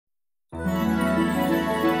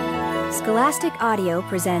Scholastic Audio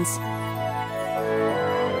presents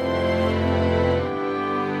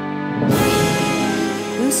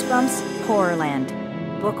Goosebumps HorrorLand,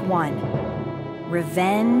 Book 1,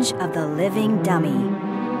 Revenge of the Living Dummy,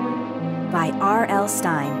 by R.L.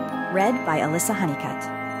 Stine, read by Alyssa Honeycutt.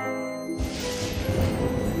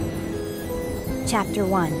 Chapter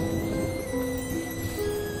 1.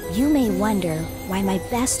 You may wonder why my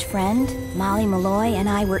best friend, Molly Malloy, and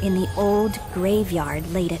I were in the old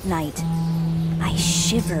graveyard late at night. I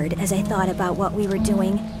shivered as I thought about what we were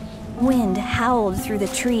doing. Wind howled through the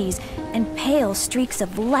trees, and pale streaks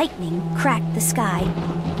of lightning cracked the sky.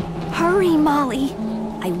 "Hurry, Molly,"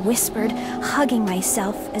 I whispered, hugging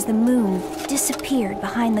myself as the moon disappeared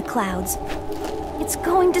behind the clouds. "It's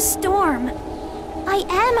going to storm." "I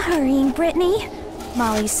am hurrying, Brittany,"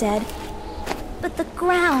 Molly said. "But the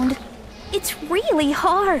ground, it's really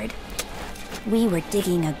hard." We were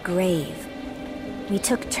digging a grave. We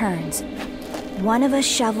took turns. One of us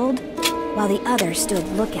shoveled, while the other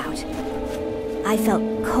stood lookout. I felt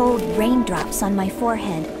cold raindrops on my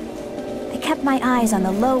forehead. I kept my eyes on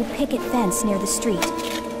the low picket fence near the street.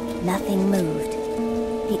 Nothing moved.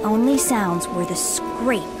 The only sounds were the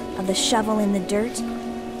scrape of the shovel in the dirt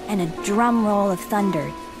and a drum roll of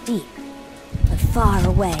thunder, deep but far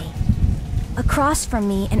away. Across from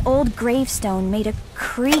me, an old gravestone made a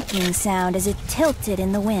creaking sound as it tilted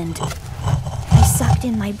in the wind. I sucked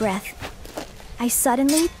in my breath. I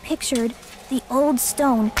suddenly pictured the old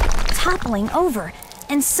stone toppling over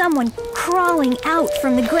and someone crawling out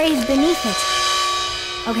from the grave beneath it.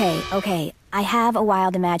 Okay, I have a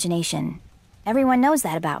wild imagination. Everyone knows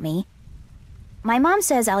that about me. My mom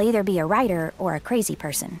says I'll either be a writer or a crazy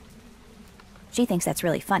person. She thinks that's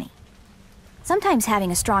really funny. Sometimes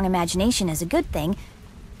having a strong imagination is a good thing,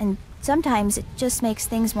 and sometimes it just makes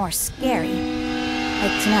things more scary.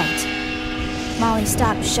 Like tonight. Molly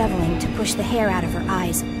stopped shoveling to push the hair out of her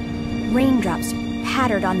eyes. Raindrops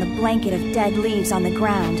pattered on the blanket of dead leaves on the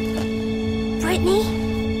ground.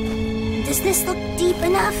 "Brittany, does this look deep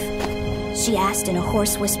enough?" she asked in a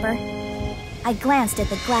hoarse whisper. I glanced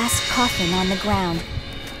at the glass coffin on the ground.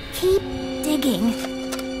 "Keep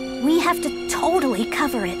digging. We have to totally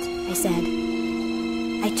cover it," I said.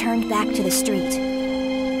 I turned back to the street.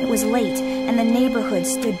 It was late, and the neighborhood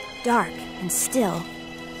stood dark and still.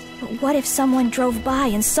 But what if someone drove by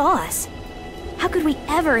and saw us? How could we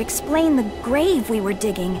ever explain the grave we were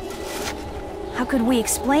digging? How could we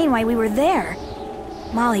explain why we were there?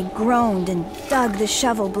 Molly groaned and dug the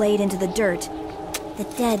shovel blade into the dirt. The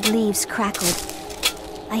dead leaves crackled.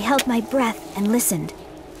 I held my breath and listened.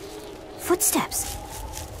 Footsteps.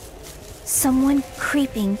 Someone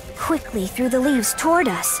creeping quickly through the leaves toward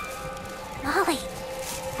us. "Molly,"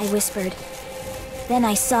 I whispered. Then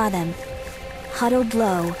I saw them, huddled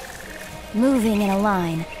low, moving in a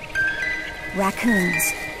line.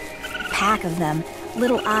 Raccoons. A pack of them,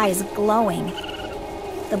 little eyes glowing.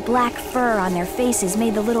 The black fur on their faces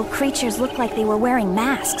made the little creatures look like they were wearing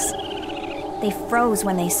masks. They froze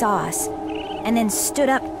when they saw us, and then stood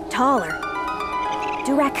up taller.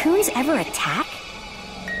 Do raccoons ever attack?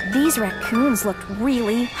 These raccoons looked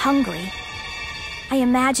really hungry. I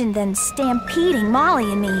imagined them stampeding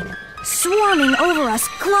Molly and me, swarming over us,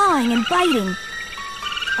 clawing and biting.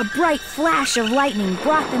 A bright flash of lightning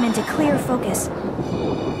brought them into clear focus.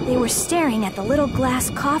 They were staring at the little glass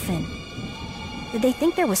coffin. Did they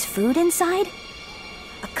think there was food inside?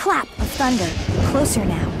 A clap of thunder, closer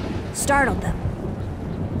now, startled them.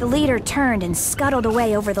 The leader turned and scuttled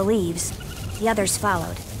away over the leaves. The others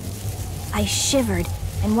followed. I shivered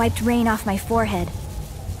and wiped rain off my forehead.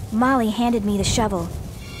 Molly handed me the shovel.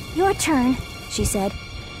 "Your turn," she said.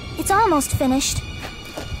 "It's almost finished."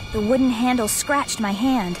 The wooden handle scratched my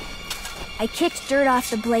hand. I kicked dirt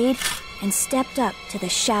off the blade and stepped up to the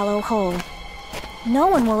shallow hole. "No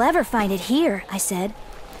one will ever find it here," I said.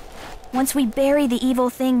 "Once we bury the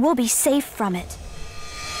evil thing, we'll be safe from it."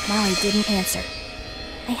 Molly didn't answer.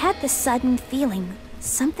 I had the sudden feeling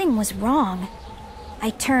something was wrong. I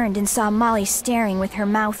turned and saw Molly staring with her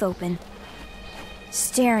mouth open,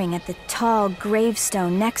 staring at the tall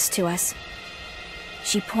gravestone next to us.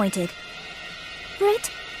 She pointed. "Brit?"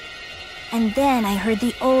 And then I heard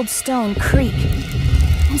the old stone creak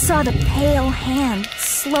and saw the pale hand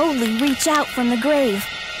slowly reach out from the grave.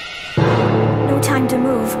 No time to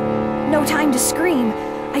move, no time to scream.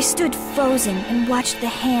 I stood frozen and watched the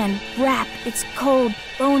hand wrap its cold,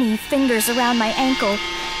 bony fingers around my ankle.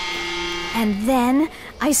 And then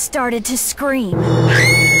I started to scream.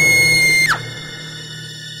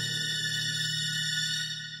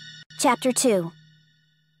 Chapter 2.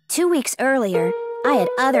 2 weeks earlier, I had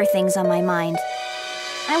other things on my mind.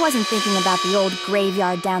 I wasn't thinking about the old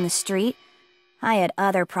graveyard down the street. I had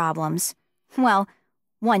other problems. Well,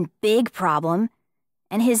 one big problem.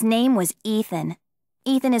 And his name was Ethan.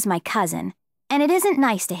 Ethan is my cousin, and it isn't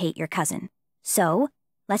nice to hate your cousin. So,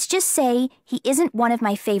 let's just say he isn't one of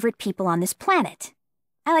my favorite people on this planet.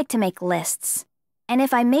 I like to make lists. And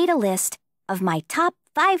if I made a list of my top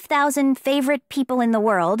 5,000 favorite people in the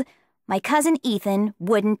world, my cousin Ethan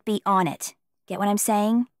wouldn't be on it. Get what I'm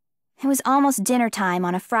saying? It was almost dinner time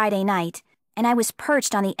on a Friday night, and I was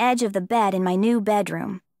perched on the edge of the bed in my new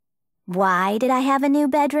bedroom. Why did I have a new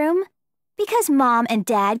bedroom? Because Mom and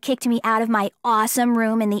Dad kicked me out of my awesome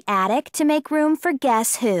room in the attic to make room for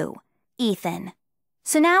guess who? Ethan.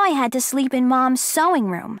 So now I had to sleep in Mom's sewing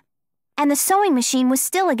room. And the sewing machine was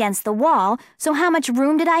still against the wall, so how much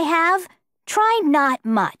room did I have? Try not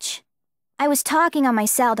much. I was talking on my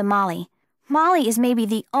cell to Molly. Molly is maybe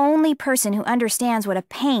the only person who understands what a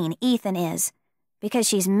pain Ethan is, because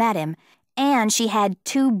she's met him, and she had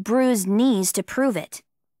 2 bruised knees to prove it.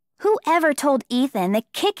 Who ever told Ethan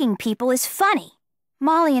that kicking people is funny?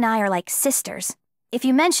 Molly and I are like sisters. If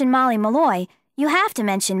you mention Molly Malloy, you have to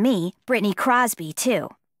mention me, Britney Crosby, too.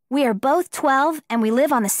 We are both 12 and we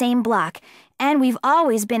live on the same block, and we've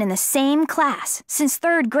always been in the same class since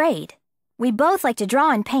 3rd grade. We both like to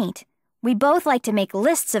draw and paint. We both like to make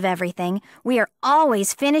lists of everything. We are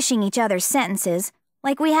always finishing each other's sentences,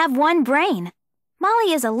 like we have one brain.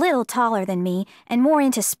 Molly is a little taller than me and more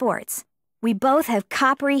into sports. We both have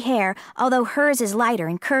coppery hair, although hers is lighter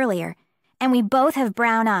and curlier, and we both have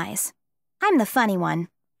brown eyes. I'm the funny one.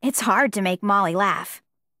 It's hard to make Molly laugh.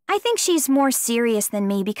 I think she's more serious than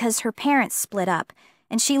me because her parents split up,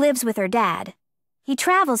 and she lives with her dad. He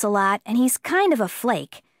travels a lot, and he's kind of a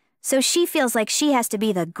flake, so she feels like she has to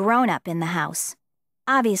be the grown-up in the house.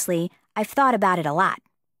 Obviously, I've thought about it a lot.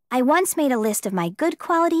 I once made a list of my good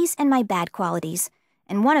qualities and my bad qualities,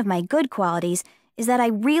 and one of my good qualities is that I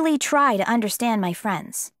really try to understand my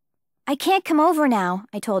friends. I can't come over now,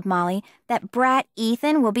 I told Molly. That brat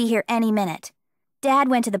Ethan will be here any minute. Dad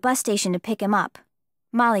went to the bus station to pick him up.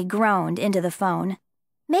 Molly groaned into the phone.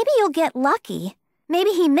 Maybe you'll get lucky.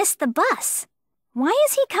 Maybe he missed the bus. Why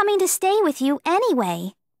is he coming to stay with you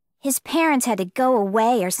anyway? His parents had to go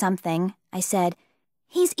away or something, I said.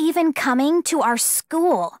 He's even coming to our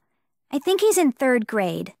school. I think he's in 3rd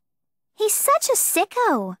grade. He's such a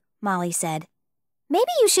sicko, Molly said.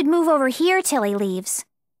 Maybe you should move over here till he leaves.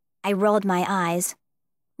 I rolled my eyes.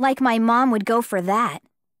 Like my mom would go for that.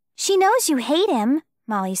 She knows you hate him,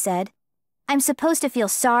 Molly said. I'm supposed to feel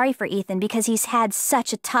sorry for Ethan because he's had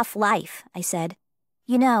such a tough life, I said.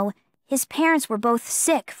 You know, his parents were both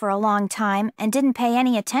sick for a long time and didn't pay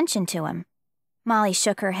any attention to him. Molly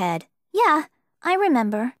shook her head. Yeah, I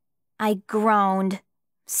remember. I groaned.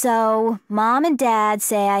 So, Mom and Dad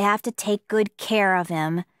say I have to take good care of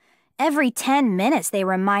him. Every 10 minutes they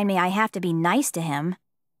remind me I have to be nice to him.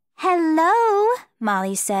 Hello,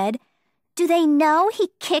 Molly said. Do they know he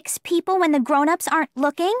kicks people when the grown-ups aren't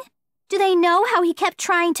looking? Do they know how he kept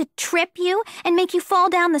trying to trip you and make you fall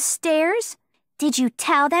down the stairs? Did you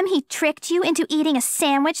tell them he tricked you into eating a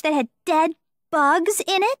sandwich that had dead bugs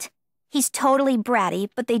in it? He's totally bratty,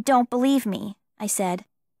 but they don't believe me, I said.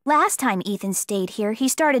 Last time Ethan stayed here, he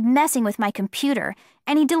started messing with my computer,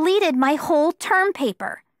 and he deleted my whole term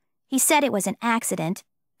paper. He said it was an accident.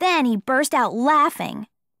 Then he burst out laughing.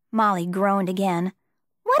 Molly groaned again.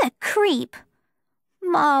 What a creep.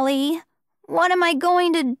 Molly, what am I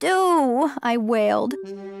going to do? I wailed.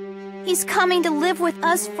 He's coming to live with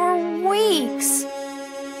us for weeks.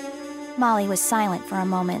 Molly was silent for a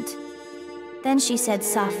moment. Then she said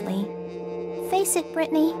softly, Face it,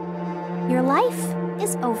 Brittany. Your life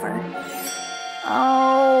is over.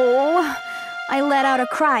 Oh, I let out a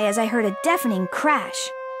cry as I heard a deafening crash.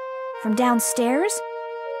 From downstairs?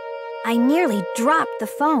 I nearly dropped the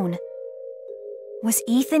phone. Was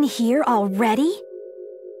Ethan here already?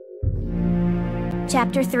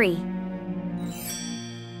 Chapter 3.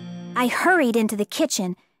 I hurried into the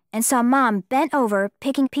kitchen and saw Mom bent over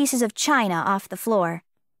picking pieces of china off the floor.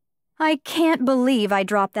 I can't believe I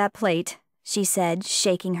dropped that plate, she said,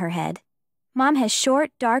 shaking her head. Mom has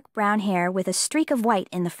short, dark brown hair with a streak of white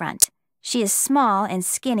in the front. She is small and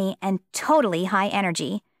skinny and totally high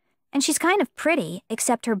energy. And she's kind of pretty,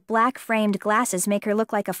 except her black-framed glasses make her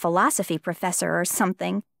look like a philosophy professor or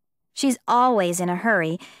something. She's always in a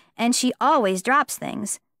hurry, and she always drops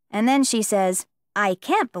things. And then she says, I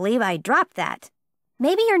can't believe I dropped that.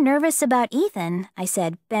 Maybe you're nervous about Ethan, I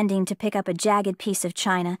said, bending to pick up a jagged piece of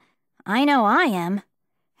china. I know I am.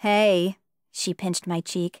 Hey, she pinched my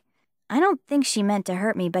cheek. I don't think she meant to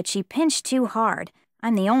hurt me, but she pinched too hard.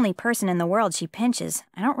 I'm the only person in the world she pinches.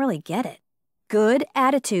 I don't really get it. Good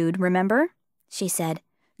attitude, remember? She said.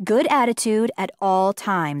 Good attitude at all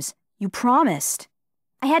times. You promised.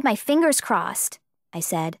 I had my fingers crossed, I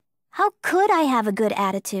said. How could I have a good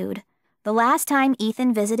attitude? The last time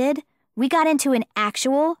Ethan visited, we got into an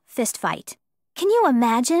actual fist fight. Can you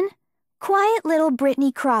imagine? Quiet little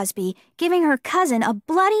Britney Crosby giving her cousin a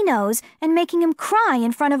bloody nose and making him cry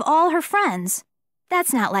in front of all her friends.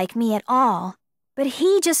 That's not like me at all. But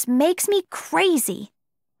he just makes me crazy.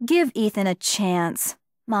 Give Ethan a chance,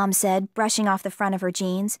 Mom said, brushing off the front of her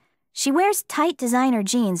jeans. She wears tight designer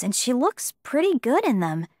jeans and she looks pretty good in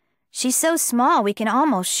them. She's so small we can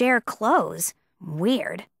almost share clothes.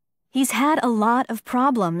 Weird. He's had a lot of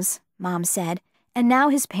problems, Mom said, and now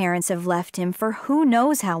his parents have left him for who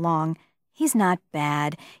knows how long. He's not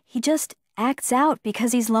bad. He just acts out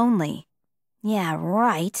because he's lonely. Yeah,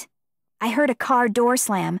 right. I heard a car door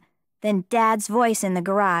slam, then Dad's voice in the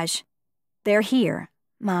garage. They're here,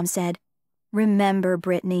 Mom said. Remember,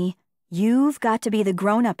 Brittany, you've got to be the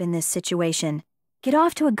grown-up in this situation. Get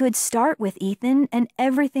off to a good start with Ethan and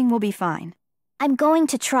everything will be fine. I'm going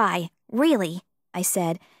to try, really, I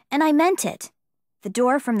said, and I meant it. The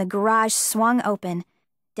door from the garage swung open.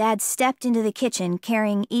 Dad stepped into the kitchen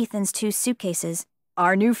carrying Ethan's 2 suitcases.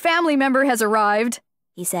 Our new family member has arrived,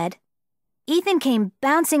 he said. Ethan came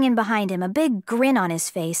bouncing in behind him, a big grin on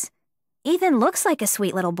his face. Ethan looks like a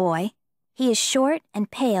sweet little boy. He is short and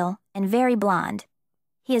pale and very blonde.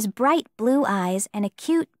 He has bright blue eyes and a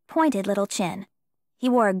cute, pointed little chin. He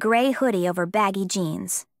wore a gray hoodie over baggy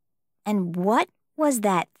jeans. And what was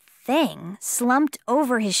that thing slumped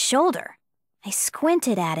over his shoulder? I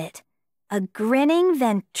squinted at it. A grinning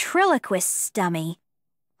ventriloquist dummy.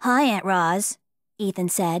 Hi, Aunt Roz, Ethan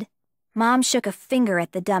said. Mom shook a finger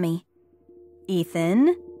at the dummy.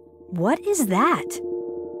 Ethan, what is that?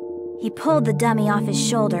 He pulled the dummy off his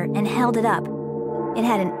shoulder and held it up. It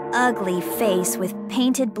had an ugly face with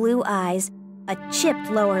painted blue eyes, a chipped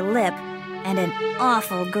lower lip, and an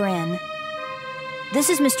awful grin. This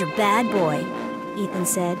is Mr. Bad Boy, Ethan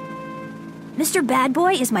said. Mr. Bad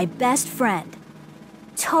Boy is my best friend.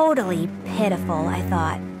 Totally pitiful, I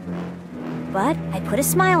thought. But I put a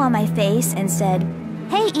smile on my face and said,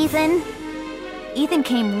 Hey, Ethan. Ethan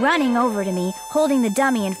came running over to me, holding the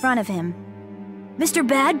dummy in front of him. Mr.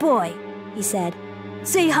 Bad Boy, he said,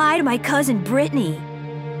 say hi to my cousin Brittany.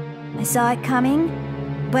 I saw it coming,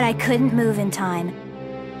 but I couldn't move in time.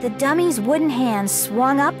 The dummy's wooden hand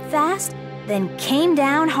swung up fast, then came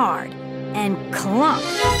down hard, and clunk,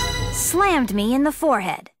 slammed me in the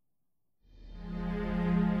forehead.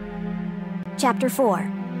 Chapter 4.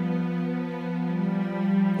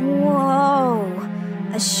 Whoa!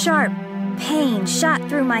 A sharp pain shot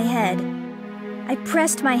through my head. I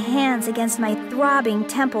pressed my hands against my throbbing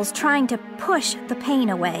temples, trying to push the pain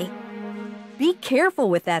away. Be careful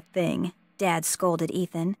with that thing, Dad scolded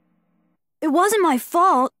Ethan. It wasn't my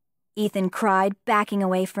fault, Ethan cried, backing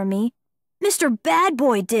away from me. Mr. Bad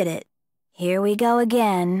Boy did it. Here we go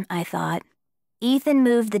again, I thought. Ethan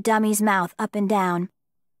moved the dummy's mouth up and down.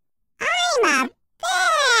 I'm a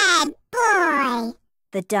bad boy,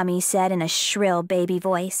 the dummy said in a shrill baby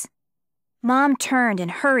voice. Mom turned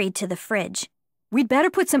and hurried to the fridge. We'd better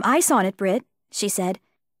put some ice on it, Britt, she said.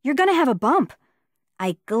 You're gonna have a bump.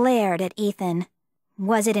 I glared at Ethan.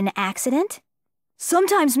 Was it an accident?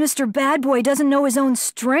 Sometimes Mr. Bad Boy doesn't know his own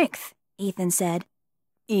strength, Ethan said.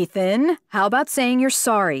 Ethan, how about saying you're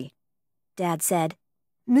sorry? Dad said.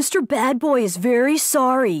 Mr. Bad Boy is very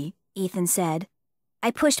sorry, Ethan said.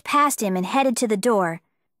 I pushed past him and headed to the door.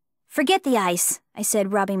 Forget the ice, I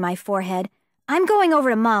said, rubbing my forehead. I'm going over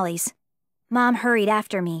to Molly's. Mom hurried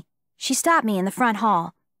after me. She stopped me in the front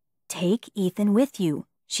hall. Take Ethan with you,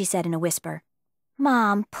 she said in a whisper.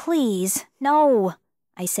 Mom, please, no,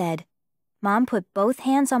 I said. Mom put both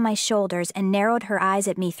hands on my shoulders and narrowed her eyes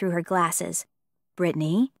at me through her glasses.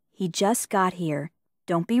 Brittany, he just got here.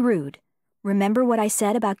 Don't be rude. Remember what I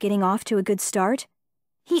said about getting off to a good start?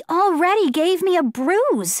 He already gave me a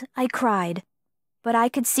bruise, I cried. But I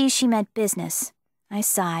could see she meant business. I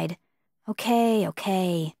sighed.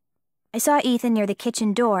 Okay. I saw Ethan near the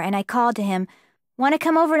kitchen door and I called to him, Want to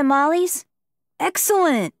come over to Molly's?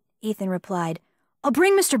 Excellent, Ethan replied. I'll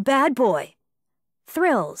bring Mr. Bad Boy.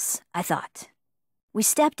 Thrills, I thought. We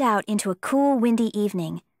stepped out into a cool, windy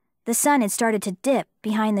evening. The sun had started to dip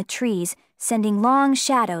behind the trees, sending long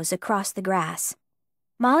shadows across the grass.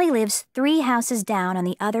 Molly lives 3 houses down on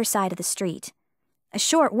the other side of the street. A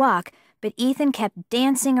short walk, but Ethan kept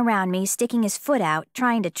dancing around me, sticking his foot out,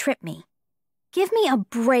 trying to trip me. Give me a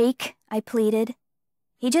break, I pleaded.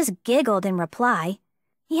 He just giggled in reply.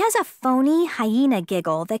 He has a phony hyena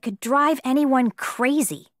giggle that could drive anyone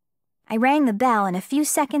crazy. I rang the bell, and a few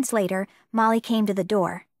seconds later, Molly came to the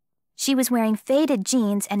door. She was wearing faded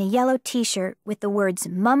jeans and a yellow t-shirt with the words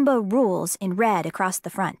Mumba Rules in red across the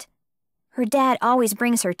front. Her dad always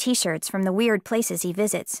brings her t-shirts from the weird places he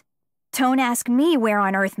visits. Don't ask me where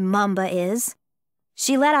on earth Mumba is.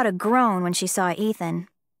 She let out a groan when she saw Ethan.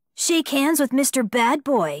 "Shake hands with Mr. Bad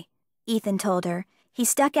Boy," Ethan told her. He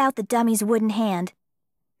stuck out the dummy's wooden hand.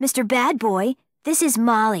 "Mr. Bad Boy, this is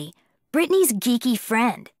Molly, Brittany's geeky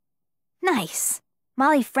friend." "Nice."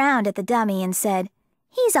 Molly frowned at the dummy and said,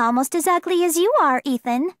 "He's almost as ugly as you are,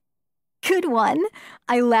 Ethan." "Good one."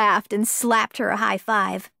 I laughed and slapped her a high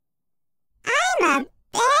five. "I'm a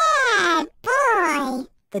bad boy,"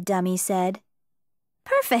 the dummy said.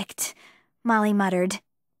 "Perfect," Molly muttered.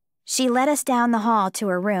 She led us down the hall to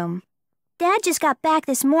her room. "Dad just got back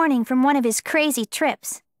this morning from one of his crazy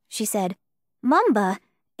trips," she said. "Mumba,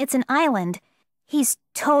 it's an island. He's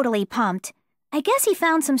totally pumped. I guess he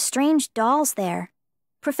found some strange dolls there.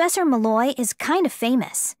 Professor Malloy is kind of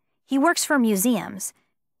famous. He works for museums.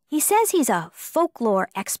 He says he's a folklore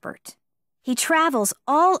expert. He travels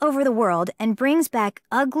all over the world and brings back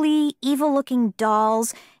ugly, evil-looking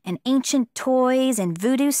dolls and ancient toys and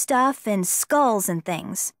voodoo stuff and skulls and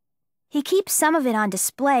things. He keeps some of it on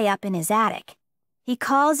display up in his attic. He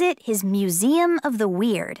calls it his Museum of the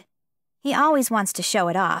Weird. He always wants to show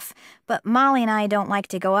it off, but Molly and I don't like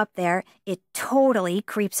to go up there. It totally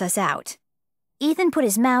creeps us out." Ethan put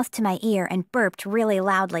his mouth to my ear and burped really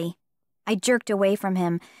loudly. I jerked away from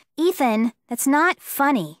him. "Ethan, that's not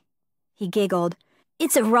funny." He giggled.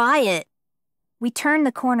 "It's a riot." We turned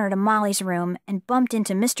the corner to Molly's room and bumped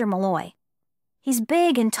into Mr. Malloy. He's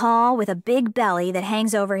big and tall with a big belly that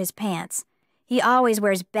hangs over his pants. He always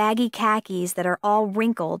wears baggy khakis that are all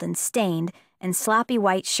wrinkled and stained and sloppy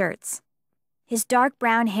white shirts. His dark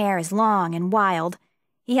brown hair is long and wild.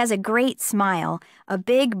 He has a great smile, a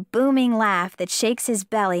big booming laugh that shakes his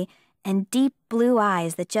belly, and deep blue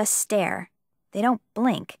eyes that just stare. They don't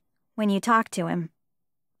blink when you talk to him.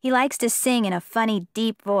 He likes to sing in a funny,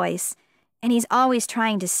 deep voice, and he's always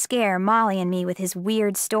trying to scare Molly and me with his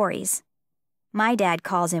weird stories. My dad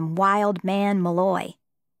calls him Wild Man Malloy.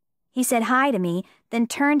 He said hi to me, then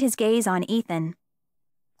turned his gaze on Ethan.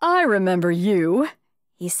 "I remember you,"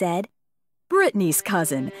 he said. "Brittany's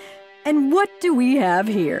cousin. And what do we have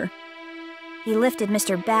here?" He lifted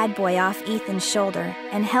Mr. Bad Boy off Ethan's shoulder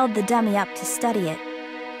and held the dummy up to study it.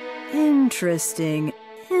 "Interesting,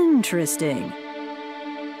 interesting."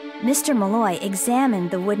 Mr. Malloy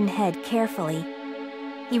examined the wooden head carefully.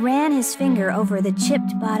 He ran his finger over the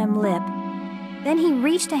chipped bottom lip. Then he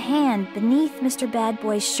reached a hand beneath Mr. Bad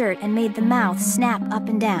Boy's shirt and made the mouth snap up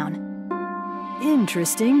and down.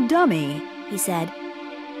 "Interesting dummy," he said.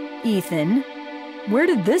 "Ethan, where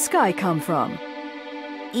did this guy come from?"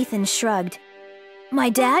 Ethan shrugged. "My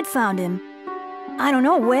dad found him. I don't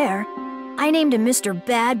know where. I named him Mr.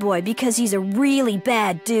 Bad Boy because he's a really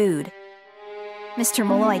bad dude." Mr.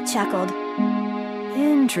 Malloy chuckled.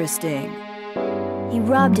 "Interesting." He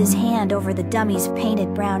rubbed his hand over the dummy's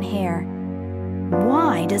painted brown hair.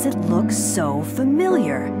 "Why does it look so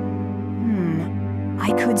familiar?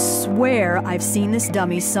 I could swear I've seen this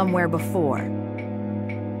dummy somewhere before."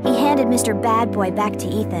 He handed Mr. Bad Boy back to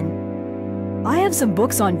Ethan. "I have some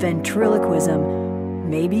books on ventriloquism.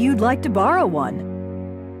 Maybe you'd like to borrow one."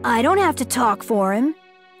 "I don't have to talk for him,"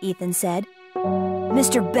 Ethan said.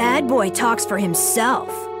 "Mr. Bad Boy talks for himself."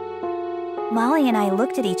 Molly and I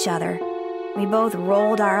looked at each other. We both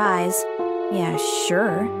rolled our eyes. "Yeah,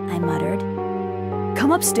 sure," I muttered.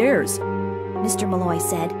 "Come upstairs," Mr. Malloy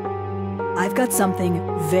said. "I've got something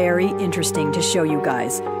very interesting to show you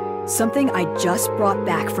guys. Something I just brought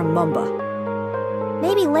back from Mumba."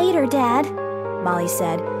 "Maybe later, Dad," Molly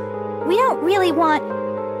said. "We don't really want—"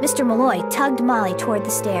 Mr. Malloy tugged Molly toward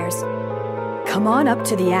the stairs. "Come on up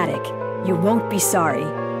to the attic. You won't be sorry,"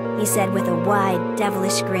 he said with a wide,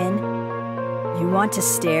 devilish grin. "You want to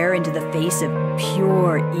stare into the face of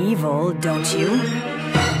pure evil, don't you?"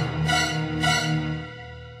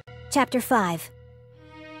 Chapter 5.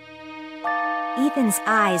 Ethan's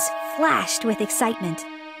eyes flashed with excitement.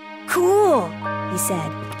 "Cool," he said.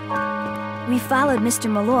 We followed Mr.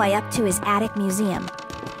 Malloy up to his attic museum.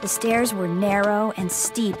 The stairs were narrow and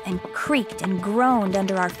steep and creaked and groaned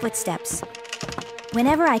under our footsteps.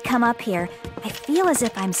 Whenever I come up here, I feel as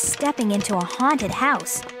if I'm stepping into a haunted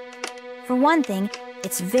house. For one thing,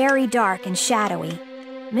 it's very dark and shadowy.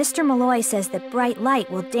 Mr. Malloy says that bright light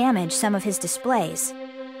will damage some of his displays.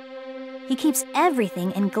 He keeps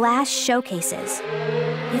everything in glass showcases.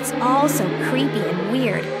 It's all so creepy and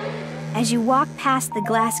weird. As you walk past the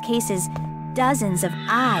glass cases, dozens of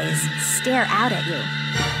eyes stare out at you.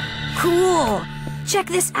 "Cool! Check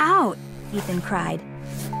this out, Ethan cried.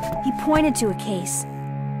 He pointed to a case.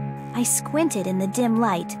 I squinted in the dim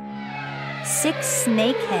light. 6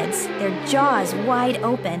 snake heads, their jaws wide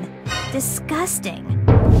open. Disgusting.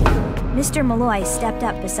 Mr. Malloy stepped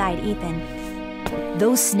up beside Ethan.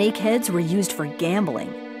 Those snake heads were used for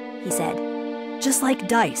gambling, he said. Just like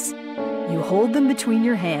dice. You hold them between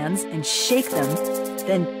your hands and shake them,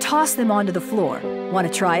 then toss them onto the floor. Want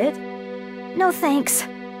to try it? No thanks,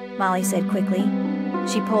 Molly said quickly.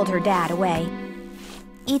 She pulled her dad away.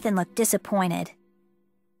 Ethan looked disappointed.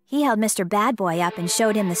 He held Mr. Bad Boy up and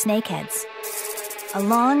showed him the snakeheads. A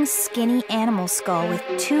long, skinny animal skull with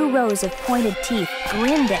 2 rows of pointed teeth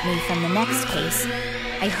grinned at me from the next case.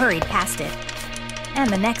 I hurried past it. And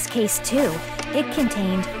the next case, too. It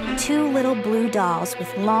contained 2 little blue dolls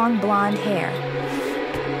with long blonde hair.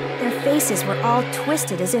 Their faces were all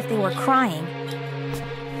twisted as if they were crying.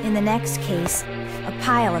 In the next case, a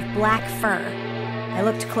pile of black fur. I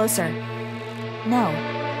looked closer. No,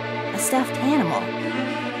 a stuffed animal,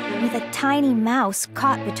 with a tiny mouse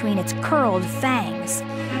caught between its curled fangs.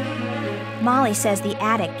 Molly says the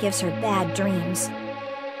attic gives her bad dreams.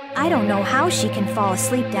 I don't know how she can fall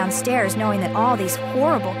asleep downstairs knowing that all these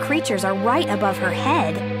horrible creatures are right above her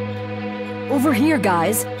head. Over here,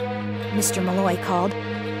 guys, Mr. Malloy called.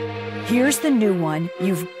 Here's the new one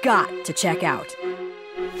you've got to check out.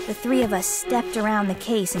 The 3 of us stepped around the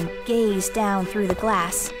case and gazed down through the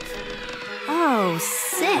glass. Oh,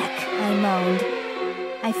 sick, I moaned.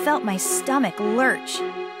 I felt my stomach lurch.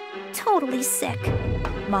 Totally sick,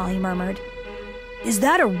 Molly murmured. Is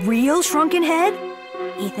that a real shrunken head?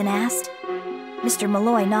 Ethan asked. Mr.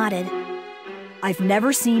 Malloy nodded. I've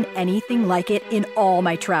never seen anything like it in all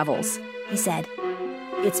my travels, he said.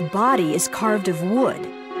 Its body is carved of wood,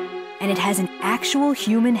 and it has an actual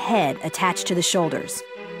human head attached to the shoulders.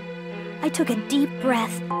 I took a deep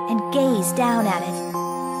breath and gazed down at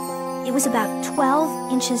it. It was about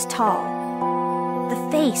 12 inches tall.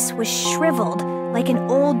 The face was shriveled like an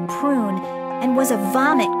old prune and was a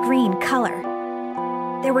vomit green color.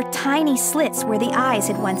 There were tiny slits where the eyes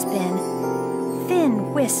had once been.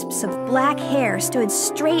 Thin wisps of black hair stood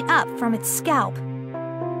straight up from its scalp.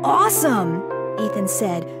 Awesome, Ethan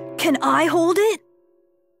said. Can I hold it?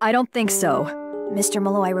 I don't think so, Mr.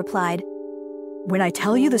 Malloy replied. When I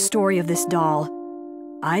tell you the story of this doll,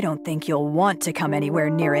 I don't think you'll want to come anywhere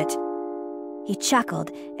near it. He chuckled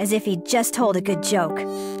as if he'd just told a good joke.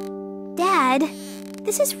 Dad,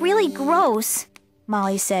 this is really gross,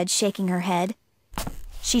 Molly said, shaking her head.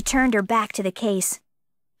 She turned her back to the case.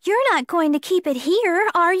 You're not going to keep it here,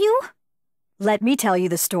 are you? Let me tell you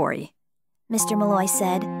the story, Mr. Malloy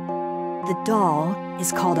said. The doll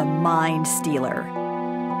is called a mind stealer.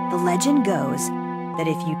 The legend goes that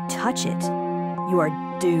if you touch it, you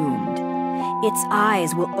are doomed. Its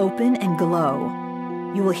eyes will open and glow.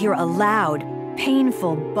 You will hear a loud,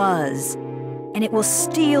 painful buzz, and it will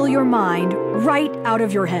steal your mind right out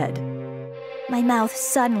of your head. My mouth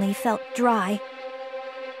suddenly felt dry.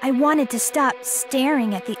 I wanted to stop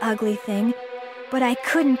staring at the ugly thing, but I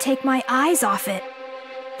couldn't take my eyes off it.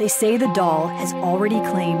 They say the doll has already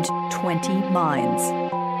claimed 20 minds,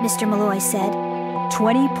 Mr. Malloy said.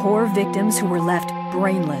 20 poor victims who were left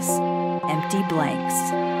brainless, empty blanks.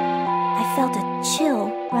 I felt a chill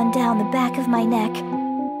run down the back of my neck.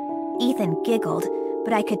 Ethan giggled,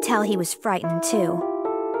 but I could tell he was frightened too.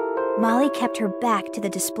 Molly kept her back to the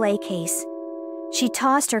display case. She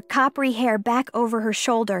tossed her coppery hair back over her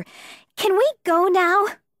shoulder. Can we go now?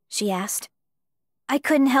 She asked. I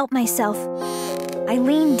couldn't help myself. I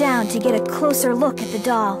leaned down to get a closer look at the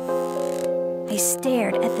doll. I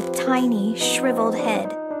stared at the tiny, shriveled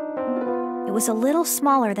head. It was a little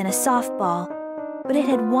smaller than a softball, but it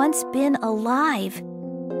had once been alive.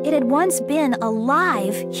 It had once been a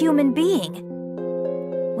live human being.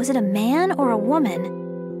 Was it a man or a woman?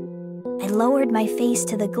 I lowered my face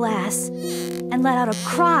to the glass and let out a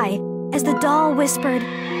cry as the doll whispered,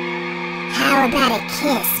 How about a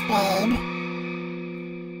kiss, babe?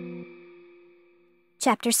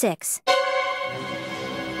 Chapter 6.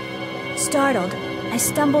 Startled, I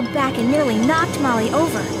stumbled back and nearly knocked Molly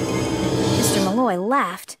over. Mr. Malloy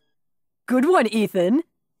laughed. Good one, Ethan,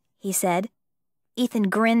 he said. Ethan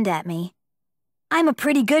grinned at me. I'm a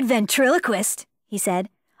pretty good ventriloquist, he said.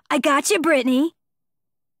 I got you, Britney.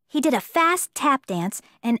 He did a fast tap dance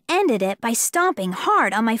and ended it by stomping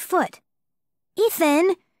hard on my foot.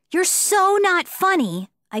 Ethan, you're so not funny,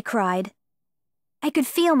 I cried. I could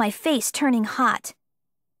feel my face turning hot.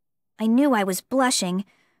 I knew I was blushing.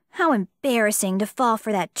 How embarrassing to fall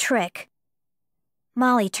for that trick.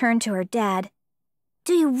 Molly turned to her dad.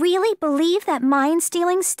 Do you really believe that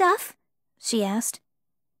mind-stealing stuff? She asked.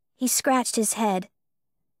 He scratched his head.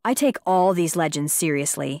 I take all these legends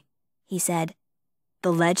seriously, he said.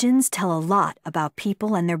 The legends tell a lot about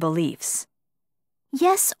people and their beliefs.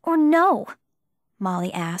 Yes or no?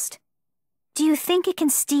 Molly asked. Do you think it can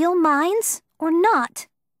steal minds or not?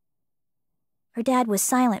 Her dad was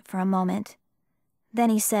silent for a moment. Then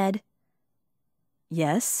he said,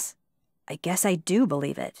 Yes, I guess I do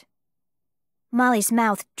believe it. Molly's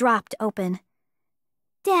mouth dropped open.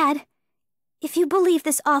 Dad, if you believe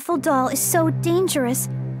this awful doll is so dangerous,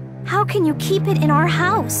 how can you keep it in our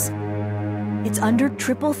house? It's under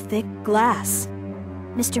triple thick glass,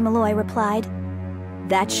 Mr. Malloy replied.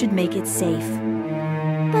 That should make it safe.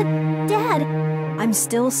 But, Dad... I'm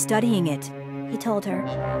still studying it, he told her.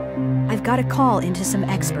 I've got to call into some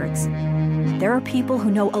experts. There are people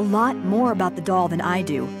who know a lot more about the doll than I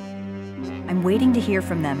do. I'm waiting to hear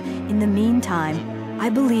from them. In the meantime, I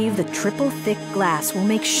believe the triple thick glass will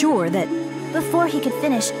make sure that... Before he could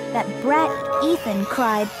finish, that brat Ethan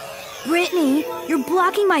cried, Brittany, you're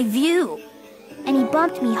blocking my view! And he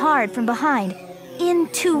bumped me hard from behind,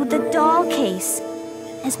 into the doll case.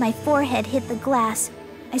 As my forehead hit the glass,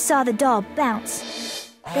 I saw the doll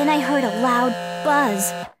bounce. Then I heard a loud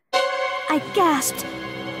buzz. I gasped.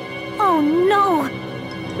 Oh no!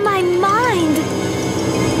 My mind!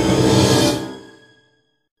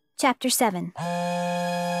 Chapter 7.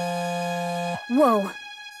 Whoa.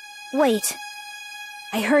 Wait.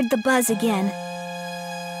 I heard the buzz again.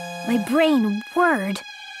 My brain whirred.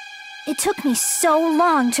 It took me so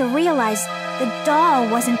long to realize the doll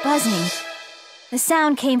wasn't buzzing. The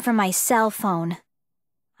sound came from my cell phone.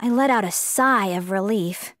 I let out a sigh of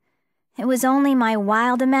relief. It was only my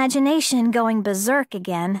wild imagination going berserk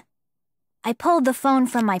again. I pulled the phone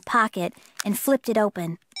from my pocket and flipped it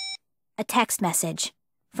open. A text message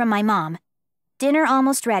from my mom. Dinner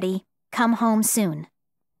almost ready. Come home soon.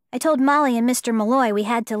 I told Molly and Mr. Malloy we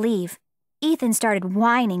had to leave. Ethan started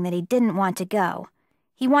whining that he didn't want to go.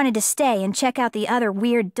 He wanted to stay and check out the other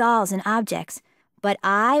weird dolls and objects, but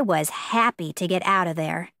I was happy to get out of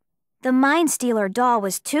there. The Mind Stealer doll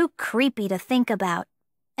was too creepy to think about,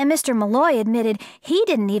 and Mr. Malloy admitted he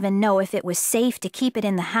didn't even know if it was safe to keep it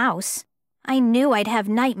in the house. I knew I'd have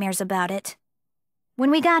nightmares about it. When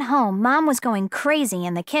we got home, Mom was going crazy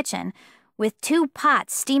in the kitchen, with 2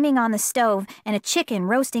 pots steaming on the stove and a chicken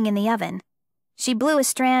roasting in the oven. She blew a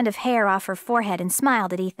strand of hair off her forehead and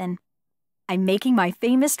smiled at Ethan. I'm making my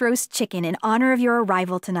famous roast chicken in honor of your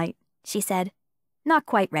arrival tonight, she said. Not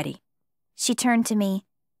quite ready. She turned to me.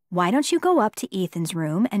 Why don't you go up to Ethan's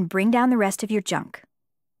room and bring down the rest of your junk?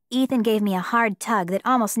 Ethan gave me a hard tug that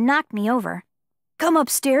almost knocked me over. Come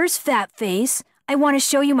upstairs, fat face. I want to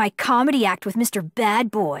show you my comedy act with Mr.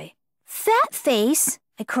 Bad Boy. Fat face?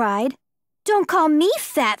 I cried. Don't call me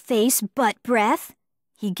fat face, butt breath.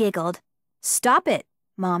 He giggled. Stop it,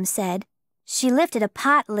 Mom said. She lifted a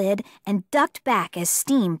pot lid and ducked back as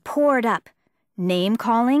steam poured up.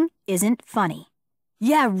 Name-calling isn't funny.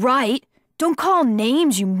 Yeah, right. Don't call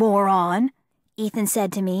names, you moron, Ethan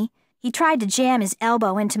said to me. He tried to jam his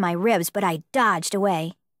elbow into my ribs, but I dodged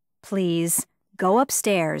away. Please, go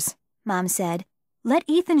upstairs, Mom said. Let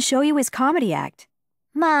Ethan show you his comedy act.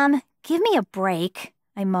 Mom, give me a break,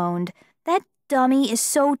 I moaned. That dummy is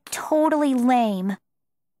so totally lame.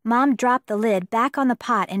 Mom dropped the lid back on the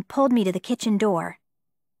pot and pulled me to the kitchen door.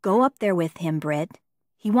 Go up there with him, Britt.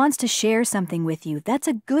 He wants to share something with you. That's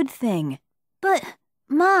a good thing. But,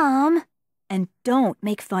 Mom... And don't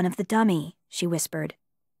make fun of the dummy, she whispered.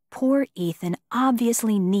 Poor Ethan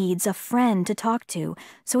obviously needs a friend to talk to,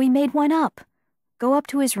 so he made one up. Go up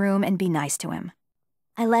to his room and be nice to him.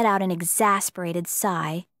 I let out an exasperated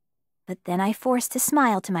sigh, but then I forced a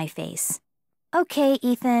smile to my face. Okay,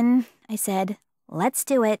 Ethan, I said. Let's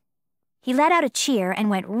do it. He let out a cheer and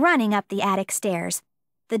went running up the attic stairs.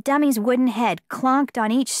 The dummy's wooden head clonked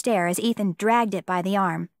on each stair as Ethan dragged it by the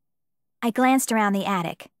arm. I glanced around the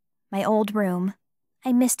attic. My old room.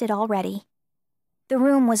 I missed it already. The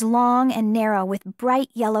room was long and narrow with bright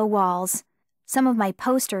yellow walls. Some of my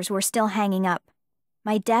posters were still hanging up.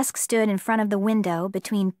 My desk stood in front of the window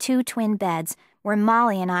between 2 twin beds where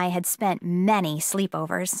Molly and I had spent many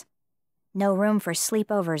sleepovers. No room for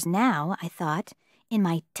sleepovers now, I thought, in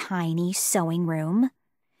my tiny sewing room.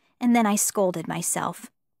 And then I scolded myself.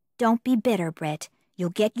 Don't be bitter, Britt.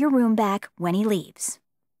 You'll get your room back when he leaves.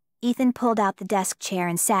 Ethan pulled out the desk chair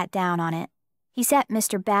and sat down on it. He set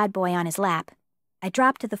Mr. Bad Boy on his lap. I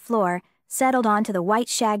dropped to the floor, settled onto the white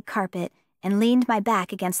shag carpet, and leaned my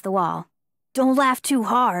back against the wall. Don't laugh too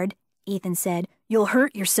hard, Ethan said. You'll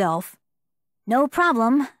hurt yourself. No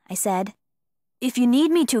problem, I said. If you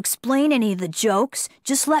need me to explain any of the jokes,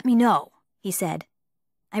 just let me know, he said.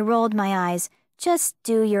 I rolled my eyes. Just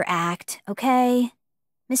do your act, okay?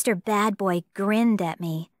 Mr. Bad Boy grinned at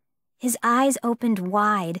me. His eyes opened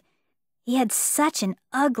wide. He had such an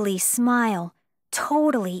ugly smile,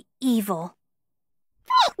 totally evil.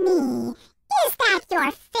 Britney, is that your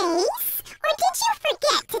face? Or did you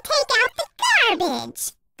forget to take out the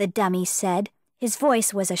garbage? The dummy said. His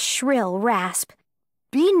voice was a shrill rasp.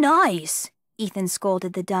 Be nice, Ethan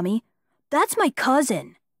scolded the dummy. That's my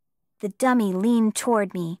cousin. The dummy leaned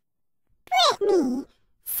toward me. Britney,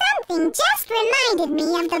 something just reminded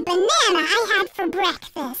me of the banana I had for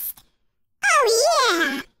breakfast. Oh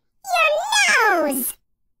yeah, your nose!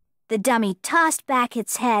 The dummy tossed back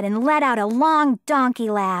its head and let out a long donkey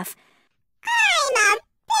laugh. I'm a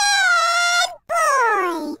bad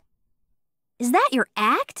boy! Is that your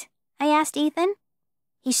act? I asked Ethan.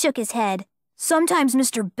 He shook his head. Sometimes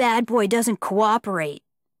Mr. Bad Boy doesn't cooperate.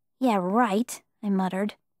 Yeah, right, I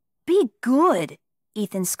muttered. Be good,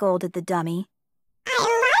 Ethan scolded the dummy.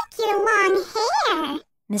 I like your long hair,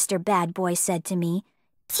 Mr. Bad Boy said to me.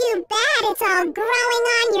 Too bad it's all growing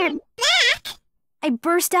on your back. I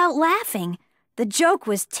burst out laughing. The joke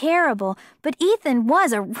was terrible, but Ethan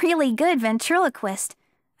was a really good ventriloquist.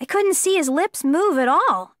 I couldn't see his lips move at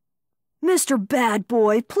all. Mr. Bad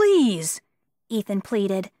Boy, please, Ethan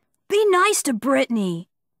pleaded. Be nice to Britney.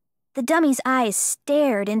 The dummy's eyes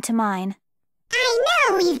stared into mine. I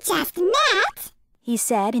know we've just met, he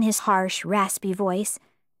said in his harsh, raspy voice.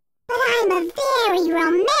 But I'm a very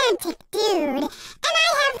romantic dude, and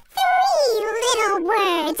I have 3 little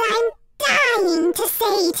words I'm dying to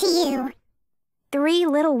say to you. 3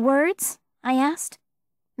 little words? I asked.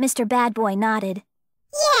 Mr. Bad Boy nodded.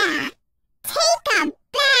 Yeah, take a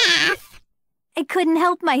bath. I couldn't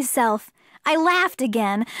help myself. I laughed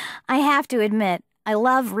again. I have to admit, I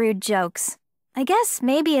love rude jokes. I guess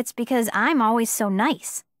maybe it's because I'm always so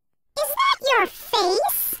nice. Is that your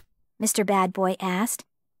face? Mr. Bad Boy asked.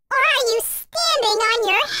 Or are you standing on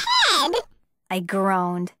your head? I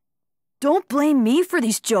groaned. Don't blame me for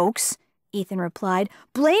these jokes, Ethan replied.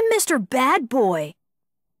 Blame Mr. Bad Boy.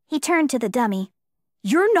 He turned to the dummy.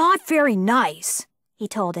 You're not very nice, he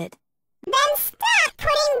told it. Then stop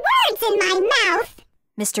putting words in my mouth,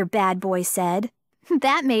 Mr. Bad Boy said.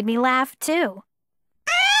 That made me laugh, too.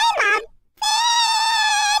 I'm a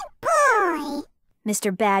bad boy,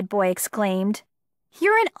 Mr. Bad Boy exclaimed.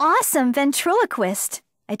 You're an awesome ventriloquist,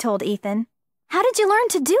 I told Ethan. How did you learn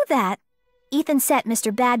to do that? Ethan set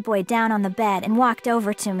Mr. Bad Boy down on the bed and walked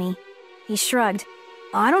over to me. He shrugged.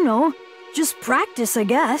 I don't know. Just practice, I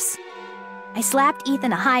guess. I slapped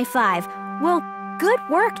Ethan a high five. Well, good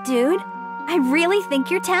work, dude. I really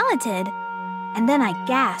think you're talented. And then I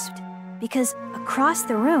gasped, because across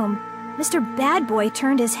the room, Mr. Bad Boy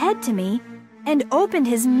turned his head to me and opened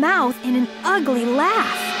his mouth in an ugly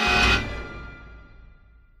laugh.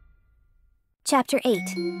 Chapter 8.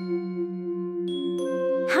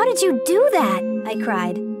 How did you do that? I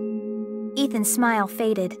cried. Ethan's smile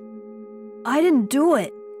faded. I didn't do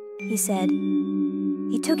it, he said.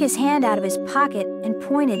 He took his hand out of his pocket and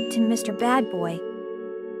pointed to Mr. Bad Boy.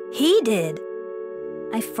 He did.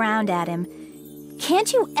 I frowned at him.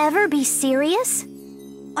 Can't you ever be serious?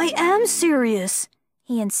 I am serious,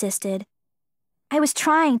 he insisted. I was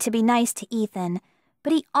trying to be nice to Ethan,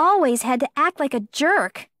 but he always had to act like a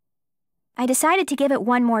jerk. I decided to give it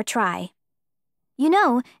one more try. You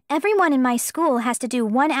know, everyone in my school has to do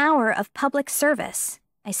 1 hour of public service,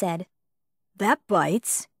 I said. That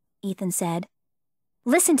bites, Ethan said.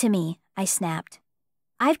 Listen to me, I snapped.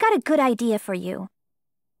 I've got a good idea for you.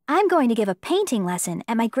 I'm going to give a painting lesson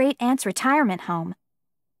at my great-aunt's retirement home.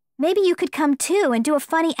 Maybe you could come too and do a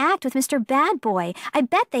funny act with Mr. Bad Boy. I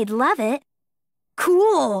bet they'd love it.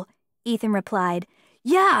 Cool, Ethan replied.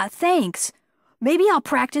 Yeah, thanks. Maybe I'll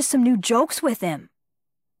practice some new jokes with him.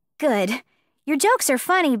 Good. Your jokes are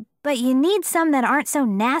funny, but you need some that aren't so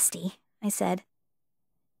nasty, I said.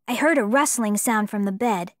 I heard a rustling sound from the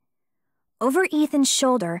bed. Over Ethan's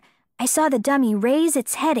shoulder, I saw the dummy raise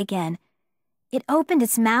its head again. It opened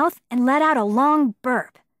its mouth and let out a long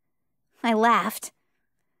burp. I laughed.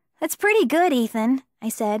 That's pretty good, Ethan, I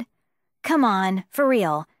said. Come on, for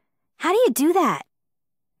real. How do you do that?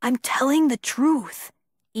 I'm telling the truth,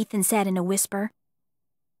 Ethan said in a whisper.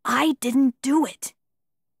 I didn't do it.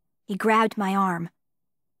 He grabbed my arm.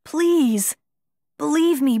 Please,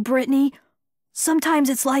 believe me, Britney. Sometimes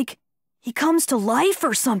it's like he comes to life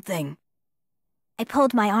or something. I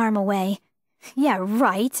pulled my arm away. Yeah,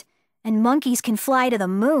 right. And monkeys can fly to the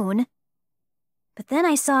moon. But then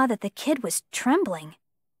I saw that the kid was trembling.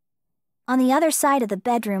 On the other side of the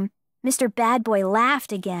bedroom, Mr. Bad Boy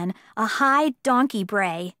laughed again, a high donkey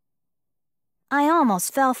bray. I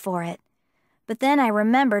almost fell for it, but then I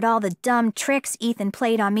remembered all the dumb tricks Ethan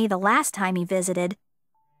played on me the last time he visited.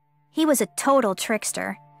 He was a total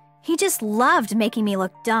trickster. He just loved making me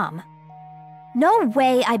look dumb. "No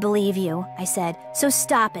way I believe you," I said, "so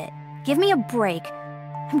stop it. Give me a break.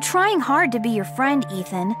 I'm trying hard to be your friend,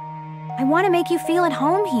 Ethan. I want to make you feel at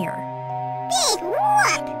home here." Big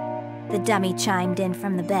whoop! The dummy chimed in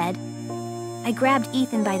from the bed. I grabbed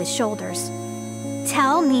Ethan by the shoulders.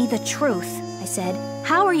 "Tell me the truth," I said.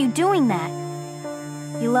 "How are you doing that?"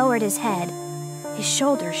 He lowered his head. His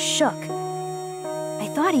shoulders shook. I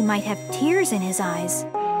thought he might have tears in his eyes.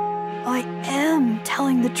 I am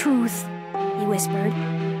telling the truth, he whispered.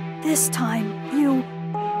 "This time,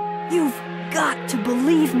 you've got to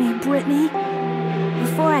believe me, Britney."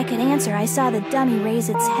 Before I could answer, I saw the dummy raise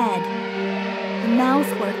its head. The mouth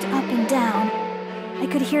worked up and down. I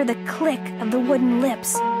could hear the click of the wooden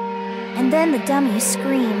lips. And then the dummy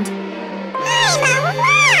screamed. I'm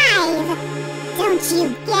alive! Don't you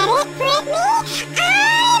get it, Britney?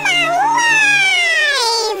 I'm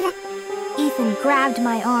alive! Ethan grabbed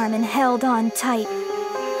my arm and held on tight.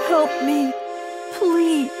 "Help me,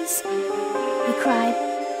 please," he cried.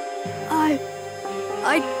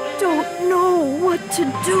 I don't know what to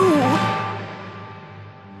do."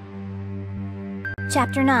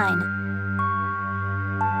 Chapter 9.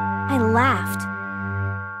 I laughed.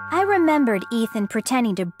 I remembered Ethan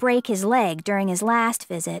pretending to break his leg during his last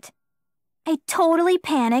visit. I totally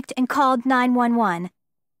panicked and called 911.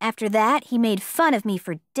 After that, he made fun of me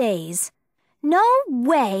for days. No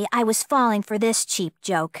way I was falling for this cheap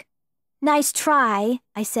joke. "Nice try,"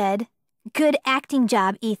 I said. "Good acting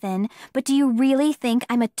job, Ethan, but do you really think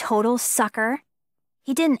I'm a total sucker?"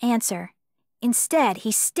 He didn't answer. Instead,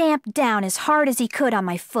 he stamped down as hard as he could on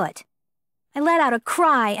my foot. I let out a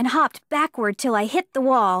cry and hopped backward till I hit the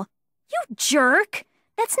wall. "You jerk!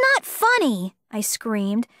 That's not funny!" I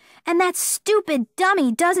screamed. "And that stupid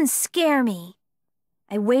dummy doesn't scare me."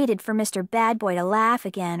 I waited for Mr. Bad Boy to laugh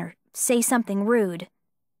again or say something rude.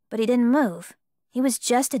 But he didn't move. He was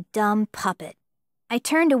just a dumb puppet. I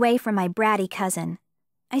turned away from my bratty cousin.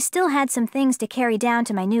 I still had some things to carry down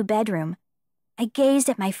to my new bedroom. I gazed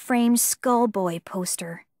at my framed Skullboy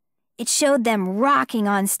poster. It showed them rocking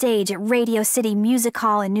on stage at Radio City Music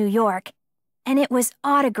Hall in New York, and it was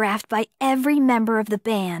autographed by every member of the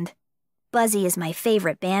band. Buzzy is my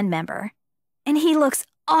favorite band member, and he looks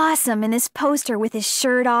awesome in this poster with his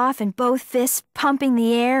shirt off and both fists pumping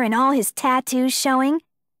the air and all his tattoos showing.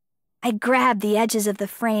 I grabbed the edges of the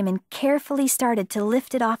frame and carefully started to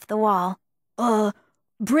lift it off the wall.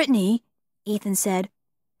 Britney," Ethan said,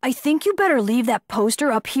 "I think you better leave that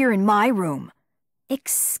poster up here in my room."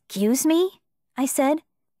 "Excuse me?" I said.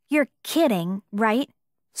 "You're kidding, right?"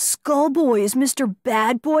 "Skullboy is Mr.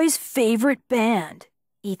 Bad Boy's favorite band,"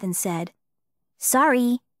 Ethan said.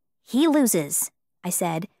 "Sorry, he loses," I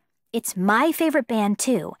said. "It's my favorite band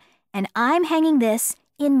too, and I'm hanging this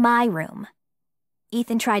in my room."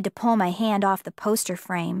 Ethan tried to pull my hand off the poster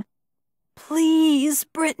frame. "Please,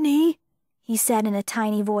 Britney," he said in a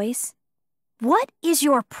tiny voice. "What is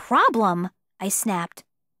your problem?" I snapped.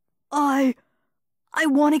 I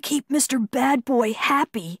want to keep Mr. Bad Boy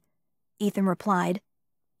happy," Ethan replied.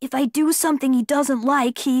 "If I do something he doesn't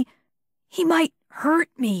like, he might hurt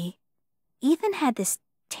me." Ethan had this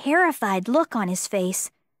terrified look on his face.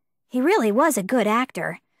 He really was a good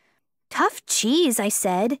actor. "Tough cheese," I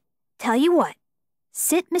said. "Tell you what,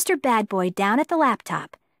 sit Mr. Bad Boy down at the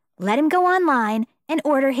laptop, let him go online, and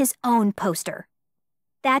order his own poster."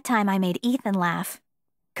 That time I made Ethan laugh.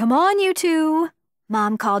 "Come on, you two,"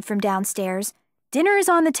 Mom called from downstairs. "Dinner is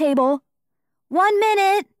on the table." "1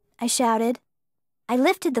 minute," I shouted. I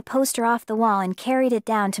lifted the poster off the wall and carried it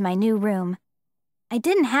down to my new room. I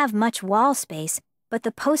didn't have much wall space, but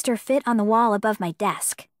the poster fit on the wall above my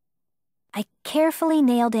desk. I carefully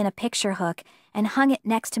nailed in a picture hook and hung it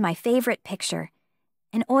next to my favorite picture,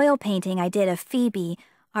 an oil painting I did of Phoebe,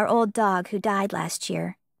 our old dog who died last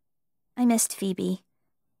year. I missed Phoebe.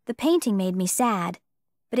 The painting made me sad,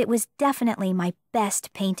 but it was definitely my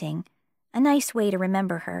best painting, a nice way to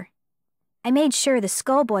remember her. I made sure the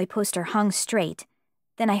Skullboy poster hung straight,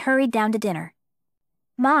 then I hurried down to dinner.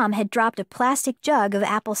 Mom had dropped a plastic jug of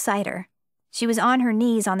apple cider. She was on her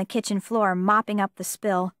knees on the kitchen floor mopping up the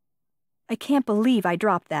spill. "I can't believe I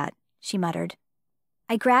dropped that," she muttered.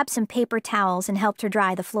 I grabbed some paper towels and helped her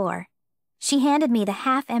dry the floor. She handed me the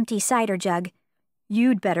half-empty cider jug.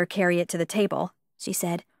 "You'd better carry it to the table," she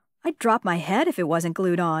said. "I'd drop my head if it wasn't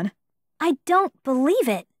glued on." "I don't believe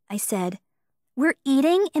it," I said. "We're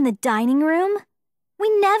eating in the dining room? We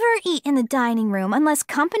never eat in the dining room unless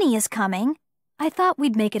company is coming." "I thought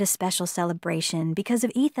we'd make it a special celebration because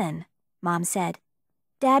of Ethan," Mom said.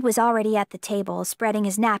 Dad was already at the table, spreading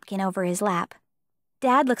his napkin over his lap.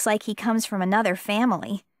 "Dad looks like he comes from another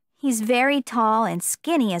family. He's very tall and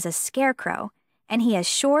skinny as a scarecrow, and he has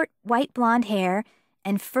short, white blonde hair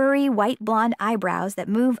and furry, white blonde eyebrows that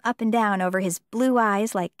move up and down over his blue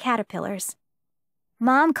eyes like caterpillars.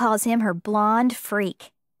 Mom calls him her blonde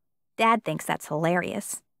freak. Dad thinks that's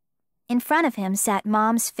hilarious. In front of him sat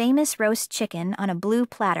Mom's famous roast chicken on a blue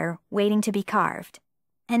platter waiting to be carved,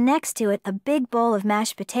 and next to it a big bowl of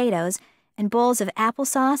mashed potatoes and bowls of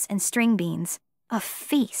applesauce and string beans. A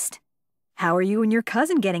feast. How are you and your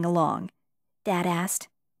cousin getting along? Dad asked.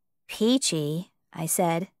 Peachy, I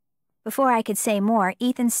said. Before I could say more,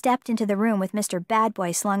 Ethan stepped into the room with Mr. Bad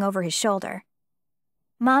Boy slung over his shoulder.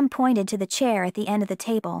 Mom pointed to the chair at the end of the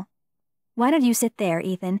table. Why don't you sit there,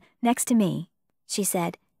 Ethan, next to me, she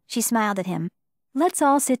said. She smiled at him. Let's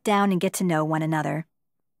all sit down and get to know one another.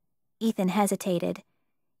 Ethan hesitated.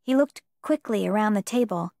 He looked quickly around the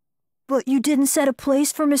table. But you didn't set a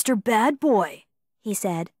place for Mr. Bad Boy, he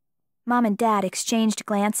said. Mom and Dad exchanged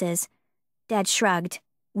glances. Dad shrugged.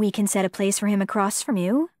 We can set a place for him across from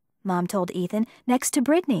you, Mom told Ethan, next to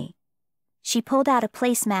Britney. She pulled out a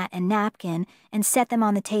placemat and napkin and set them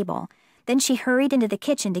on the table. Then she hurried into the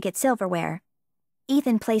kitchen to get silverware.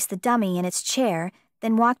 Ethan placed the dummy in its chair,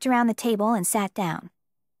 then walked around the table and sat down.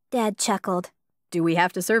 Dad chuckled. Do we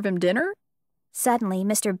have to serve him dinner? Suddenly,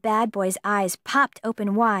 Mr. Bad Boy's eyes popped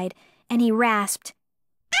open wide, and he rasped,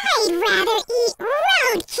 I'd rather eat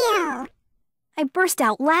roadkill. I burst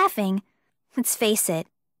out laughing. Let's face it,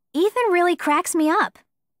 Ethan really cracks me up.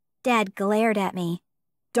 Dad glared at me.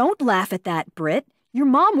 Don't laugh at that, Britt. Your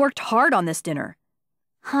mom worked hard on this dinner.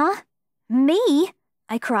 Huh? Me?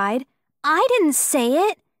 I cried. I didn't say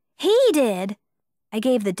it. He did. I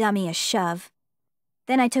gave the dummy a shove.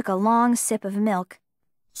 Then I took a long sip of milk.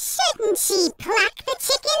 Shouldn't she pluck the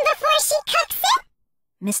chicken before she cooks it?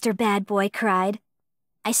 Mr. Bad Boy cried.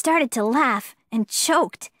 I started to laugh and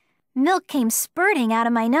choked. Milk came spurting out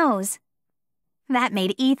of my nose. That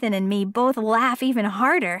made Ethan and me both laugh even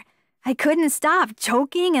harder. I couldn't stop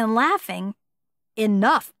choking and laughing.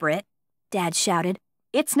 Enough, Britt, Dad shouted.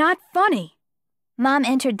 It's not funny. Mom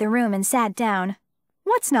entered the room and sat down.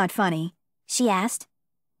 What's not funny? She asked.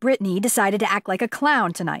 Brittany decided to act like a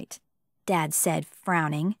clown tonight, Dad said,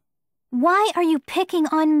 frowning. Why are you picking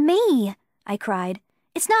on me? I cried.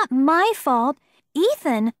 It's not my fault.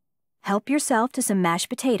 Ethan. Help yourself to some mashed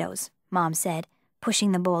potatoes, Mom said,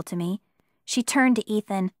 pushing the bowl to me. She turned to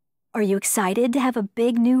Ethan. Are you excited to have a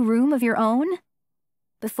big new room of your own?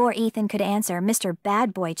 Before Ethan could answer, Mr.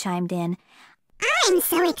 Bad Boy chimed in. I'm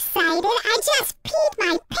so excited, I just peed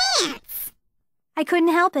my pants. I couldn't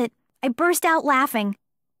help it. I burst out laughing.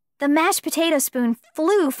 The mashed potato spoon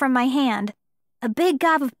flew from my hand. A big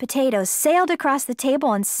gob of potatoes sailed across the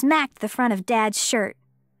table and smacked the front of Dad's shirt.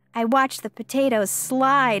 I watched the potatoes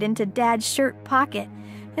slide into Dad's shirt pocket,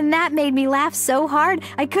 and that made me laugh so hard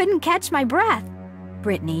I couldn't catch my breath.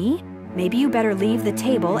 Brittany, maybe you better leave the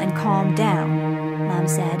table and calm down, Mom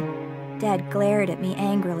said. Dad glared at me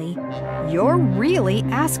angrily. You're really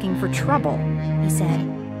asking for trouble, he said.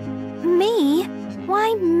 Me?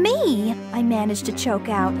 Why me? I managed to choke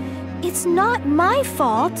out. It's not my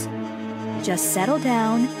fault. Just settle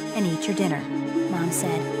down and eat your dinner, Mom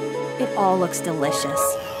said. It all looks delicious,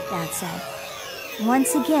 Dad said.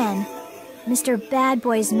 Once again, Mr. Bad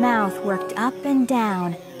Boy's mouth worked up and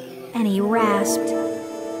down, and he rasped,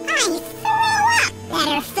 I throw up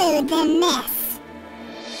better food than this.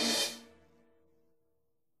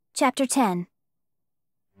 Chapter 10.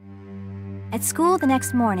 At school the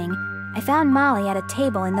next morning, I found Molly at a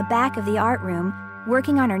table in the back of the art room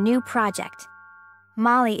working on her new project.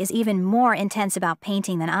 Molly is even more intense about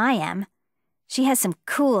painting than I am. She has some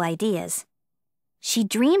cool ideas. She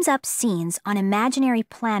dreams up scenes on imaginary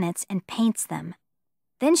planets and paints them.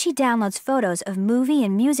 Then she downloads photos of movie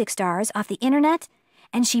and music stars off the internet,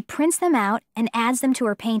 and she prints them out and adds them to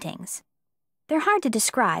her paintings. They're hard to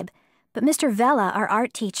describe, but Mr. Vella, our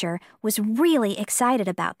art teacher, was really excited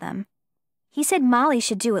about them. He said Molly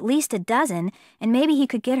should do at least a dozen, and maybe he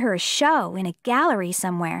could get her a show in a gallery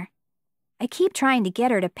somewhere. I keep trying to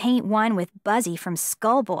get her to paint one with Buzzy from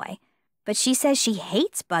Skullboy, but she says she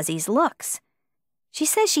hates Buzzy's looks. She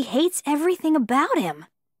says she hates everything about him.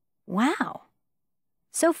 Wow.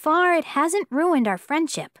 So far, it hasn't ruined our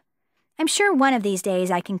friendship. I'm sure one of these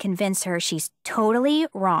days I can convince her she's totally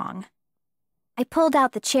wrong. I pulled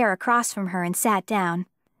out the chair across from her and sat down.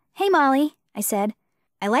 Hey, Molly, I said.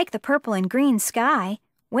 I like the purple and green sky.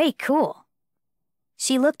 Way cool.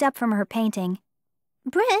 She looked up from her painting.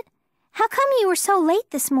 Britt, how come you were so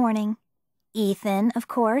late this morning? Ethan, of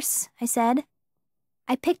course, I said.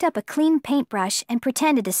 I picked up a clean paintbrush and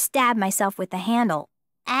pretended to stab myself with the handle.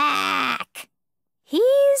 Ack!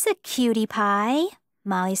 He's a cutie pie.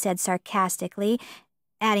 Molly said sarcastically,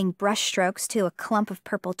 adding brushstrokes to a clump of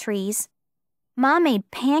purple trees. Mom made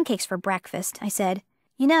pancakes for breakfast, I said.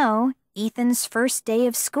 You know, Ethan's first day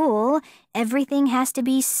of school, everything has to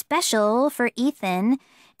be special for Ethan,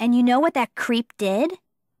 and you know what that creep did?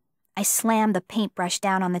 I slammed the paintbrush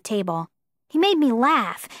down on the table. He made me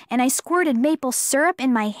laugh, and I squirted maple syrup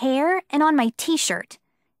in my hair and on my t-shirt.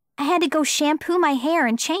 I had to go shampoo my hair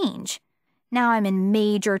and change. Now I'm in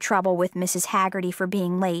major trouble with Mrs. Haggerty for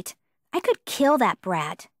being late. I could kill that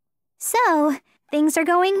brat. So, things are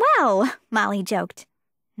going well, Molly joked.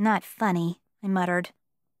 Not funny, I muttered.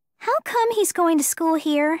 How come he's going to school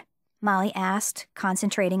here? Molly asked,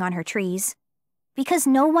 concentrating on her trees. Because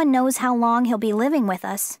no one knows how long he'll be living with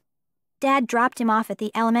us. Dad dropped him off at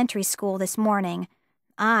the elementary school this morning.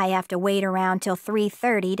 I have to wait around till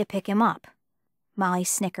 3:30 to pick him up. Molly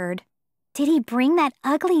snickered. Did he bring that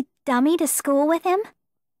ugly dummy to school with him?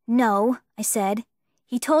 No, I said.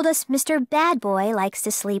 He told us Mr. Bad Boy likes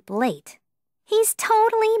to sleep late. He's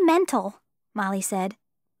totally mental, Molly said.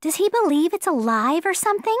 Does he believe it's alive or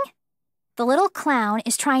something? The little clown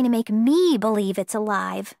is trying to make me believe it's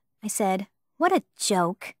alive, I said. What a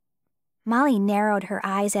joke. Molly narrowed her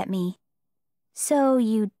eyes at me. So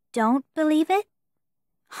you don't believe it?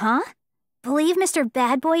 Huh? Believe Mr.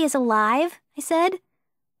 Bad Boy is alive? I said.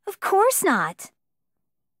 Of course not.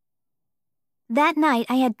 That night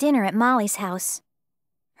I had dinner at Molly's house.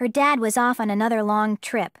 Her dad was off on another long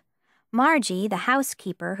trip. Margie, the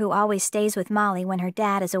housekeeper who always stays with Molly when her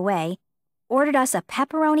dad is away, ordered us a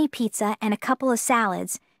pepperoni pizza and a couple of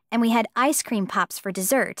salads, and we had ice cream pops for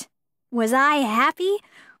dessert. Was I happy?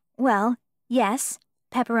 Well, yes,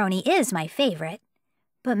 pepperoni is my favorite.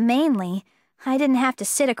 But mainly, I didn't have to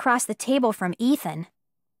sit across the table from Ethan.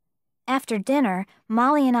 After dinner,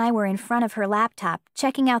 Molly and I were in front of her laptop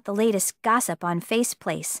checking out the latest gossip on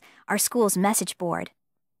Faceplace, our school's message board.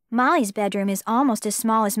 Molly's bedroom is almost as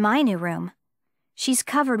small as my new room. She's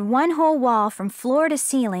covered one whole wall from floor to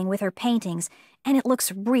ceiling with her paintings, and it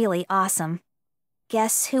looks really awesome.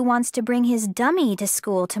 Guess who wants to bring his dummy to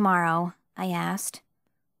school tomorrow? I asked.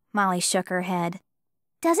 Molly shook her head.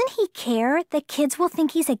 Doesn't he care that kids will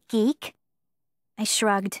think he's a geek? I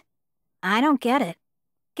shrugged. I don't get it.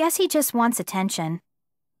 Guess he just wants attention.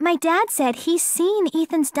 My dad said he's seen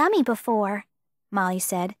Ethan's dummy before, Molly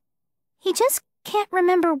said. He just can't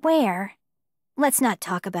remember where. Let's not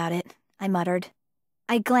talk about it, I muttered.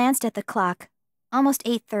 I glanced at the clock. Almost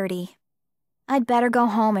 8:30. I'd better go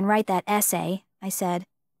home and write that essay, I said.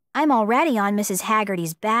 I'm already on Mrs.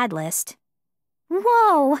 Haggerty's bad list.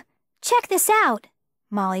 Whoa! Check this out,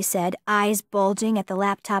 Molly said, eyes bulging at the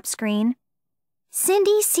laptop screen.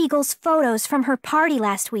 Cindy Siegel's photos from her party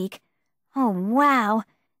last week. Oh, wow.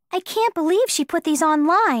 I can't believe she put these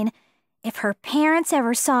online. If her parents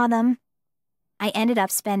ever saw them. I ended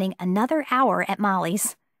up spending another hour at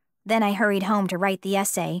Molly's. Then I hurried home to write the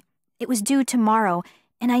essay. It was due tomorrow,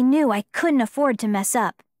 and I knew I couldn't afford to mess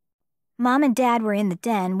up. Mom and Dad were in the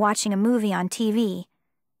den watching a movie on TV.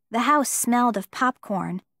 The house smelled of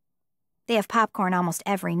popcorn. They have popcorn almost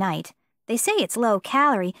every night. They say it's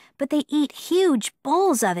low-calorie, but they eat huge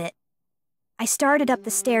bowls of it. I started up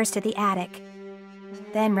the stairs to the attic.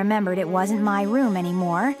 Then remembered it wasn't my room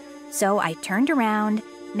anymore, so I turned around,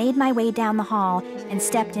 made my way down the hall, and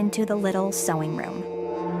stepped into the little sewing room.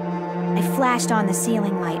 I flashed on the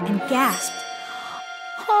ceiling light and gasped.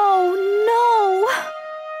 Oh,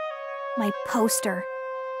 no! My poster.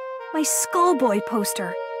 My Skullboy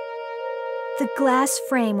poster. The glass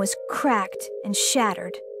frame was cracked and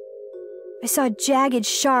shattered. I saw jagged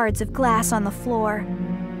shards of glass on the floor.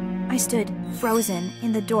 I stood frozen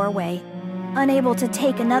in the doorway, unable to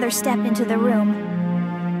take another step into the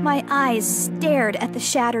room. My eyes stared at the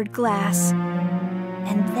shattered glass.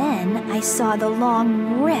 And then I saw the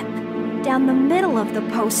long rip down the middle of the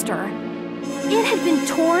poster. It had been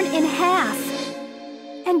torn in half.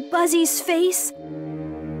 And Buzzy's face,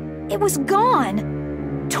 it was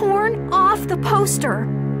gone, torn off the poster.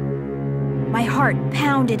 My heart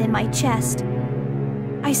pounded in my chest.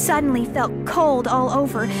 I suddenly felt cold all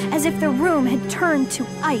over, as if the room had turned to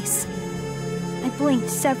ice. I blinked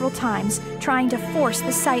several times, trying to force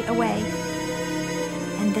the sight away.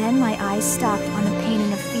 And then my eyes stopped on the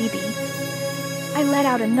painting of Phoebe. I let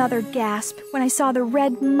out another gasp when I saw the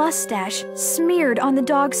red mustache smeared on the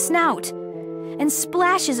dog's snout, and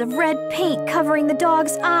splashes of red paint covering the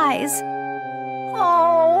dog's eyes.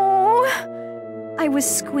 Oh! I was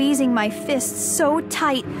squeezing my fists so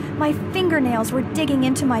tight, my fingernails were digging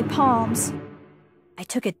into my palms. I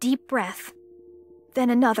took a deep breath,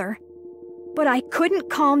 then another, but I couldn't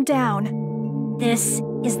calm down. This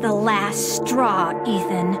is the last straw,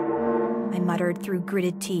 Ethan. I muttered through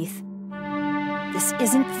gritted teeth. This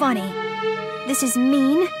isn't funny. This is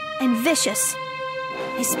mean and vicious.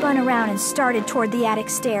 I spun around and started toward the attic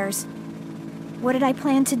stairs. What did I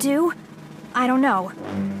plan to do? I don't know.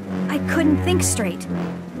 I couldn't think straight.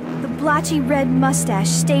 The blotchy red mustache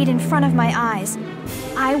stayed in front of my eyes.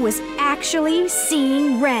 I was actually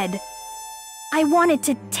seeing red. I wanted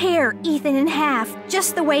to tear Ethan in half,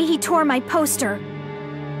 just the way he tore my poster.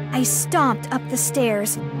 I stomped up the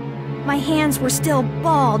stairs. My hands were still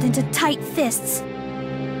balled into tight fists.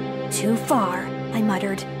 Too far, I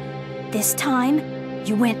muttered. This time,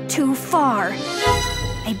 you went too far.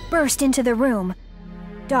 I burst into the room.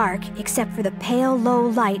 Dark, except for the pale, low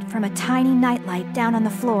light from a tiny nightlight down on the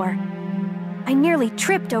floor. I nearly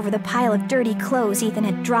tripped over the pile of dirty clothes Ethan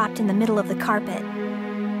had dropped in the middle of the carpet.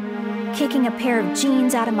 Kicking a pair of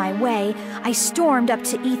jeans out of my way, I stormed up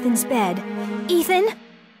to Ethan's bed. Ethan!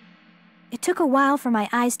 It took a while for my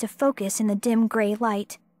eyes to focus in the dim gray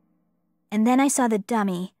light. And then I saw the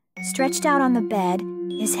dummy, stretched out on the bed,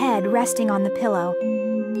 his head resting on the pillow.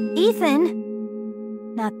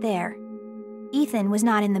 Ethan! Not there. Ethan was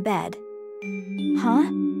not in the bed. Huh?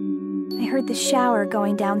 I heard the shower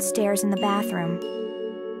going downstairs in the bathroom.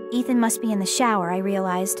 Ethan must be in the shower, I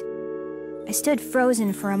realized. I stood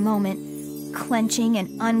frozen for a moment, clenching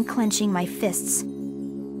and unclenching my fists.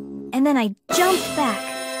 And then I jumped back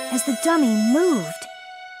as the dummy moved.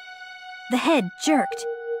 The head jerked.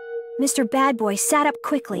 Mr. Bad Boy sat up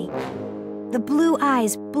quickly. The blue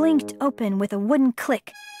eyes blinked open with a wooden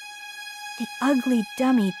click. The ugly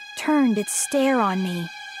dummy turned its stare on me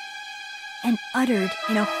and uttered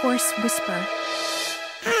in a hoarse whisper,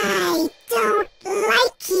 I don't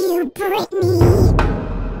like you, Britney.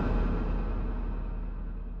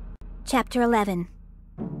 Chapter 11.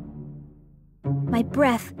 My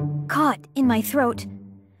breath caught in my throat.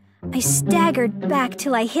 I staggered back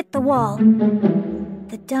till I hit the wall.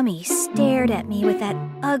 The dummy stared at me with that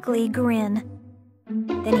ugly grin.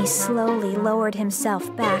 Then he slowly lowered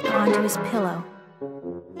himself back onto his pillow.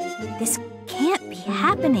 This can't be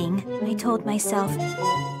happening, I told myself.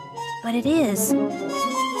 But it is.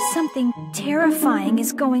 Something terrifying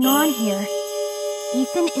is going on here.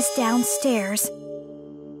 Ethan is downstairs.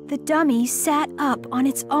 The dummy sat up on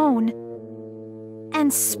its own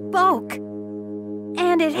and spoke.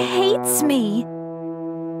 And it hates me.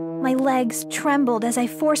 My legs trembled as I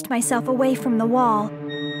forced myself away from the wall.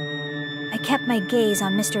 I kept my gaze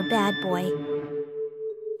on Mr. Bad Boy.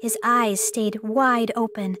 His eyes stayed wide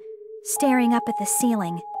open, staring up at the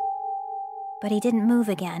ceiling. But he didn't move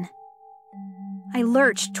again. I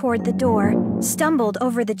lurched toward the door, stumbled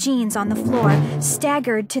over the jeans on the floor,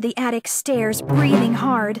 staggered to the attic stairs, breathing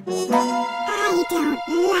hard. I don't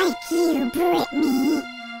like you, Britney.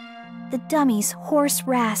 The dummy's hoarse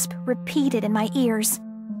rasp repeated in my ears.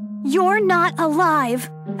 You're not alive,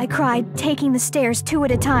 I cried, taking the stairs 2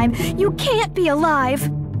 at a time. You can't be alive.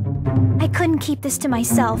 I couldn't keep this to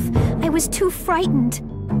myself. I was too frightened.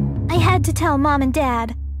 I had to tell Mom and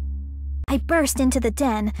Dad. I burst into the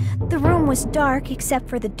den. The room was dark except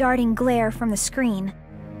for the darting glare from the screen.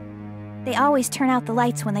 They always turn out the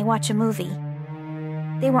lights when they watch a movie.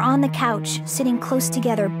 They were on the couch, sitting close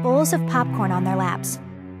together, bowls of popcorn on their laps.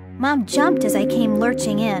 Mom jumped as I came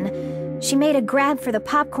lurching in. She made a grab for the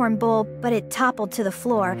popcorn bowl, but it toppled to the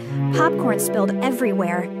floor. Popcorn spilled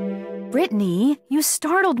everywhere. Britney, you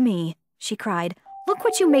startled me, she cried. Look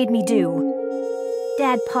what you made me do.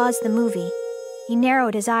 Dad paused the movie. He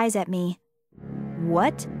narrowed his eyes at me.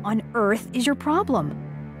 What on earth is your problem?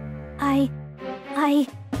 I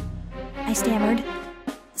stammered.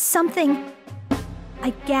 Something.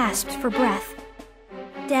 I gasped for breath.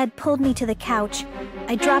 Dad pulled me to the couch.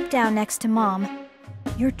 I dropped down next to Mom.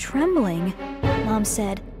 You're trembling, Mom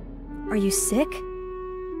said. Are you sick?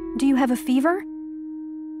 Do you have a fever?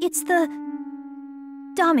 It's the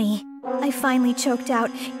dummy, I finally choked out.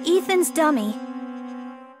 Ethan's dummy.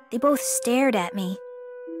 They both stared at me.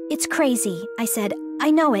 It's crazy, I said.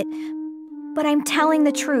 I know it. But I'm telling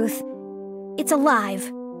the truth. It's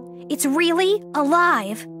alive. It's really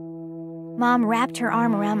alive. Mom wrapped her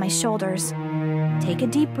arm around my shoulders. Take a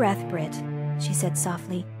deep breath, Brit, she said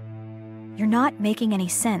softly. You're not making any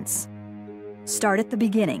sense. Start at the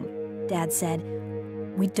beginning, Dad said.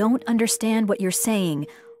 We don't understand what you're saying.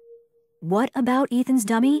 What about Ethan's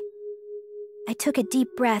dummy? I took a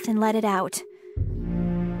deep breath and let it out.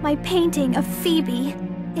 My painting of Phoebe,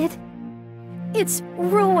 it's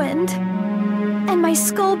ruined. And my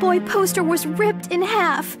Skullboy poster was ripped in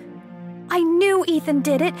half. I knew Ethan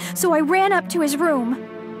did it, so I ran up to his room.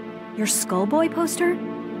 Your Skullboy poster?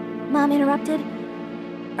 Mom interrupted.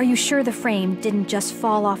 Are you sure the frame didn't just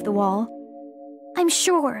fall off the wall? I'm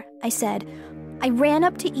sure, I said. I ran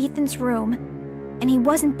up to Ethan's room, and he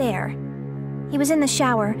wasn't there. He was in the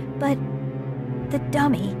shower, but the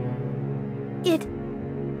dummy,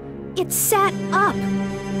 it sat up.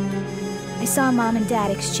 I saw Mom and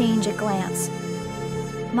Dad exchange a glance.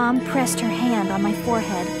 Mom pressed her hand on my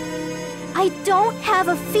forehead. I don't have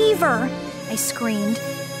a fever, I screamed,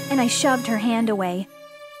 and I shoved her hand away.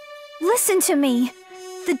 Listen to me.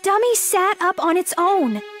 The dummy sat up on its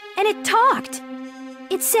own, and it talked.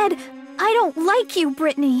 It said, I don't like you,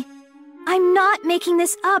 Britney. I'm not making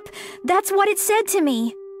this up. That's what it said to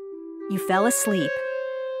me. You fell asleep,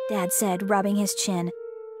 Dad said, rubbing his chin.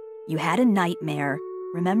 You had a nightmare,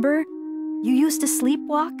 remember? You used to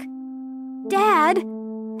sleepwalk? Dad,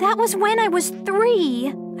 that was when I was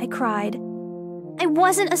 3, I cried. I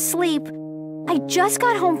wasn't asleep. I just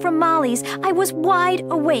got home from Molly's. I was wide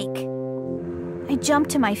awake. I jumped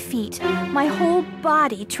to my feet, my whole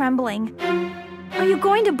body trembling. Are you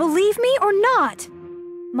going to believe me or not?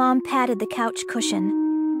 Mom patted the couch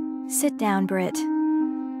cushion. Sit down, Britt.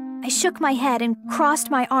 I shook my head and crossed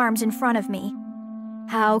my arms in front of me.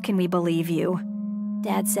 How can we believe you?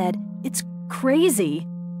 Dad said. It's crazy.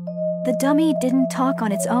 The dummy didn't talk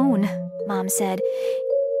on its own, Mom said.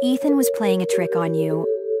 Ethan was playing a trick on you.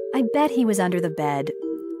 I bet he was under the bed,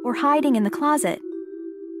 or hiding in the closet.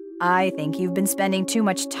 I think you've been spending too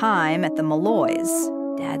much time at the Malloys,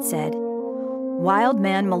 Dad said. Wild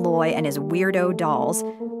Man Malloy and his weirdo dolls.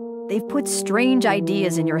 They've put strange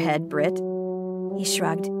ideas in your head, Britt. He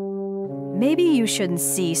shrugged. Maybe you shouldn't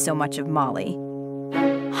see so much of Molly.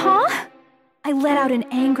 Huh? I let out an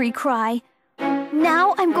angry cry.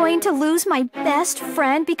 Now I'm going to lose my best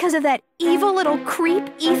friend because of that evil little creep,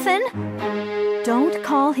 Ethan? Don't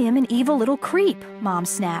call him an evil little creep, Mom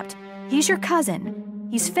snapped. He's your cousin.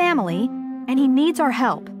 He's family, and he needs our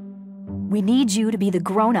help. We need you to be the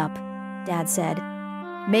grown-up, Dad said.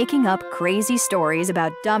 Making up crazy stories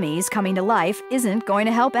about dummies coming to life isn't going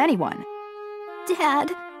to help anyone.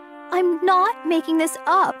 Dad, I'm not making this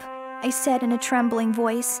up, I said in a trembling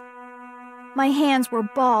voice. My hands were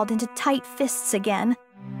balled into tight fists again.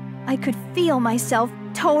 I could feel myself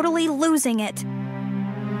totally losing it.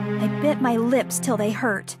 I bit my lips till they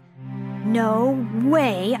hurt. No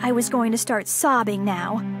way I was going to start sobbing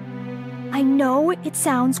now. I know it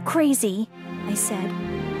sounds crazy, I said,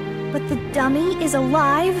 but the dummy is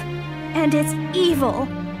alive and it's evil.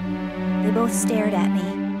 They both stared at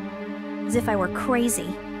me, as if I were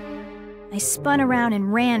crazy. I spun around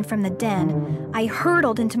and ran from the den. I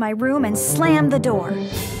hurtled into my room and slammed the door.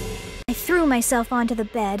 I threw myself onto the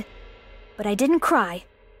bed, but I didn't cry.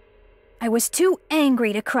 I was too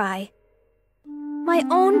angry to cry. My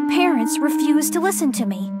own parents refused to listen to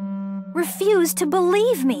me, refused to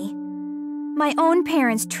believe me. My own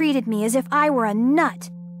parents treated me as if I were a nut.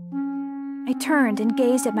 I turned and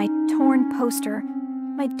gazed at my torn poster,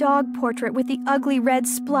 my dog portrait with the ugly red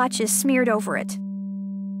splotches smeared over it.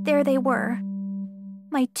 There they were,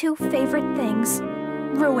 my 2 favorite things,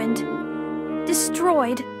 ruined,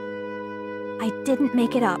 destroyed. I didn't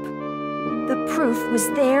make it up. The proof was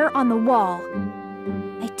there on the wall.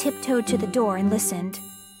 I tiptoed to the door and listened.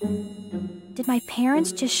 Did my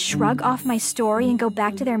parents just shrug off my story and go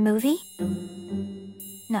back to their movie?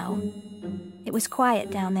 No. It was quiet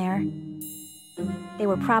down there. They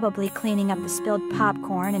were probably cleaning up the spilled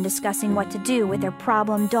popcorn and discussing what to do with their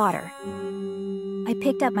problem daughter. I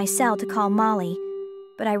picked up my cell to call Molly,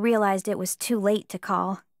 but I realized it was too late to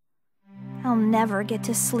call. I'll never get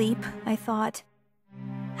to sleep, I thought.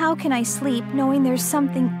 How can I sleep knowing there's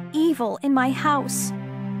something evil in my house?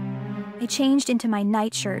 I changed into my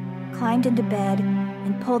nightshirt, climbed into bed,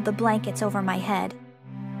 and pulled the blankets over my head.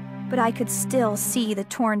 But I could still see the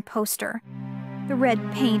torn poster, the red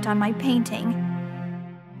paint on my painting,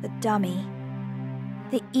 the dummy.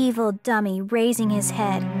 The evil dummy raising his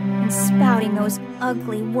head and spouting those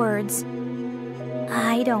ugly words.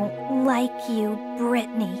 I don't like you,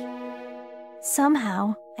 Britney.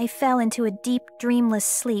 Somehow, I fell into a deep, dreamless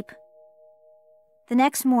sleep. The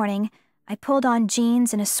next morning, I pulled on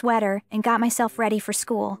jeans and a sweater and got myself ready for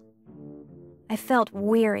school. I felt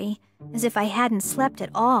weary, as if I hadn't slept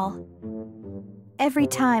at all. Every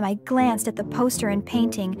time I glanced at the poster and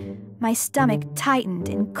painting, my stomach tightened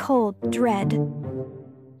in cold dread.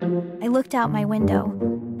 I looked out my window.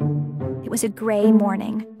 It was a gray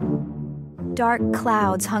morning. Dark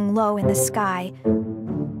clouds hung low in the sky.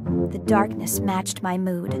 The darkness matched my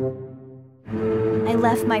mood. I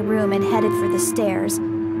left my room and headed for the stairs.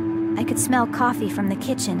 I could smell coffee from the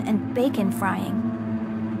kitchen and bacon frying.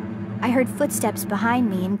 I heard footsteps behind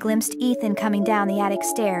me and glimpsed Ethan coming down the attic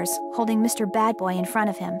stairs, holding Mr. Bad Boy in front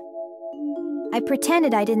of him. I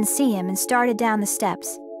pretended I didn't see him and started down the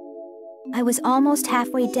steps. I was almost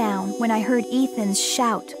halfway down when I heard Ethan's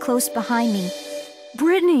shout close behind me.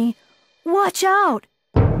 "Britney, watch out!"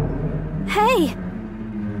 "Hey!"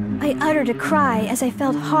 I uttered a cry as I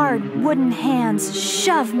felt hard wooden hands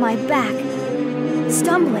shove my back.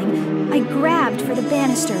 Stumbling, I grabbed for the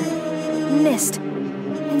banister, missed,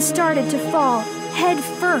 and started to fall head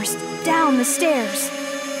first down the stairs.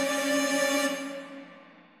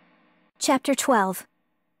 Chapter 12.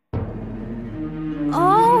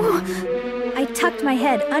 Oh! I tucked my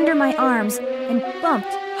head under my arms and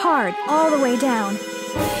bumped hard all the way down.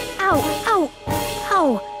 Ow! Ow!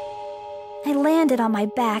 Ow! I landed on my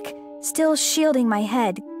back, still shielding my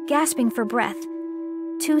head, gasping for breath,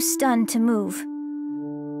 too stunned to move.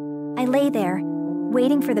 I lay there,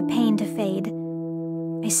 waiting for the pain to fade.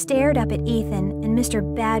 I stared up at Ethan and Mr.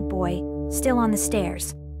 Bad Boy, still on the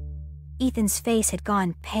stairs. Ethan's face had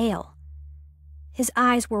gone pale. His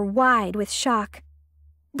eyes were wide with shock.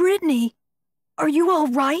 "Britney, are you all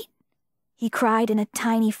right?" he cried in a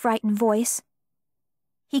tiny, frightened voice.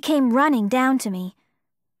 He came running down to me.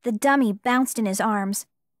 The dummy bounced in his arms.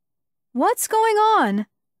 "What's going on?"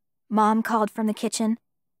 Mom called from the kitchen.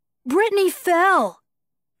 "Britney fell!"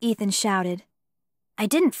 Ethan shouted. I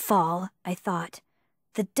didn't fall, I thought.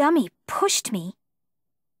 The dummy pushed me.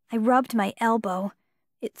 I rubbed my elbow.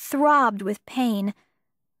 It throbbed with pain,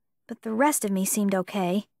 but the rest of me seemed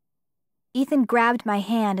okay. Ethan grabbed my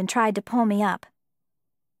hand and tried to pull me up.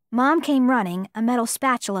 Mom came running, a metal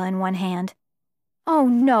spatula in one hand. "Oh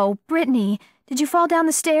no, Britney, did you fall down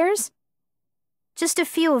the stairs?" "Just a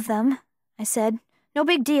few of them," I said. "No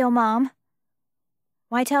big deal, Mom."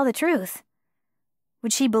 Why tell the truth?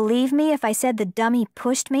 Would she believe me if I said the dummy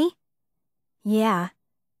pushed me? Yeah,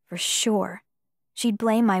 for sure. She'd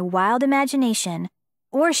blame my wild imagination,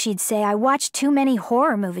 or she'd say I watched too many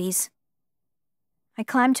horror movies. I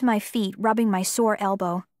climbed to my feet, rubbing my sore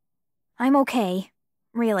elbow. "I'm okay,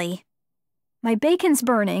 really." "My bacon's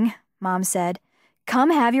burning," Mom said. "Come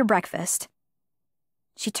have your breakfast."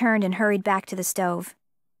 She turned and hurried back to the stove.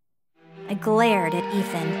 I glared at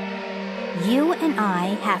Ethan. "You and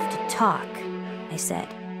I have to talk," I said.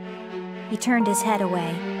 He turned his head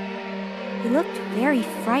away. He looked very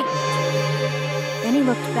frightened. Then he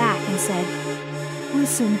looked back and said,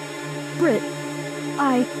 "Listen, Brit,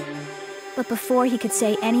 But before he could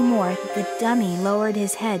say any more, the dummy lowered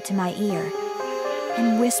his head to my ear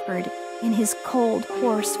and whispered in his cold,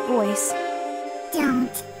 hoarse voice,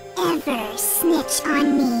 "Don't ever snitch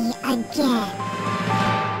on me again."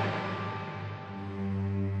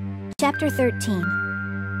 Chapter 13.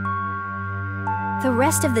 The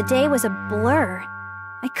rest of the day was a blur.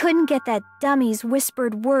 I couldn't get that dummy's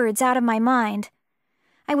whispered words out of my mind.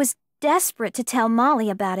 I was desperate to tell Molly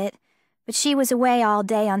about it, but she was away all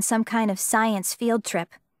day on some kind of science field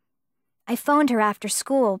trip. I phoned her after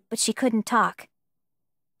school, but she couldn't talk.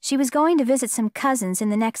 She was going to visit some cousins in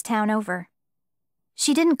the next town over.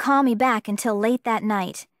 She didn't call me back until late that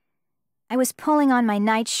night. I was pulling on my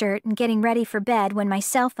nightshirt and getting ready for bed when my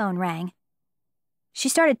cell phone rang. She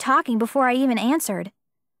started talking before I even answered.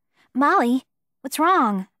 "Molly, what's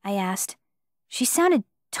wrong?" I asked. She sounded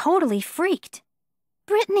totally freaked.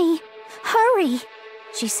 "Britney, hurry,"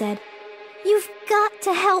 she said. "You've got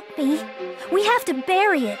to help me. We have to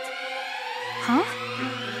bury it." "Huh?"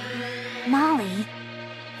 "Molly,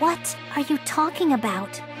 what are you talking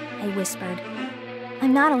about?" I whispered.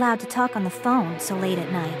 I'm not allowed to talk on the phone so late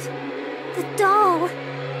at night. "The doll,"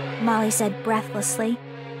 Molly said breathlessly.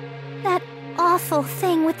 "That awful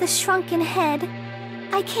thing with the shrunken head.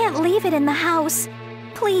 I can't leave it in the house.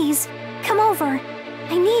 Please, come over.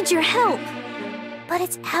 I need your help." "But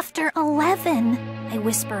it's after 11, I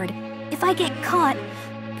whispered. "If I get caught..."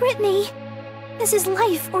 "Britney, this is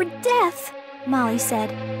life or death," Molly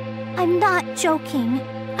said. "I'm not joking.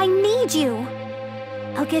 I need you."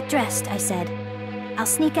 "I'll get dressed," I said. "I'll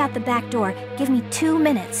sneak out the back door. Give me 2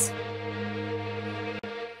 minutes."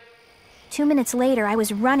 2 minutes later, I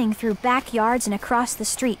was running through backyards and across the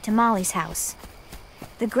street to Molly's house.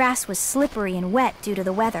 The grass was slippery and wet due to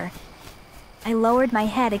the weather. I lowered my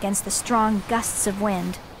head against the strong gusts of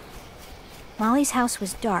wind. Molly's house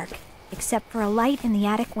was dark, except for a light in the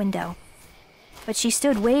attic window. But she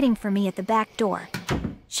stood waiting for me at the back door.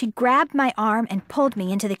 She grabbed my arm and pulled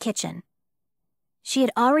me into the kitchen. She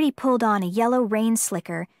had already pulled on a yellow rain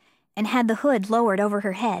slicker and had the hood lowered over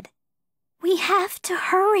her head. "We have to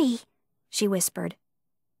hurry," she whispered.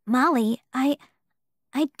 "Molly, I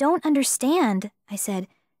don't understand," I said.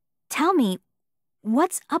 "Tell me,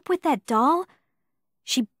 what's up with that doll?"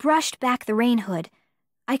 She brushed back the rain hood.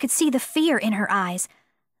 I could see the fear in her eyes.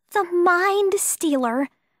 "The mind stealer.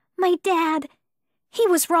 My dad, He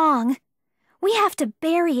was wrong. We have to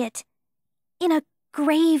bury it in a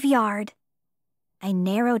graveyard. I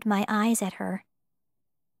narrowed my eyes at her.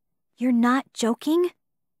 You're not joking?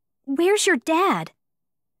 Where's your dad?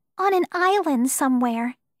 On an island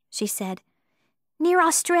somewhere, she said. Near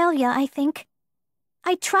Australia, I think.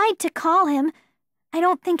 I tried to call him. I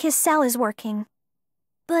don't think his cell is working.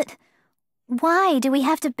 But why do we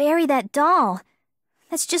have to bury that doll?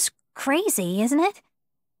 That's just crazy, isn't it?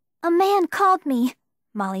 A man called me,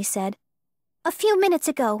 Molly said. A few minutes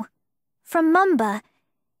ago. From Mumba.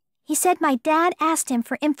 He said my dad asked him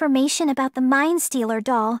for information about the Mind Stealer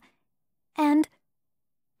doll. And...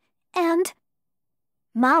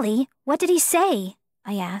 Molly, what did he say?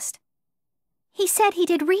 I asked. He said he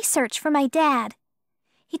did research for my dad.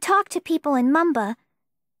 He talked to people in Mumba.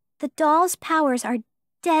 The doll's powers are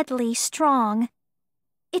deadly strong.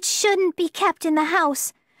 It shouldn't be kept in the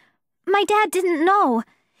house. My dad didn't know.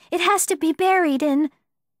 It has to be buried in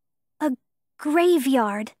a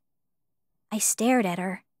graveyard. I stared at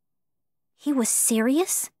her. He was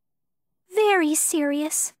serious? Very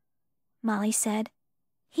serious, Molly said.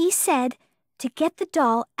 He said to get the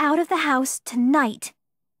doll out of the house tonight.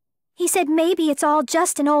 He said maybe it's all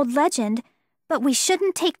just an old legend, but we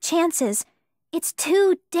shouldn't take chances. It's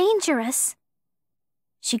too dangerous.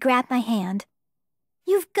 She grabbed my hand.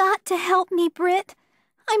 You've got to help me, Britt.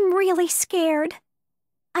 I'm really scared.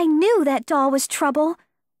 I knew that doll was trouble.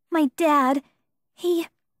 My dad,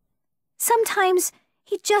 sometimes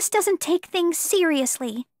he just doesn't take things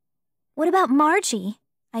seriously. What about Margie?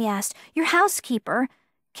 I asked. Your housekeeper.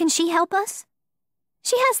 Can she help us?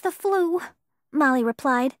 She has the flu, Molly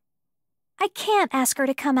replied. I can't ask her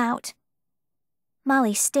to come out.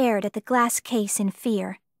 Molly stared at the glass case in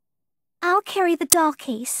fear. I'll carry the doll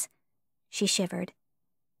case, she shivered.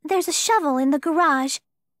 There's a shovel in the garage.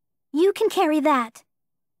 You can carry that.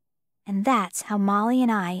 And that's how Molly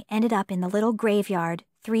and I ended up in the little graveyard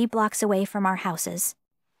 3 blocks away from our houses.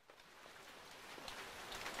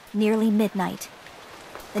 Nearly midnight.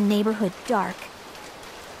 The neighborhood dark.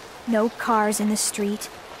 No cars in the street.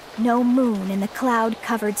 No moon in the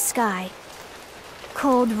cloud-covered sky.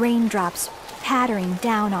 Cold raindrops pattering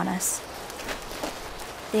down on us.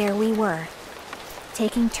 There we were,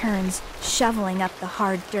 taking turns shoveling up the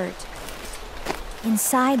hard dirt.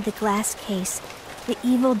 Inside the glass case, the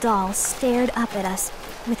evil doll stared up at us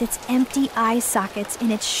with its empty eye sockets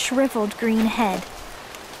in its shriveled green head.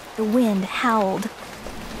 The wind howled.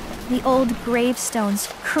 The old gravestones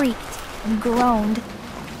creaked and groaned.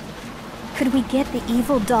 Could we get the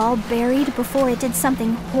evil doll buried before it did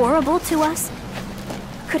something horrible to us?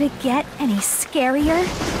 Could it get any scarier?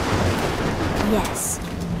 Yes.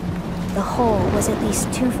 The hole was at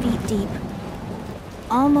least 2 feet deep.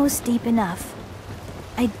 Almost deep enough.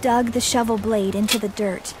 I dug the shovel blade into the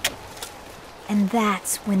dirt. And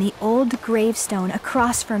that's when the old gravestone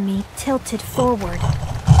across from me tilted forward.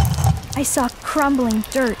 I saw crumbling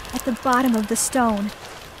dirt at the bottom of the stone.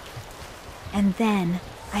 And then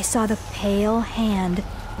I saw the pale hand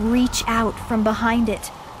reach out from behind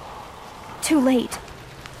it. Too late.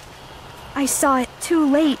 I saw it too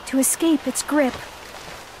late to escape its grip.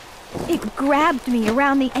 It grabbed me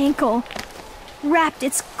around the ankle, wrapped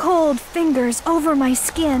its cold fingers over my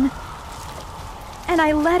skin, and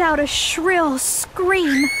I let out a shrill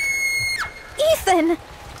scream. Ethan!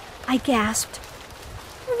 I gasped.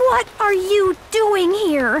 What are you doing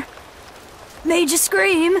here? Made you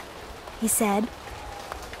scream, he said.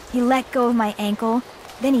 He let go of my ankle,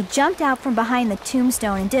 then he jumped out from behind the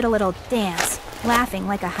tombstone and did a little dance, laughing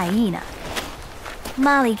like a hyena.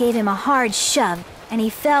 Molly gave him a hard shove, and he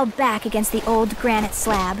fell back against the old granite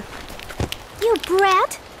slab. You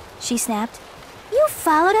brat, she snapped. You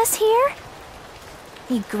followed us here?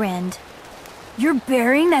 He grinned. You're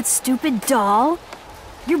burying that stupid doll?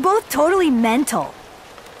 You're both totally mental.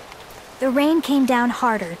 The rain came down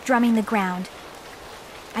harder, drumming the ground.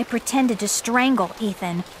 I pretended to strangle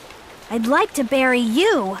Ethan. I'd like to bury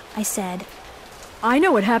you, I said. I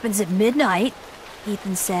know what happens at midnight,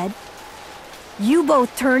 Ethan said. You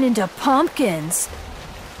both turn into pumpkins.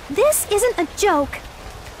 This isn't a joke,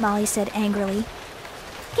 Molly said angrily.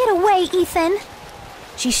 Get away, Ethan.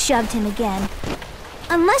 She shoved him again.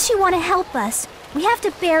 Unless you want to help us, we have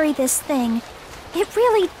to bury this thing. It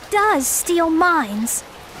really does steal minds.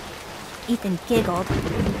 Ethan giggled.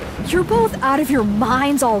 You're both out of your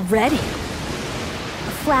minds already.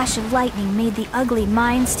 A flash of lightning made the ugly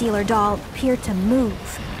Mind Stealer doll appear to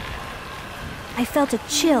move. I felt a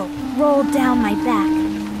chill roll down my back.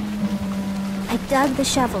 I dug the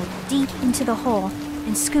shovel deep into the hole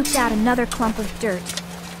and scooped out another clump of dirt.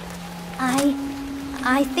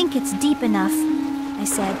 I think it's deep enough, I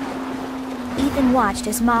said. Ethan watched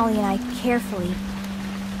as Molly and I carefully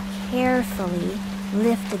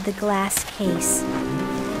lifted the glass case.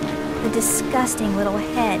 The disgusting little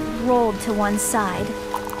head rolled to one side.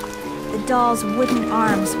 The doll's wooden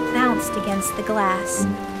arms bounced against the glass.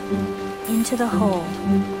 Into the hole,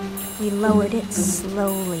 we lowered it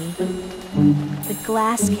slowly. The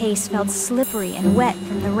glass case felt slippery and wet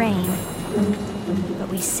from the rain, but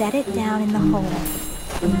we set it down in the hole.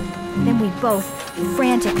 Then we both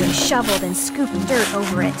frantically shoveled and scooped dirt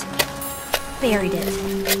over it. Buried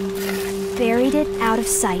it out of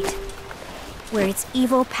sight, where its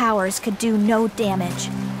evil powers could do no damage.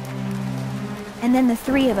 And then the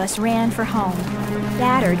three of us ran for home,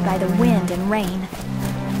 battered by the wind and rain.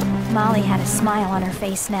 Molly had a smile on her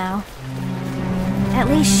face now. At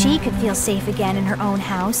least she could feel safe again in her own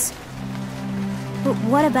house. But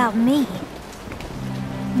what about me?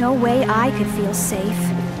 No way I could feel safe.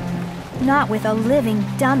 Not with a living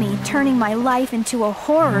dummy turning my life into a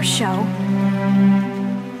horror show.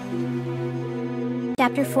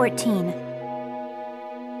 Chapter 14.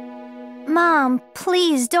 Mom,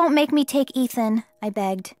 please don't make me take Ethan, I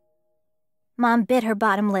begged. Mom bit her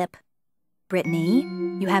bottom lip. Brittany,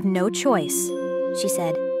 you have no choice, she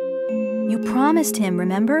said. You promised him,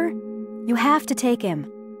 remember? You have to take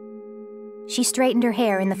him. She straightened her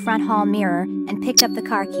hair in the front hall mirror and picked up the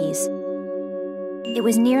car keys. It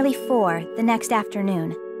was nearly 4 the next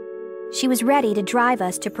afternoon. She was ready to drive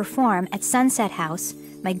us to perform at Sunset House,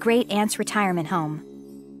 my great-aunt's retirement home.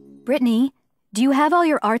 Brittany, do you have all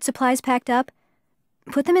your art supplies packed up?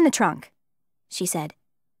 Put them in the trunk, she said.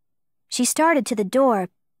 She started to the door,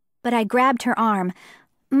 but I grabbed her arm.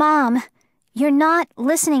 Mom, you're not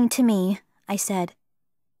listening to me, I said.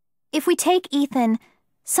 If we take Ethan,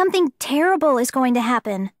 something terrible is going to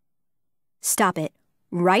happen. Stop it,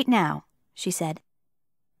 right now, she said.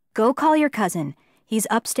 Go call your cousin. He's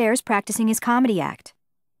upstairs practicing his comedy act.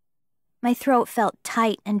 My throat felt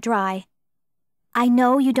tight and dry. I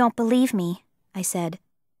know you don't believe me, I said.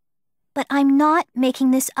 But I'm not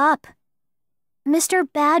making this up. Mr.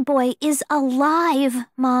 Bad Boy is alive,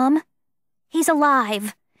 Mom. He's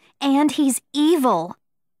alive, and he's evil.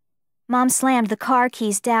 Mom slammed the car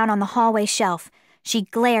keys down on the hallway shelf. She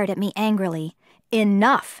glared at me angrily.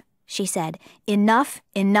 Enough, she said. Enough,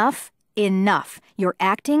 enough, enough. You're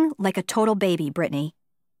acting like a total baby, Brittany.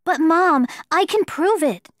 But Mom, I can prove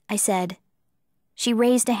it, I said. She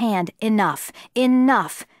raised a hand. Enough,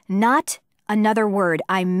 enough. Not another word,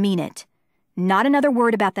 I mean it. Not another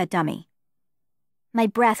word about that dummy. My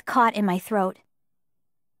breath caught in my throat.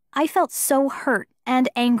 I felt so hurt and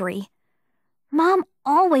angry. Mom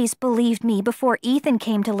always believed me before Ethan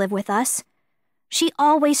came to live with us. She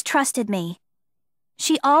always trusted me.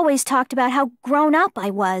 She always talked about how grown up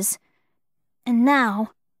I was. And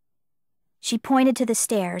now... She pointed to the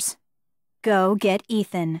stairs. Go get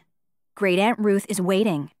Ethan. Great Aunt Ruth is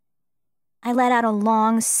waiting. I let out a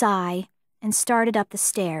long sigh and started up the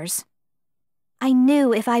stairs. I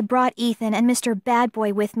knew if I brought Ethan and Mr. Bad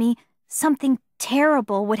Boy with me, something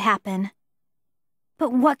terrible would happen.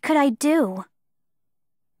 But what could I do?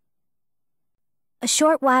 A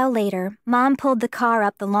short while later, Mom pulled the car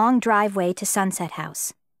up the long driveway to Sunset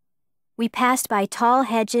House. We passed by tall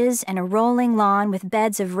hedges and a rolling lawn with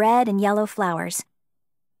beds of red and yellow flowers.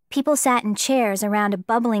 People sat in chairs around a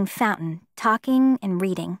bubbling fountain, talking and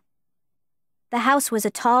reading. The house was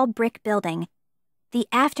a tall brick building. The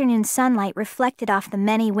afternoon sunlight reflected off the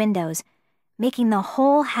many windows, making the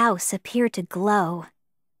whole house appear to glow.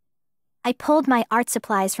 I pulled my art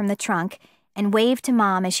supplies from the trunk and waved to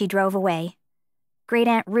Mom as she drove away. Great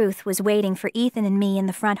Aunt Ruth was waiting for Ethan and me in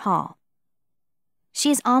the front hall.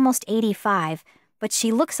 She's almost 85, but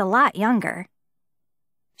she looks a lot younger.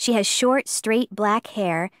 She has short, straight black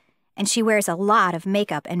hair, and she wears a lot of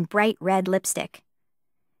makeup and bright red lipstick.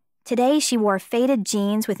 Today she wore faded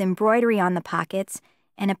jeans with embroidery on the pockets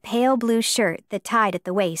and a pale blue shirt that tied at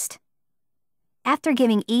the waist. After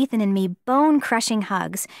giving Ethan and me bone-crushing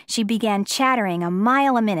hugs, she began chattering a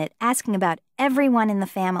mile a minute, asking about everyone in the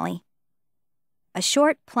family. A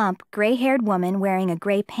short, plump, gray-haired woman wearing a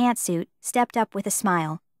gray pantsuit stepped up with a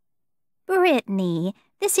smile. "Brittany,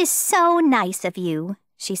 this is so nice of you,"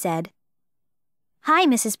 she said. "Hi,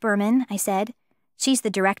 Mrs. Berman," I said. She's the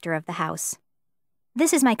director of the house.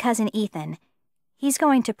 "This is my cousin Ethan. He's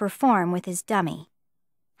going to perform with his dummy."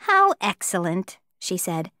 "How excellent," she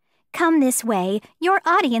said. "Come this way. Your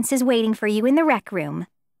audience is waiting for you in the rec room."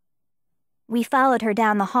 We followed her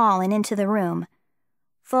down the hall and into the room.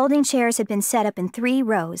 Folding chairs had been set up in 3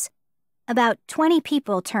 rows. About 20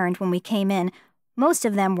 people turned when we came in. Most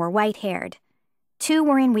of them were white-haired. 2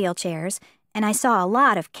 were in wheelchairs, and I saw a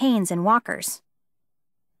lot of canes and walkers.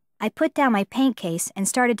 I put down my paint case and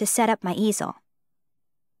started to set up my easel.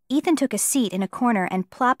 Ethan took a seat in a corner and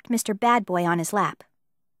plopped Mr. Bad Boy on his lap.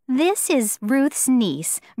 "This is Ruth's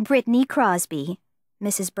niece, Britney Crosby,"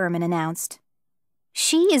 Mrs. Berman announced.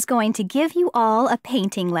 "She is going to give you all a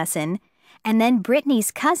painting lesson, and then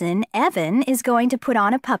Britney's cousin, Evan, is going to put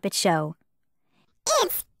on a puppet show."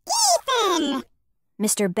 It's Ethan!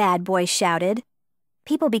 Mr. Bad Boy shouted.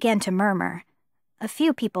 People began to murmur. A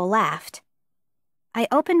few people laughed. I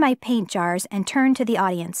opened my paint jars and turned to the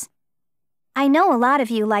audience. "I know a lot of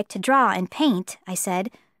you like to draw and paint," I said,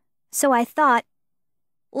 "so I thought—"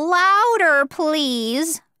 "Louder,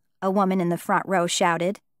 please," a woman in the front row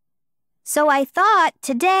shouted. "So I thought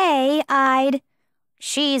today I'd—"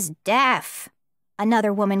 "She's deaf,"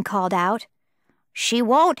 another woman called out. "She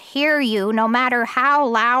won't hear you no matter how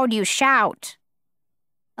loud you shout."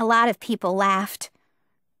 A lot of people laughed.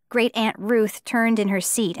 Great Aunt Ruth turned in her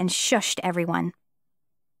seat and shushed everyone.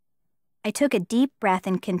 I took a deep breath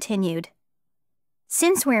and continued.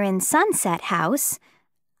 "Since we're in Sunset House,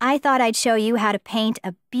 I thought I'd show you how to paint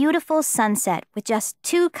a beautiful sunset with just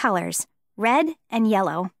 2 colors, red and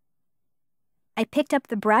yellow." I picked up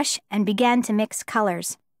the brush and began to mix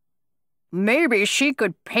colors. "Maybe she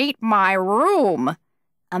could paint my room,"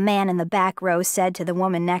 a man in the back row said to the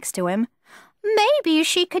woman next to him. "Maybe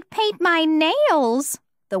she could paint my nails,"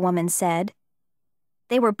 the woman said.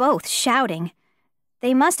 They were both shouting.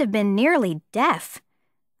 They must have been nearly deaf.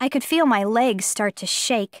 I could feel my legs start to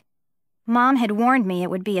shake. Mom had warned me it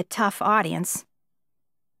would be a tough audience.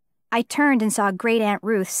 I turned and saw Great Aunt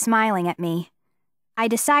Ruth smiling at me. I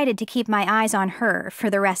decided to keep my eyes on her for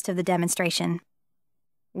the rest of the demonstration.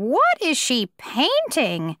 "What is she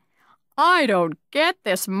painting? I don't get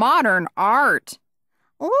this modern art."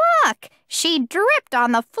 "Look, she dripped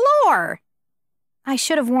on the floor." I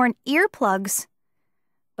should have worn earplugs,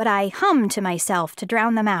 but I hummed to myself to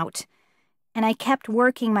drown them out, and I kept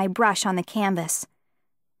working my brush on the canvas.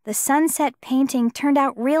 The sunset painting turned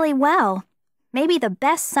out really well, maybe the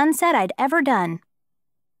best sunset I'd ever done.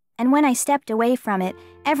 And when I stepped away from it,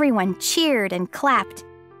 everyone cheered and clapped,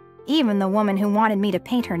 even the woman who wanted me to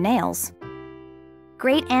paint her nails.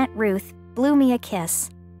 Great Aunt Ruth blew me a kiss.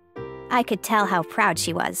 I could tell how proud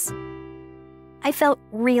she was. I felt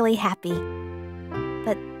really happy.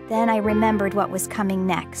 But then I remembered what was coming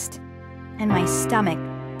next, and my stomach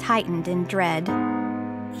tightened in dread.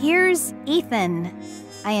 "Here's Ethan,"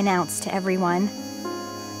 I announced to everyone,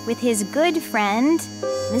 "with his good friend,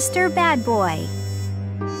 Mr. Bad Boy."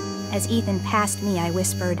 As Ethan passed me, I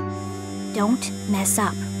whispered, "Don't mess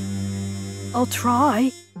up." "I'll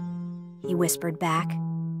try," he whispered back.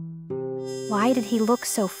 Why did he look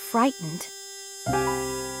so frightened?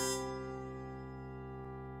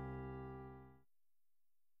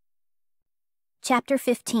 Chapter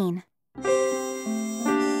 15.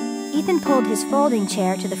 Ethan pulled his folding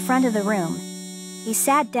chair to the front of the room. He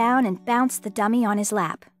sat down and bounced the dummy on his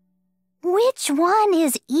lap. "Which one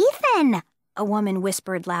is Ethan?" a woman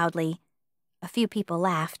whispered loudly. A few people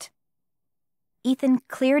laughed. Ethan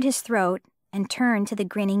cleared his throat and turned to the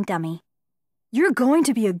grinning dummy. "You're going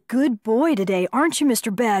to be a good boy today, aren't you,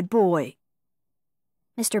 Mr. Bad Boy?"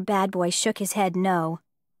 Mr. Bad Boy shook his head no.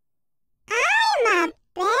 I'm a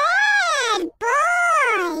bad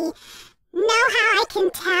boy. Know how I can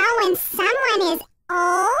tell when someone is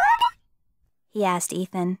old? He asked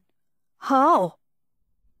Ethan. "How?"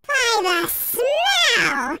 By the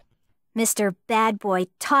smell. Mr. Bad Boy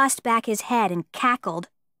tossed back his head and cackled.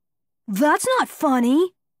 "That's not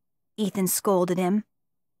funny," Ethan scolded him.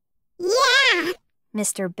 Yeah,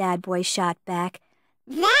 Mr. Bad Boy shot back.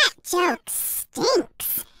 that joke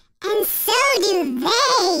stinks, and so do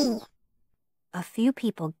they. A few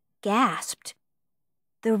people gasped.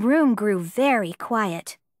 The room grew very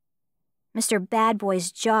quiet. Mr. Bad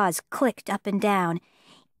Boy's jaws clicked up and down.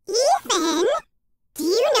 Ethan, do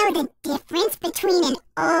you know the difference between an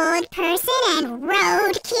old person and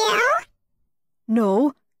roadkill?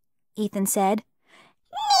 "No," Ethan said.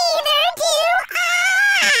 Neither do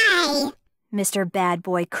I! Mr. Bad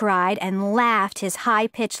Boy cried and laughed his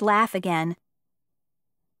high-pitched laugh again.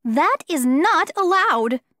 "That is not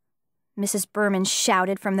allowed," Mrs. Berman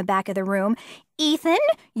shouted from the back of the room. "Ethan,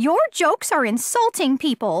 your jokes are insulting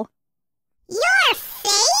people." Your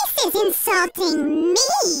face is insulting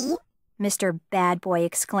me! Mr. Bad Boy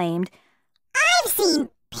exclaimed. I've seen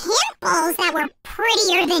pimples that were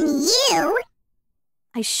prettier than you!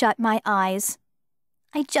 I shut my eyes.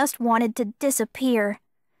 I just wanted to disappear.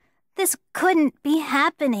 This couldn't be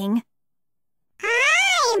happening.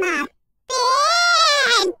 I'm a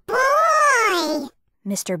bad boy!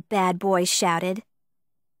 Mr. Bad Boy shouted.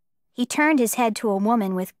 He turned his head to a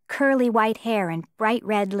woman with curly white hair and bright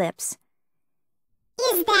red lips.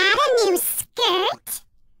 Is that a new skirt?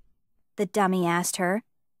 The dummy asked her.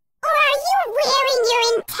 Or are you wearing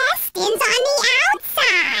your intestines on the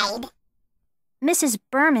outside? Mrs.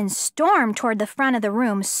 Berman stormed toward the front of the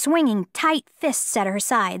room, swinging tight fists at her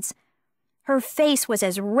sides. Her face was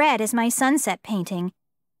as red as my sunset painting.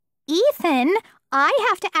 "Ethan, I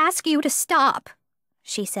have to ask you to stop,"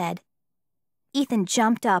 she said. Ethan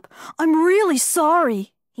jumped up. "I'm really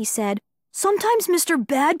sorry," he said. "Sometimes Mr.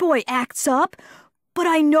 Bad Boy acts up, but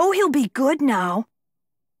I know he'll be good now."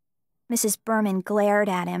 Mrs. Berman glared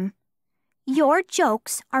at him. "Your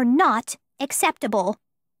jokes are not acceptable."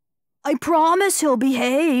 "I promise he'll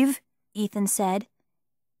behave," Ethan said.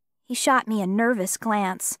 He shot me a nervous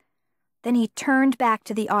glance. Then he turned back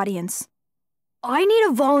to the audience. "I need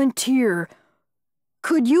a volunteer.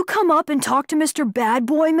 Could you come up and talk to Mr. Bad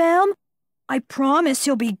Boy, ma'am? I promise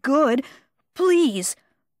he'll be good. Please,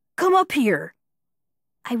 come up here."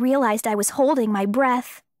 I realized I was holding my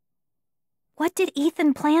breath. What did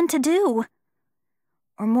Ethan plan to do?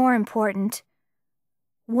 Or more important,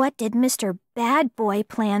 what did Mr. Bad Boy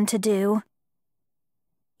plan to do?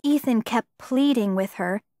 Ethan kept pleading with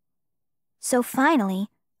her. So finally,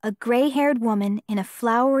 a gray-haired woman in a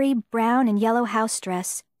flowery brown and yellow house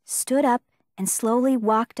dress stood up and slowly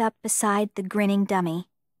walked up beside the grinning dummy.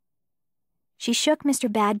 She shook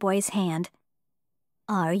Mr. Bad Boy's hand.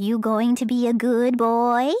 "Are you going to be a good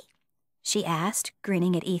boy?" she asked,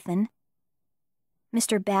 grinning at Ethan.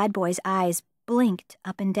 Mr. Bad Boy's eyes blinked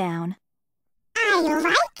up and down. I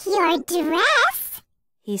like your dress,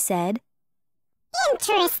 he said.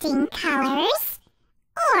 Interesting colors.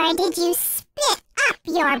 Or did you spit up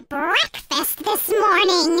your breakfast this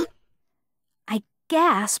morning? I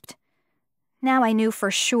gasped. Now I knew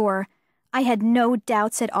for sure. I had no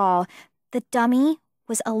doubts at all. The dummy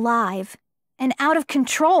was alive and out of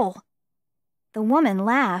control. The woman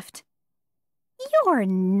laughed. "You're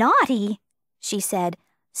naughty," she said.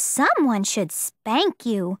 "Someone should spank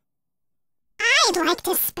you." I'd like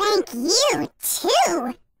to spank you,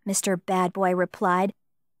 too, Mr. Bad Boy replied.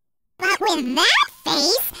 But with that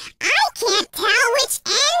face, I can't tell which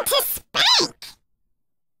end to spank.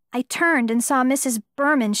 I turned and saw Mrs.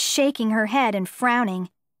 Berman shaking her head and frowning.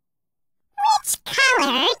 Which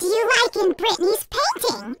color do you like in Britney's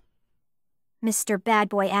painting? Mr. Bad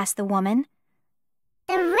Boy asked the woman.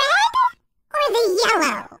 The red or the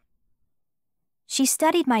yellow? She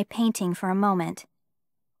studied my painting for a moment.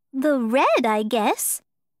 "The red, I guess."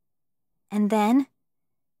 And then,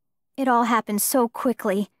 it all happened so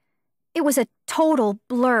quickly. It was a total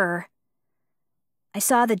blur. I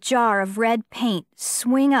saw the jar of red paint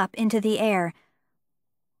swing up into the air.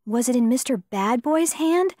 Was it in Mr. Bad Boy's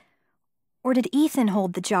hand? Or did Ethan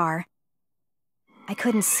hold the jar? I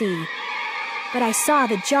couldn't see, but I saw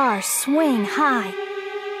the jar swing high.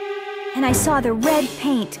 And I saw the red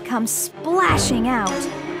paint come splashing out.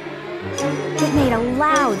 It made a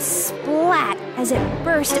loud splat as it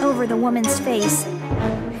burst over the woman's face.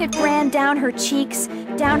 It ran down her cheeks,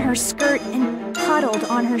 down her skirt, and puddled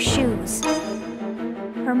on her shoes.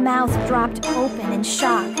 Her mouth dropped open in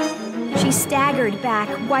shock. She staggered back,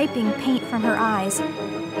 wiping paint from her eyes.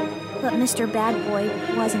 But Mr. Bad Boy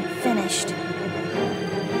wasn't finished.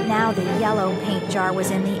 Now the yellow paint jar was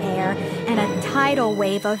in the air, and a tidal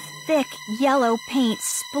wave of thick yellow paint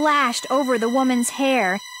splashed over the woman's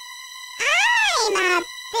hair. I'm a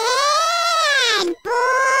bad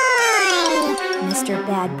boy, Mr.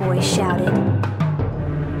 Bad Boy shouted.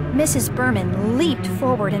 Mrs. Berman leaped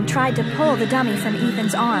forward and tried to pull the dummy from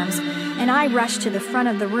Ethan's arms, and I rushed to the front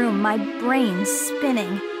of the room, my brain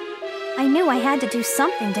spinning. I knew I had to do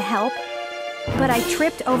something to help, but I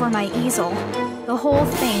tripped over my easel. The whole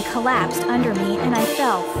thing collapsed under me, and I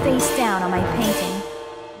fell face down on my painting.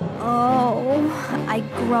 Oh, I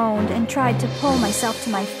groaned and tried to pull myself to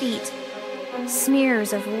my feet.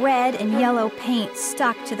 Smears of red and yellow paint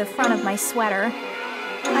stuck to the front of my sweater.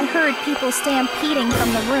 I heard people stampeding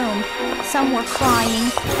from the room. Some were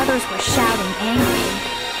crying, others were shouting angrily.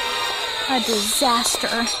 A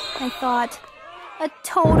disaster, I thought. A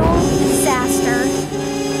total disaster.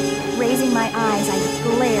 Raising my eyes, I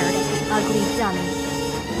glared at the ugly dummy.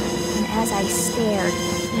 And as I stared,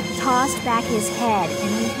 he tossed back his head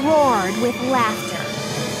and roared with laughter.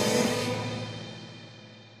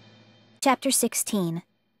 Chapter 16.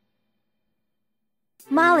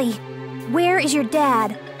 "Molly, where is your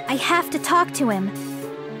dad? I have to talk to him."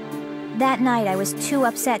 That night, I was too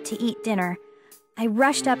upset to eat dinner. I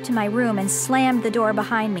rushed up to my room and slammed the door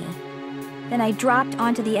behind me. Then I dropped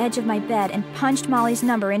onto the edge of my bed and punched Molly's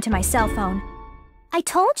number into my cell phone. "I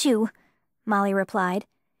told you," Molly replied.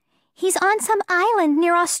 He's on some island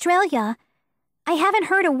near Australia. I haven't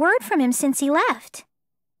heard a word from him since he left.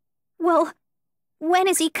 Well, when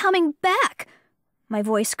is he coming back? My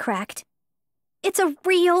voice cracked. It's a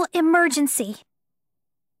real emergency.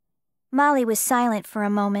 Molly was silent for a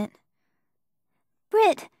moment.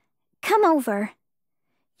 Brit, come over.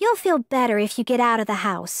 You'll feel better if you get out of the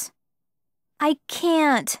house. I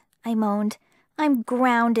can't, I moaned. I'm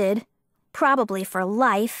grounded. Probably for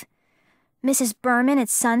life. Mrs. Berman at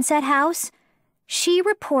Sunset House? She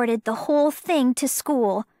reported the whole thing to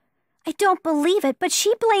school. I don't believe it, but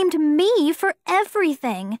she blamed me for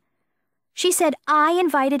everything. She said I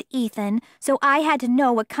invited Ethan, so I had to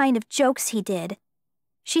know what kind of jokes he did.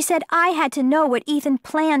 She said I had to know what Ethan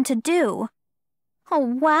planned to do. Oh,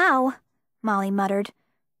 wow, Molly muttered.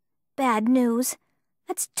 Bad news.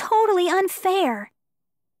 That's totally unfair.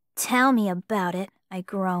 Tell me about it, I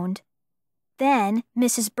groaned. Then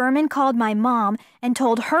Mrs. Berman called my mom and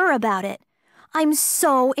told her about it. I'm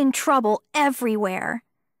so in trouble everywhere.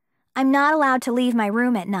 I'm not allowed to leave my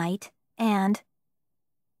room at night, and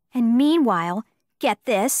meanwhile, get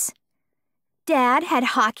this, Dad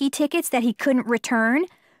had hockey tickets that he couldn't return,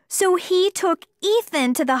 so he took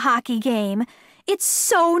Ethan to the hockey game. It's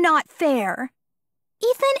so not fair.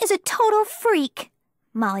 Ethan is a total freak,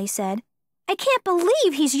 Molly said. I can't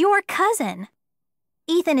believe he's your cousin.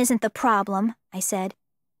 Ethan isn't the problem, I said.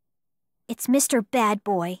 It's Mr. Bad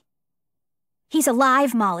Boy. He's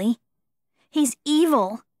alive, Molly. He's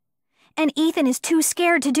evil. And Ethan is too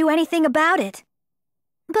scared to do anything about it.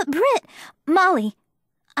 But Britt, Molly,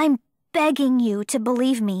 I'm begging you to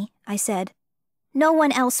believe me, I said. No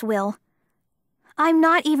one else will. I'm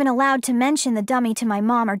not even allowed to mention the dummy to my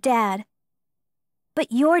mom or Dad.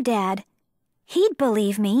 But your dad, he'd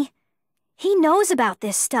believe me. He knows about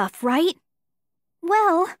this stuff, right?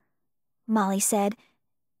 Well, Molly said,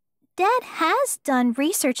 Dad has done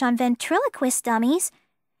research on ventriloquist dummies.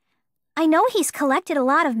 I know he's collected a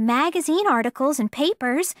lot of magazine articles and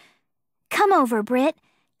papers. Come over, Britt.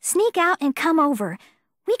 Sneak out and come over.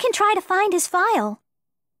 We can try to find his file.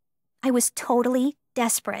 I was totally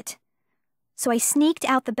desperate. So I sneaked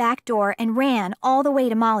out the back door and ran all the way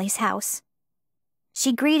to Molly's house.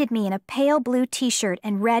 She greeted me in a pale blue t-shirt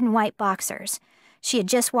and red and white boxers. She had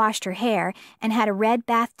just washed her hair and had a red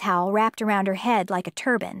bath towel wrapped around her head like a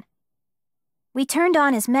turban. We turned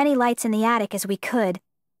on as many lights in the attic as we could,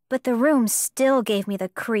 but the room still gave me the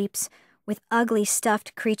creeps, with ugly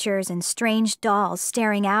stuffed creatures and strange dolls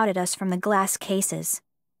staring out at us from the glass cases.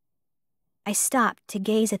 I stopped to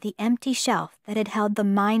gaze at the empty shelf that had held the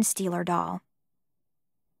Mind Stealer doll.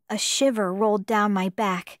 A shiver rolled down my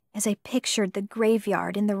back as I pictured the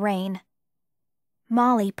graveyard in the rain.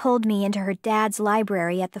 Molly pulled me into her dad's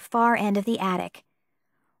library at the far end of the attic.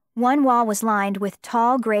 One wall was lined with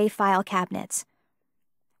tall gray file cabinets.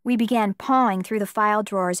 We began pawing through the file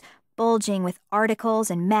drawers, bulging with articles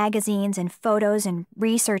and magazines and photos and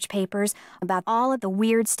research papers about all of the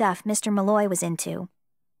weird stuff Mr. Malloy was into.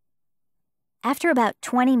 After about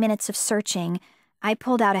 20 minutes of searching, I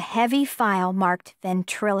pulled out a heavy file marked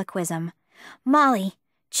ventriloquism. Molly,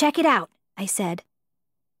 check it out, I said.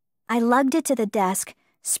 I lugged it to the desk,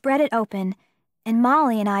 spread it open, and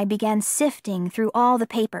Molly and I began sifting through all the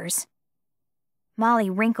papers. Molly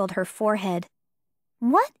wrinkled her forehead.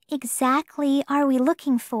 What exactly are we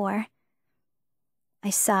looking for? I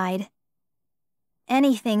sighed.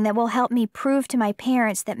 Anything that will help me prove to my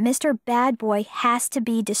parents that Mr. Bad Boy has to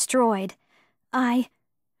be destroyed.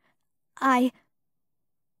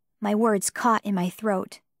 My words caught in my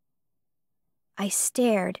throat. I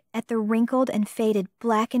stared at the wrinkled and faded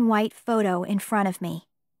black and white photo in front of me.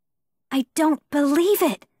 I don't believe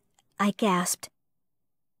it, I gasped.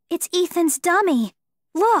 It's Ethan's dummy.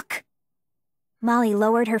 Look! Molly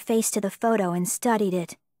lowered her face to the photo and studied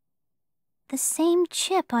it. The same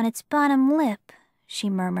chip on its bottom lip, she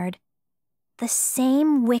murmured. The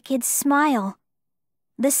same wicked smile.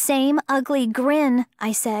 The same ugly grin,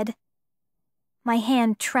 I said. My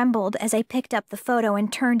hand trembled as I picked up the photo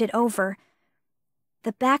and turned it over.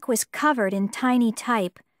 The back was covered in tiny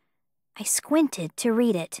type. I squinted to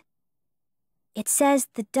read it. It says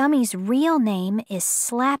the dummy's real name is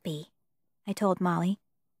Slappy, I told Molly.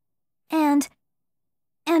 And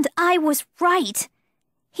I was right.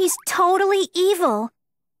 He's totally evil.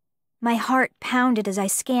 My heart pounded as I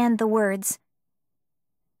scanned the words.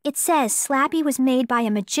 It says Slappy was made by a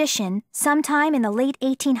magician sometime in the late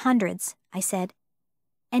 1800s, I said.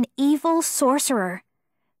 An evil sorcerer.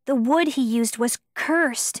 The wood he used was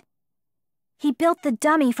cursed. He built the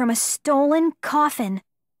dummy from a stolen coffin.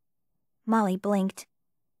 Molly blinked.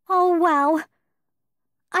 Oh, wow.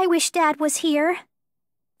 I wish Dad was here.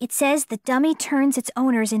 It says the dummy turns its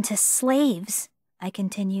owners into slaves, I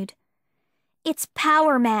continued. It's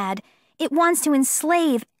power mad. It wants to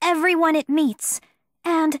enslave everyone it meets.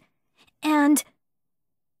 And...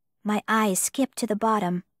 My eyes skipped to the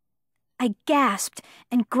bottom. I gasped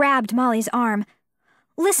and grabbed Molly's arm.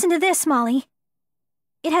 Listen to this, Molly.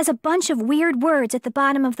 It has a bunch of weird words at the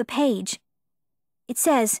bottom of the page. It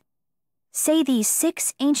says, say these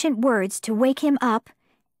 6 ancient words to wake him up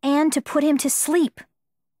and to put him to sleep.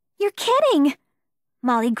 You're kidding!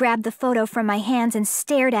 Molly grabbed the photo from my hands and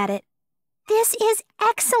stared at it. This is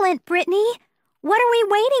excellent, Britney! What are we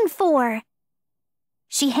waiting for?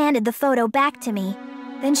 She handed the photo back to me.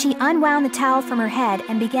 Then she unwound the towel from her head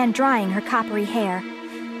and began drying her coppery hair.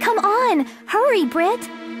 Come on! Hurry, Brit!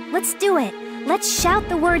 Let's do it! Let's shout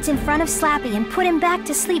the words in front of Slappy and put him back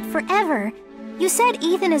to sleep forever. You said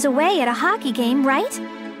Ethan is away at a hockey game, right?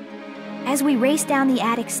 As we raced down the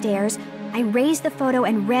attic stairs, I raised the photo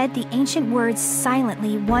and read the ancient words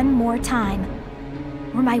silently one more time.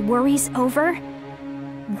 Were my worries over?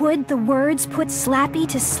 Would the words put Slappy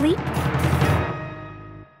to sleep?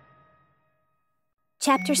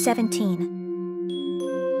 Chapter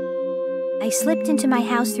 17. I slipped into my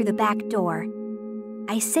house through the back door.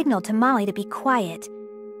 I signaled to Molly to be quiet.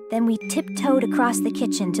 Then we tiptoed across the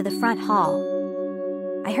kitchen to the front hall.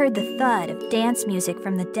 I heard the thud of dance music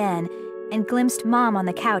from the den and glimpsed Mom on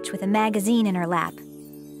the couch with a magazine in her lap.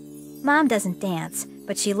 Mom doesn't dance,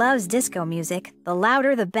 but she loves disco music, the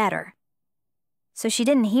louder the better. So she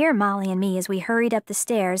didn't hear Molly and me as we hurried up the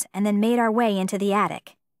stairs and then made our way into the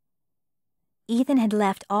attic. Ethan had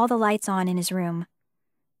left all the lights on in his room.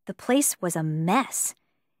 The place was a mess.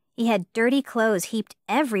 He had dirty clothes heaped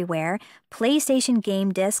everywhere, PlayStation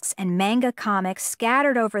game discs and manga comics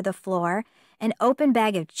scattered over the floor, an open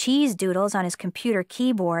bag of cheese doodles on his computer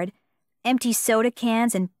keyboard, empty soda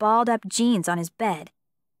cans and balled-up jeans on his bed.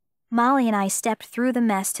 Molly and I stepped through the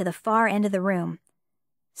mess to the far end of the room.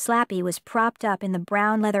 Slappy was propped up in the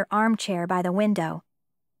brown leather armchair by the window.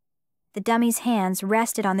 The dummy's hands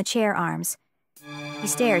rested on the chair arms. He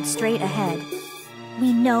stared straight ahead.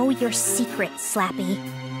 We know your secret, Slappy,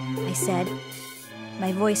 I said.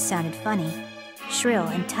 My voice sounded funny, shrill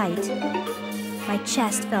and tight. My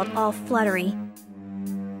chest felt all fluttery.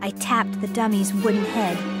 I tapped the dummy's wooden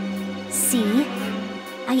head. See?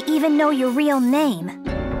 I even know your real name.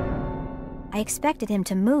 I expected him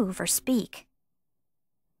to move or speak.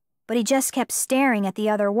 But he just kept staring at the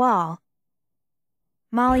other wall.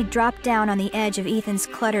 Molly dropped down on the edge of Ethan's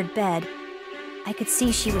cluttered bed. I could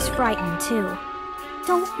see she was frightened, too.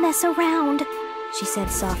 Don't mess around, she said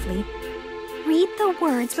softly. Read the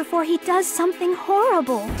words before he does something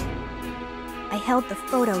horrible. I held the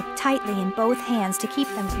photo tightly in both hands to keep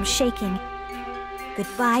them from shaking.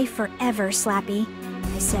 Goodbye forever, Slappy,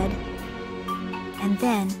 I said. And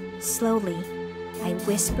then, slowly, I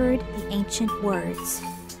whispered the ancient words.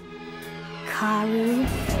 Karu,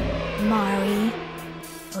 Mari,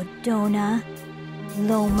 Odona,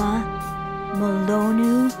 Loma,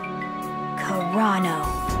 Molonu, Karano.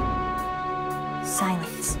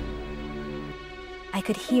 Silence. I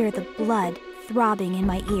could hear the blood throbbing in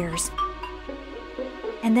my ears.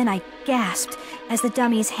 And then I gasped as the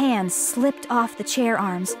dummy's hands slipped off the chair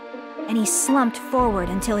arms, and he slumped forward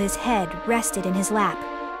until his head rested in his lap.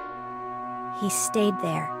 He stayed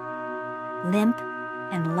there, limp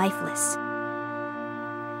and lifeless.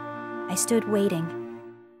 I stood waiting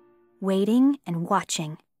and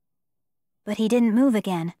watching. But he didn't move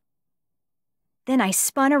again. Then I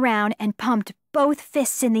spun around and pumped both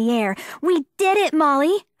fists in the air. We did it,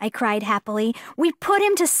 Molly, I cried happily. We put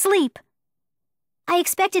him to sleep. I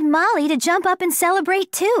expected Molly to jump up and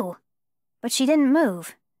celebrate too, but she didn't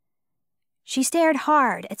move. She stared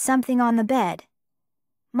hard at something on the bed.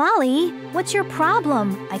 Molly, what's your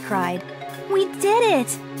problem? I cried. We did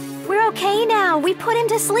it. We're okay now. We put him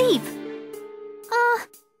to sleep.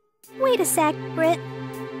 Wait a sec, Brit,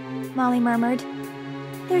 Molly murmured.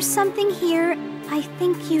 There's something here I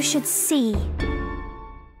think you should see.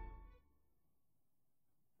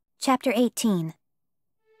 Chapter 18.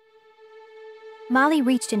 Molly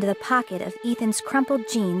reached into the pocket of Ethan's crumpled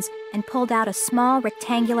jeans and pulled out a small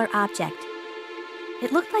rectangular object.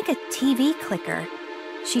 It looked like a TV clicker.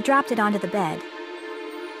 She dropped it onto the bed.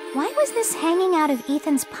 Why was this hanging out of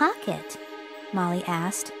Ethan's pocket? Molly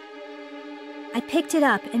asked. I picked it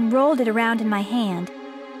up and rolled it around in my hand.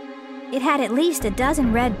 It had at least a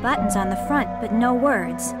dozen red buttons on the front, but no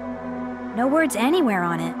words. No words anywhere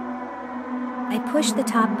on it. I pushed the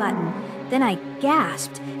top button, then I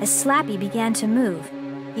gasped as Slappy began to move.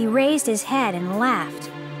 He raised his head and laughed.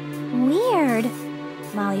 Weird,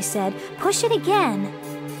 Molly said. Push it again.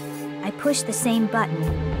 I pushed the same button.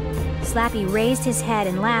 Slappy raised his head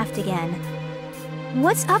and laughed again.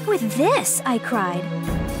 "What's up with this?" I cried.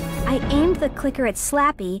 I aimed the clicker at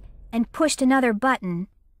Slappy and pushed another button.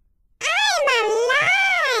 I'm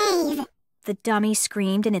alive! The dummy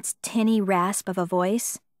screamed in its tinny rasp of a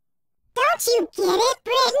voice. Don't you get it,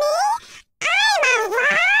 Britney? I'm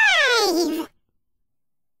alive!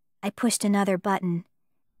 I pushed another button.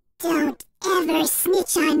 Don't ever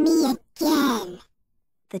snitch on me again,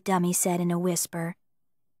 the dummy said in a whisper.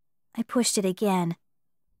 I pushed it again.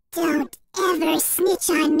 Don't ever snitch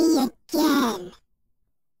on me again.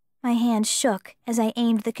 My hand shook as I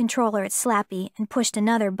aimed the controller at Slappy and pushed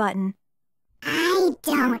another button. I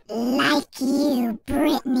don't like you,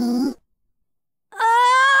 Britney.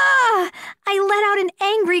 Ah! I let out an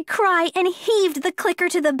angry cry and heaved the clicker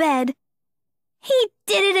to the bed. "He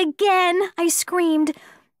did it again!" I screamed.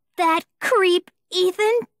 "That creep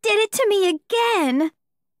Ethan did it to me again!"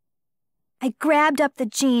 I grabbed up the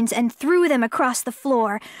jeans and threw them across the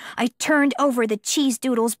floor. I turned over the cheese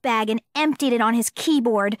doodles bag and emptied it on his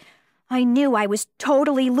keyboard. I knew I was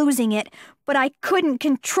totally losing it, but I couldn't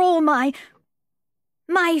control my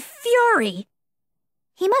fury.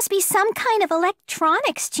 "He must be some kind of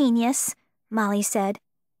electronics genius," Molly said.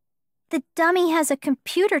 "The dummy has a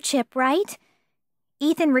computer chip, right?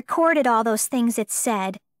 Ethan recorded all those things it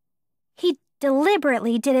said. He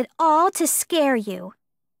deliberately did it all to scare you."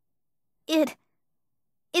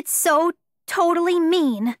 It's so totally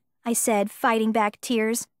mean," I said, fighting back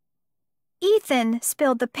tears. "Ethan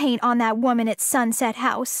spilled the paint on that woman at Sunset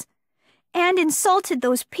House, and insulted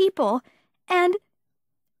those people, and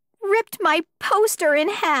ripped my poster in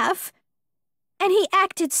half. And he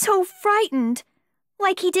acted so frightened,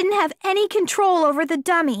 like he didn't have any control over the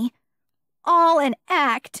dummy. All an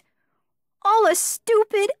act. All a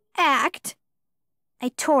stupid act." I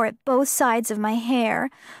tore at both sides of my hair.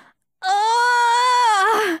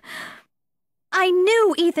 "Ah!" "I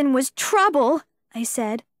knew Ethan was trouble," I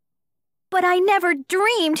said. "But I never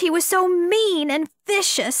dreamed he was so mean and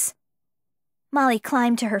vicious." Molly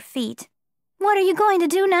climbed to her feet. "What are you going to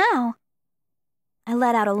do now?" I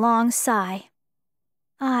let out a long sigh.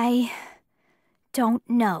 "I don't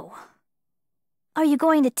know." "Are you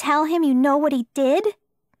going to tell him you know what he did?"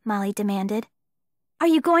 Molly demanded. "Are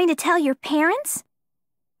you going to tell your parents?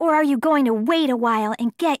 Or are you going to wait a while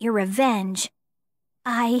and get your revenge?"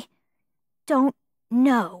 "I don't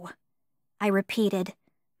know," I repeated,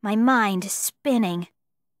 my mind spinning.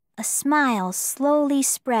 A smile slowly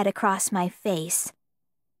spread across my face.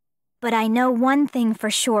 "But I know one thing for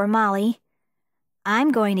sure, Molly.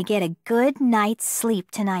 I'm going to get a good night's sleep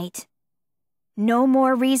tonight. No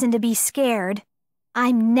more reason to be scared.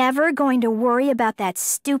 I'm never going to worry about that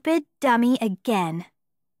stupid dummy again."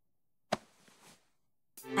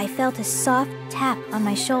 I felt a soft tap on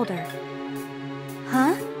my shoulder.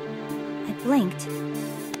 "Huh?" I blinked.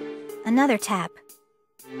 Another tap.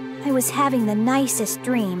 I was having the nicest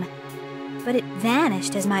dream, but it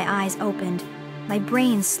vanished as my eyes opened. My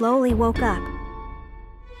brain slowly woke up.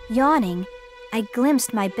 Yawning, I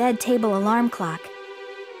glimpsed my bed table alarm clock.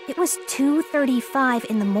 It was 2:35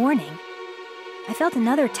 in the morning. I felt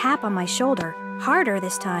another tap on my shoulder, harder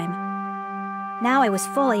this time. Now I was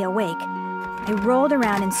fully awake. I rolled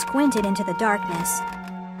around and squinted into the darkness.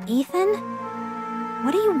 "Ethan?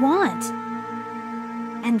 What do you want?"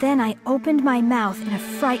 And then I opened my mouth in a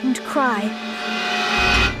frightened cry.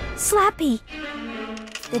 "Slappy!"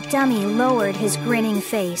 The dummy lowered his grinning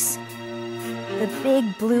face. The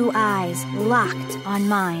big blue eyes locked on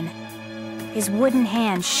mine. His wooden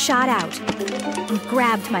hand shot out and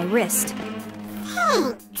grabbed my wrist.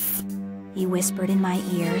 Thanks, he whispered in my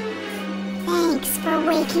ear. Thanks for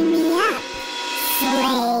waking me up,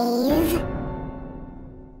 slave.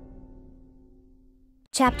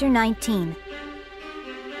 Chapter 19.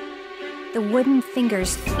 The wooden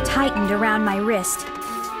fingers tightened around my wrist,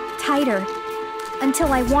 tighter,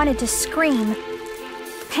 until I wanted to scream.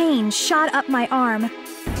 Pain shot up my arm.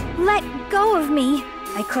 "Let go of me!"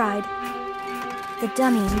 I cried. The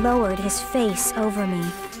dummy lowered his face over me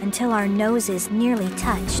until our noses nearly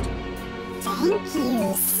touched. Thank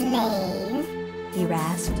you, slave, he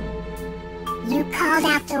rasped. You called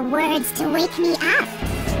out the words to wake me up.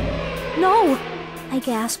 "No!" I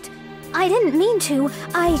gasped. "I didn't mean to.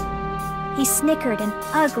 He snickered an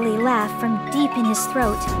ugly laugh from deep in his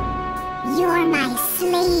throat. You're my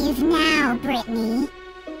slave now, Britney.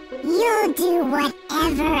 You'll do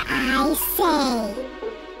whatever I say.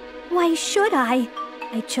 "Why should I?"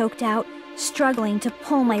 I choked out, struggling to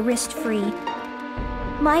pull my wrist free.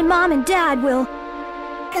 "My mom and dad will..."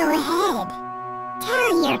 Go ahead.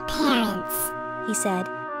 Tell your parents, he said.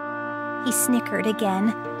 He snickered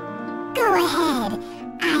again. Go ahead.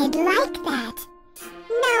 I'd like that.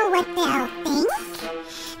 Know what they'll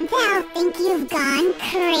think? They'll think you've gone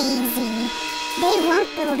crazy. They won't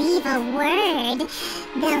believe a word.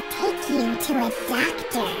 They'll take you to a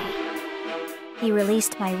doctor. He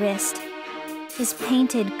released my wrist. His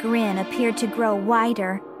painted grin appeared to grow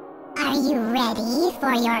wider. Are you ready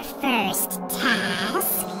for your first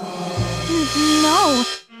task? No,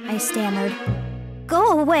 I stammered.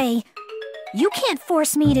 Go away. You can't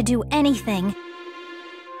force me to do anything.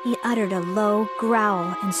 He uttered a low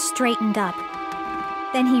growl and straightened up.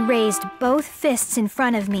 Then he raised both fists in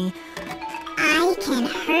front of me. I can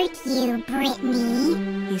hurt you,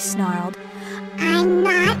 Britney, he snarled. I'm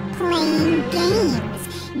not playing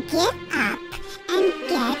games. Get up and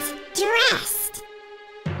get dressed.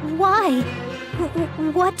 Why?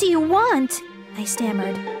 What do you want? I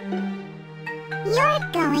stammered.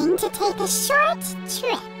 You're going to take a short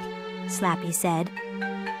trip, Slappy said.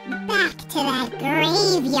 back to that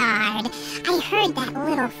graveyard. I heard that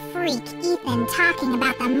little freak Ethan talking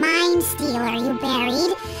about the mind stealer you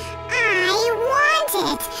buried. I want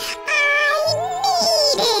it! I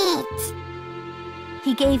need it!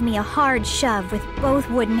 He gave me a hard shove with both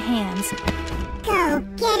wooden hands. Go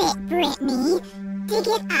get it, Britney. Dig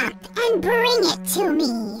it up and bring it to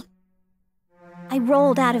me. I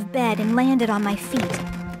rolled out of bed and landed on my feet.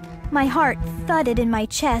 My heart thudded in my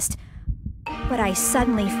chest, but I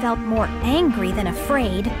suddenly felt more angry than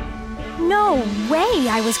afraid. No way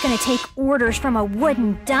I was going to take orders from a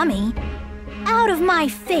wooden dummy. Out of my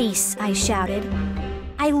face, I shouted.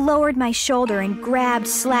 I lowered my shoulder and grabbed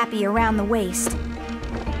Slappy around the waist.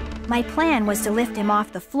 My plan was to lift him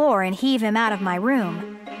off the floor and heave him out of my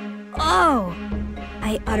room. Oh!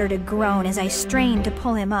 I uttered a groan as I strained to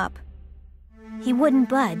pull him up. He wouldn't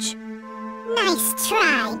budge. Nice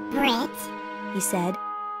try, Brit, he said.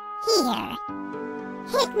 Here.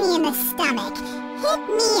 Hit me in the stomach. Hit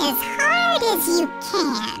me as hard as you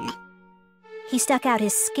can. He stuck out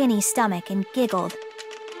his skinny stomach and giggled.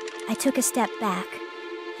 I took a step back.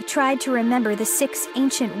 I tried to remember the 6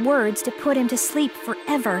 ancient words to put him to sleep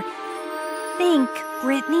forever. Think,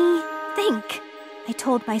 Britney, think, I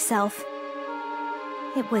told myself.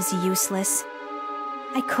 It was useless.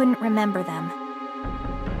 I couldn't remember them.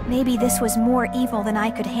 Maybe this was more evil than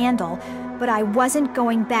I could handle, but I wasn't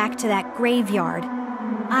going back to that graveyard.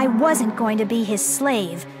 I wasn't going to be his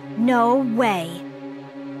slave. No way.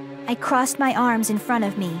 I crossed my arms in front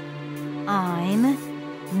of me. I'm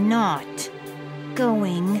not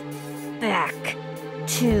going back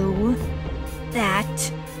to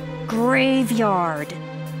that graveyard,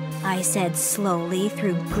 I said slowly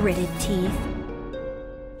through gritted teeth.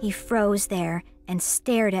 He froze there and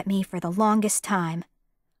stared at me for the longest time.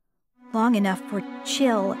 Long enough for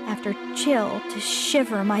chill after chill to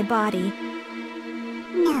shiver my body.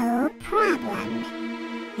 No problem,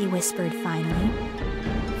 he whispered finally.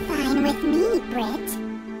 Fine with me, Brit.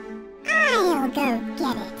 I'll go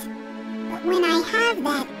get it. But when I have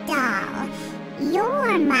that doll,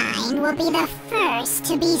 your mind will be the first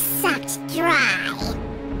to be sucked dry.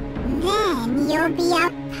 Then you'll be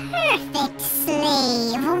a perfect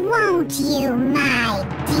slave, won't you, my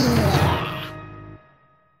dear?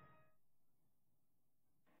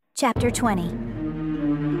 Chapter 20.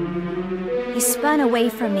 He spun away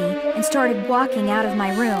from me and started walking out of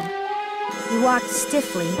my room. He walked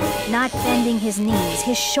stiffly, not bending his knees,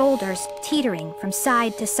 his shoulders teetering from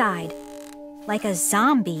side to side, like a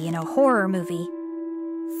zombie in a horror movie.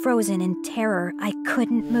 Frozen in terror, I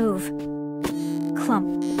couldn't move.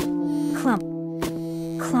 Clump, clump,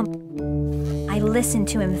 clump. I listened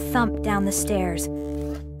to him thump down the stairs.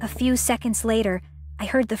 A few seconds later, I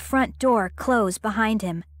heard the front door close behind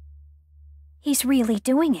him. He's really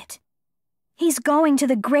doing it. He's going to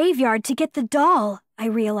the graveyard to get the doll, I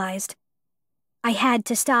realized. I had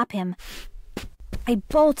to stop him. I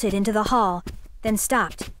bolted into the hall, then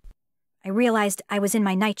stopped. I realized I was in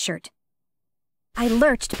my nightshirt. I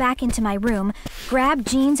lurched back into my room, grabbed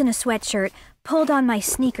jeans and a sweatshirt, pulled on my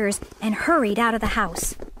sneakers, and hurried out of the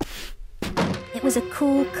house. It was a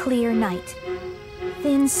cool, clear night.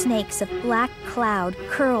 Thin snakes of black cloud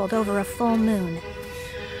curled over a full moon.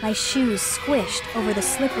 My shoes squished over the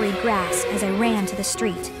slippery grass as I ran to the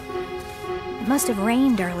street. It must have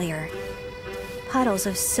rained earlier. Puddles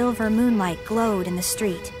of silver moonlight glowed in the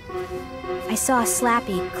street. I saw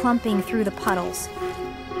Slappy clumping through the puddles.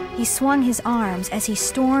 He swung his arms as he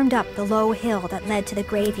stormed up the low hill that led to the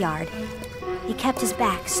graveyard. He kept his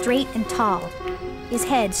back straight and tall, his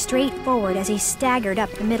head straight forward as he staggered up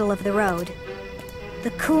the middle of the road.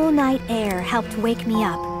 The cool night air helped wake me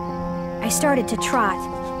up. I started to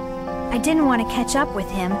trot. I didn't want to catch up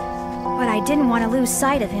with him, but I didn't want to lose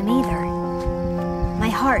sight of him either. My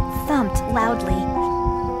heart thumped loudly.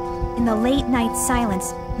 In the late night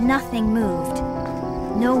silence, nothing moved.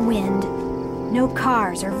 No wind, no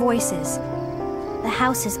cars or voices. The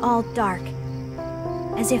house is all dark,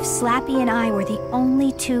 as if Slappy and I were the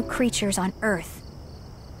only two creatures on Earth.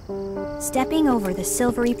 Stepping over the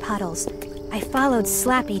silvery puddles, I followed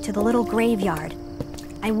Slappy to the little graveyard.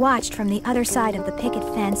 I watched from the other side of the picket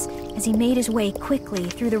fence as he made his way quickly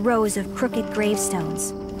through the rows of crooked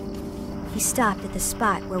gravestones. He stopped at the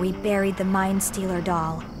spot where we buried the Mind Stealer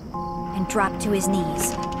doll and dropped to his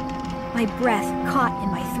knees. My breath caught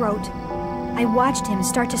in my throat. I watched him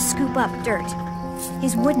start to scoop up dirt.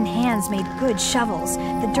 His wooden hands made good shovels.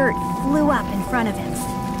 The dirt flew up in front of him.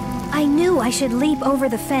 I knew I should leap over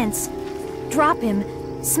the fence, drop him,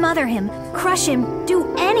 smother him, crush him,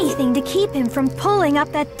 do anything to keep him from pulling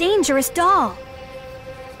up that dangerous doll.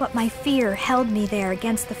 But my fear held me there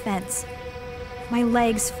against the fence. My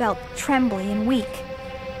legs felt trembly and weak,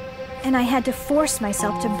 and I had to force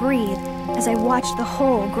myself to breathe as I watched the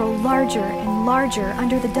hole grow larger and larger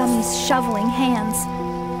under the dummy's shoveling hands.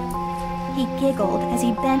 He giggled as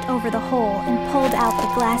he bent over the hole and pulled out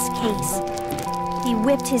the glass case. He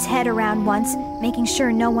whipped his head around once, making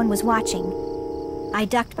sure no one was watching. I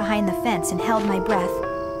ducked behind the fence and held my breath.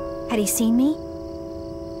 Had he seen me?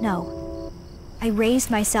 No. I raised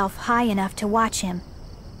myself high enough to watch him.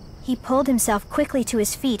 He pulled himself quickly to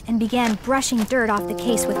his feet and began brushing dirt off the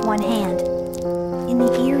case with one hand. In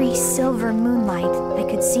the eerie silver moonlight, I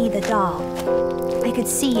could see the doll. I could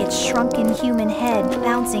see its shrunken human head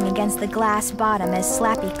bouncing against the glass bottom as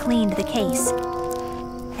Slappy cleaned the case.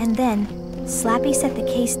 And then, Slappy set the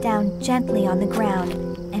case down gently on the ground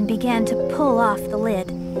and began to pull off the lid.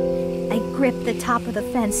 I gripped the top of the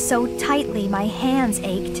fence so tightly my hands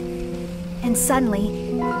ached. And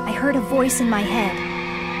suddenly, I heard a voice in my head.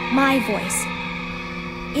 My voice.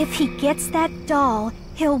 If he gets that doll,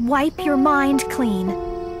 he'll wipe your mind clean.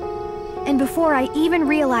 And before I even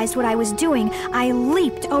realized what I was doing, I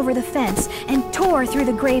leaped over the fence and tore through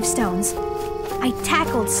the gravestones. I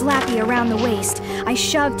tackled Slappy around the waist. I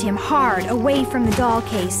shoved him hard away from the doll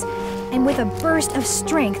case. And with a burst of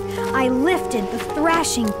strength, I lifted the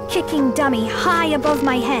thrashing, kicking dummy high above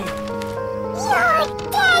my head. You're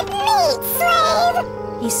dead meat,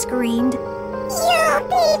 slave! He screamed. You'll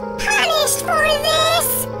be punished for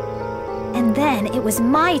this! And then it was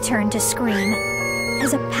my turn to scream,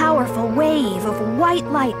 as a powerful wave of white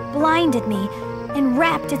light blinded me and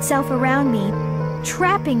wrapped itself around me,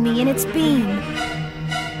 trapping me in its beam.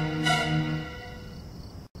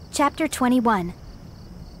 Chapter 21.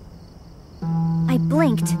 I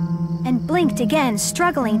blinked and blinked again,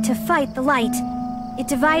 struggling to fight the light. It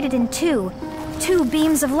divided in two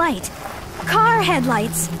beams of light. Car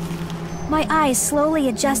headlights! My eyes slowly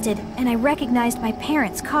adjusted, and I recognized my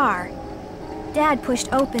parents' car. Dad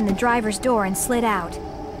pushed open the driver's door and slid out.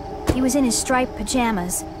 He was in his striped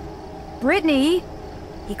pajamas. "Britney!"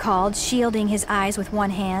 he called, shielding his eyes with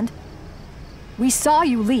one hand. "We saw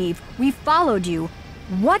you leave. We followed you.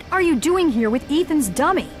 What are you doing here with Ethan's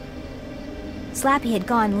dummy?" Slappy had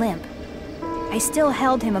gone limp. I still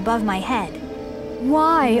held him above my head.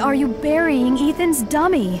 "Why are you burying Ethan's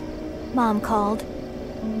dummy?" Mom called.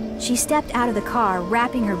 She stepped out of the car,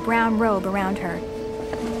 wrapping her brown robe around her.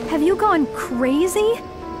 "Have you gone crazy?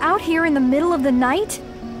 Out here in the middle of the night?"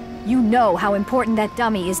 "You know how important that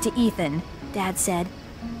dummy is to Ethan," Dad said.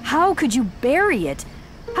 "How could you bury it?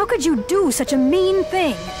 How could you do such a mean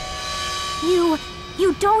thing?"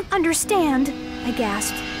 You don't understand," I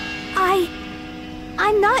gasped.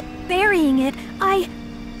 I'm not burying it. I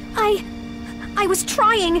was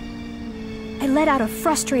trying. I let out a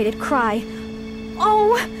frustrated cry.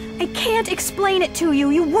 "Oh, I can't explain it to you.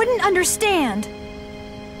 You wouldn't understand."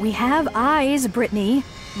 "We have eyes, Britney,"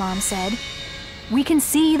 Mom said. "We can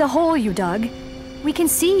see the hole you dug. We can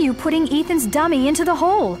see you putting Ethan's dummy into the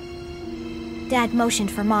hole." Dad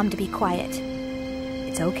motioned for Mom to be quiet.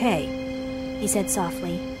 "It's okay," he said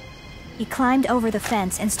softly. He climbed over the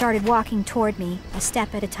fence and started walking toward me, a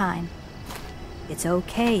step at a time. "It's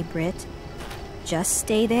okay, Brit. Just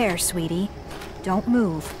stay there, sweetie. Don't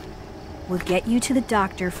move. We'll get you to the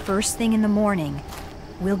doctor first thing in the morning.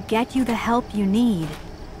 We'll get you the help you need.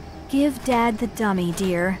 Give Dad the dummy,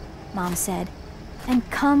 dear," Mom said. "And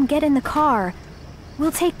come get in the car.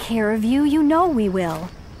 We'll take care of you, you know we will."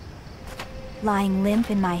 Lying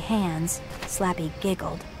limp in my hands, Slappy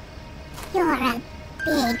giggled. You're a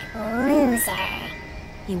big loser,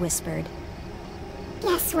 he whispered.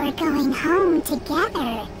 Guess we're going home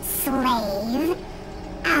together, slave.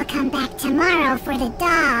 I'll come back tomorrow for the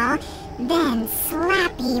doll, then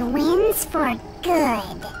Slappy wins for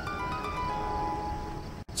good.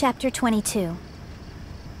 Chapter 22.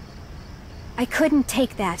 I couldn't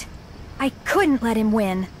take that. I couldn't let him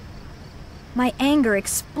win. My anger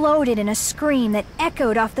exploded in a scream that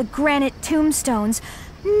echoed off the granite tombstones.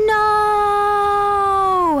 No!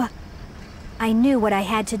 I knew what I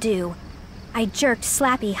had to do. I jerked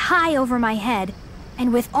Slappy high over my head,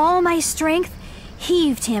 and with all my strength,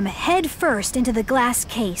 heaved him head first into the glass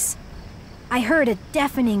case. I heard a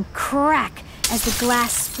deafening crack as the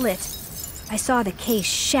glass split. I saw the case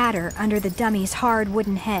shatter under the dummy's hard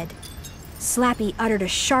wooden head. Slappy uttered a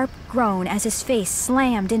sharp groan as his face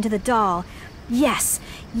slammed into the doll. Yes,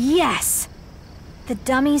 yes! The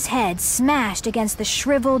dummy's head smashed against the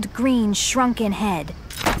shriveled, green, shrunken head.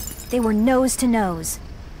 They were nose to nose.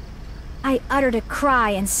 I uttered a cry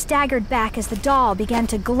and staggered back as the doll began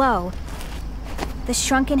to glow. The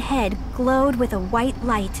shrunken head glowed with a white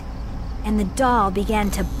light, and the doll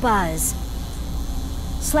began to buzz.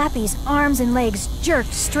 Slappy's arms and legs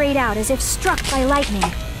jerked straight out as if struck by lightning.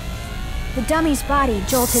 The dummy's body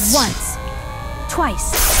jolted once,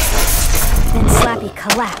 twice. Then Slappy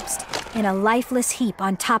collapsed in a lifeless heap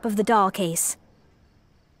on top of the doll case.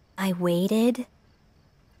 I waited.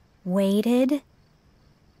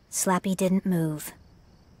 Slappy didn't move.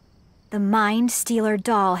 The Mind Stealer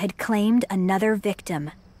doll had claimed another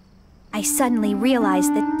victim. I suddenly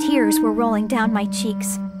realized that tears were rolling down my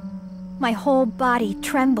cheeks. My whole body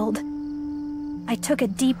trembled. I took a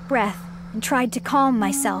deep breath and tried to calm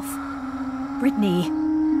myself. Britney,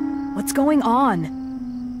 what's going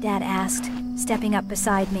on? Dad asked, stepping up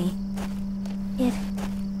beside me.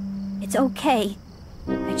 It's okay,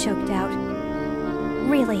 I choked out.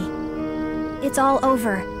 Really, it's all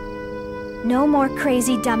over. No more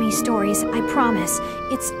crazy dummy stories, I promise.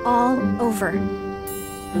 It's all over.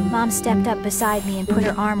 Mom stepped up beside me and put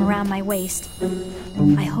her arm around my waist.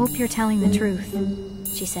 I hope you're telling the truth,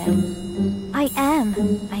 she said. I am,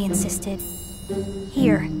 I insisted.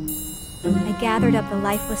 Here. I gathered up the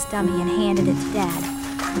lifeless dummy and handed it to Dad.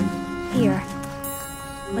 Here.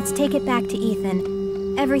 Let's take it back to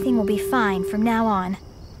Ethan. Everything will be fine from now on.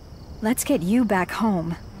 Let's get you back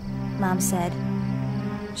home, Mom said.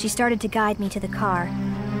 She started to guide me to the car.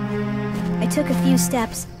 I took a few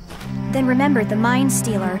steps, then remembered the Mind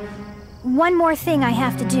Stealer. One more thing I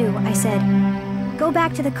have to do, I said. Go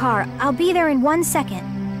back to the car. I'll be there in 1 second.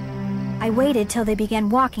 I waited till they began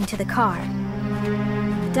walking to the car.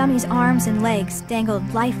 The dummy's arms and legs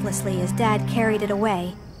dangled lifelessly as Dad carried it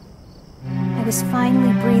away. I was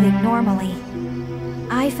finally breathing normally.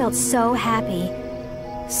 I felt so happy,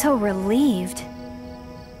 so relieved.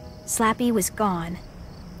 Slappy was gone,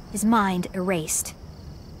 his mind erased.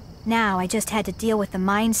 Now I just had to deal with the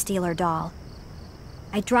Mind Stealer doll.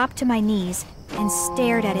 I dropped to my knees and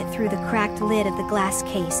stared at it through the cracked lid of the glass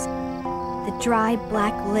case. The dry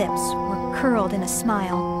black lips were curled in a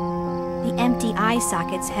smile. The empty eye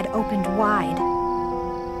sockets had opened wide.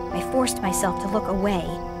 I forced myself to look away.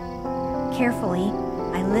 Carefully,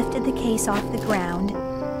 I lifted the case off the ground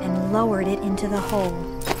and lowered it into the hole.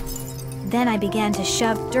 Then I began to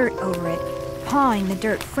shove dirt over it, pawing the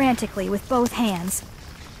dirt frantically with both hands.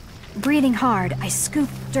 Breathing hard, I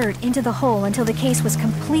scooped dirt into the hole until the case was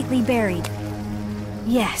completely buried.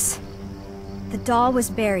 Yes, the doll was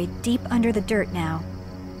buried deep under the dirt now,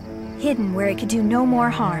 hidden where it could do no more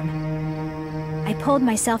harm. I pulled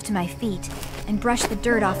myself to my feet and brushed the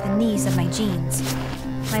dirt off the knees of my jeans.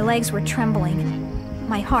 My legs were trembling,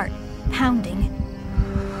 my heart pounding.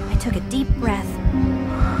 I took a deep breath,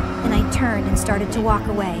 then I turned and started to walk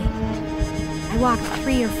away. I walked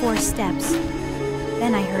 3 or 4 steps.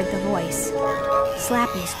 Then I heard the voice,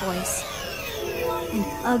 Slappy's voice. An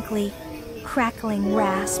ugly, crackling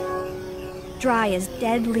rasp, dry as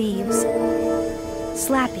dead leaves.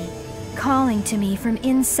 Slappy calling to me from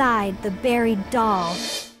inside the buried doll.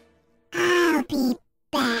 I'll be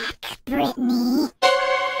back, Britney.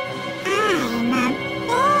 I'm a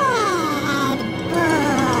bad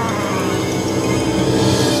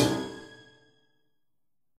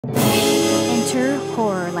boy. Enter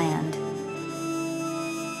Horrorland.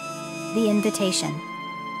 The Invitation.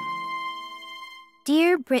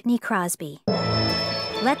 Dear Britney Crosby,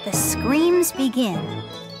 let the screams begin.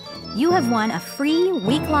 You have won a free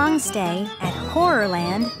week-long stay at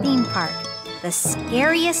Horrorland Theme Park, the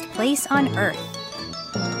scariest place on Earth.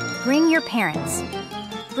 Bring your parents.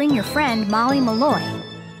 Bring your friend Molly Malloy.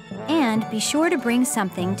 And be sure to bring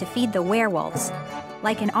something to feed the werewolves,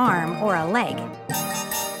 like an arm or a leg.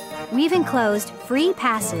 We've enclosed free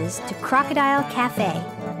passes to Crocodile Cafe,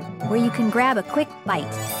 where you can grab a quick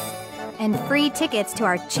bite, and free tickets to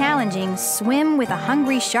our challenging Swim with a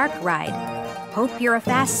Hungry Shark ride. Hope you're a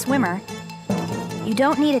fast swimmer. You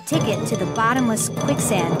don't need a ticket to the bottomless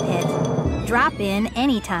quicksand pit. Drop in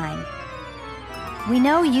anytime. We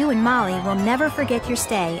know you and Molly will never forget your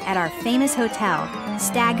stay at our famous hotel,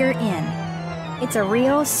 Stagger Inn. It's a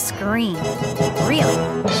real scream.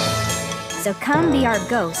 Really. So come be our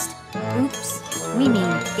ghost. Oops, we mean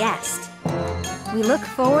guest. We look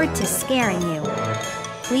forward to scaring you.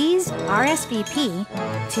 Please RSVP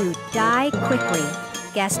to Die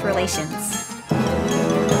Quickly Guest Relations.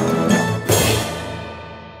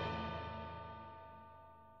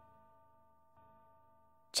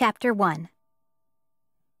 Chapter 1.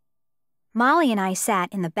 Molly and I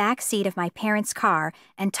sat in the back seat of my parents' car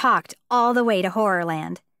and talked all the way to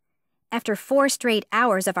Horrorland. After 4 straight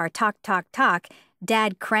hours of our talk,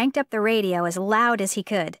 Dad cranked up the radio as loud as he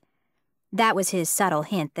could. That was his subtle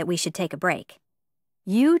hint that we should take a break.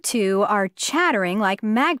 "You two are chattering like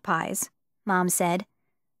magpies," Mom said.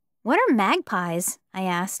 "What are magpies?" I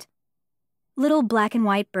asked. "Little black and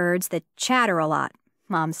white birds that chatter a lot,"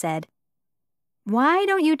 Mom said. "Why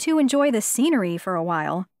don't you two enjoy the scenery for a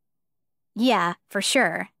while?" "Yeah, for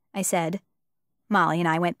sure," I said. Molly and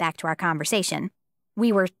I went back to our conversation.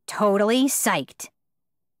 We were totally psyched.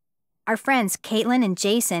 Our friends Caitlin and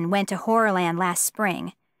Jason went to Horrorland last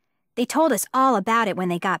spring. They told us all about it when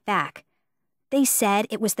they got back. They said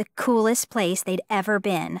it was the coolest place they'd ever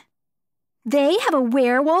been. "They have a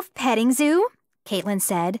werewolf petting zoo?" Caitlin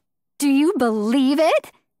said. "Do you believe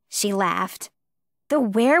it?" She laughed. "The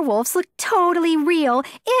werewolves look totally real.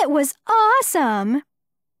 It was awesome."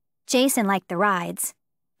 Jason liked the rides.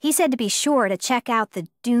 He said to be sure to check out the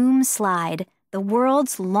Doom Slide, the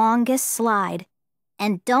world's longest slide.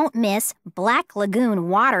 "And don't miss Black Lagoon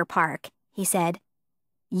Water Park," he said.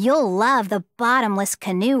 "You'll love the bottomless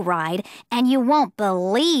canoe ride, and you won't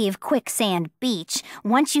believe Quicksand Beach.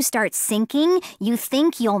 Once you start sinking, you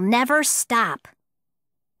think you'll never stop."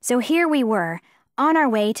 So here we were, on our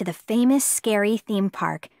way to the famous scary theme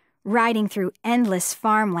park, riding through endless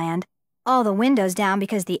farmland, all the windows down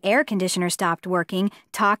because the air conditioner stopped working,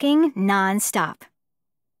 talking non-stop.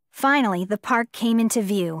 Finally, the park came into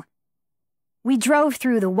view. We drove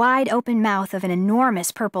through the wide-open mouth of an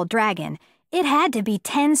enormous purple dragon. It had to be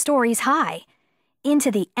 10 stories high,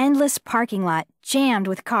 into the endless parking lot jammed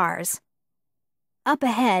with cars. Up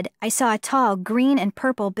ahead, I saw a tall green and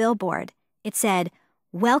purple billboard. It said,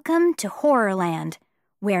 "Welcome to Horrorland,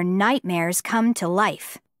 where nightmares come to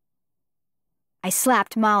life." I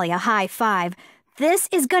slapped Molly a high five. "This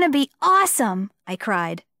is gonna be awesome," I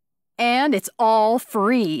cried. "And it's all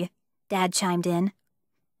free," Dad chimed in.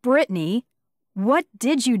 "Britney, what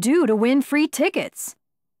did you do to win free tickets?"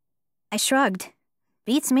 I shrugged.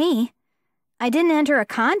 "Beats me. I didn't enter a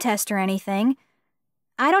contest or anything.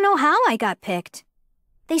 I don't know how I got picked."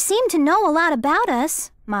 "They seem to know a lot about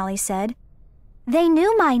us," Molly said. "They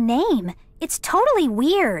knew my name. It's totally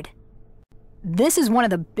weird." "This is one of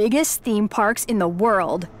the biggest theme parks in the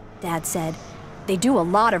world," Dad said. "They do a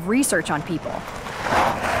lot of research on people."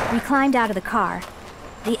 We climbed out of the car.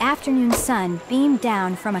 The afternoon sun beamed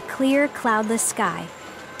down from a clear, cloudless sky.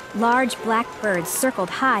 Large black birds circled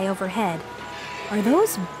high overhead. "Are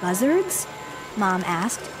those buzzards?" Mom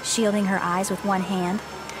asked, shielding her eyes with one hand.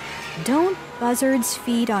 "Don't buzzards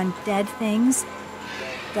feed on dead things?"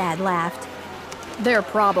 Dad laughed. "They're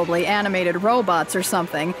probably animated robots or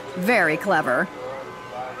something. Very clever."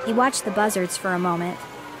 He watched the buzzards for a moment.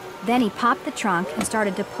 Then he popped the trunk and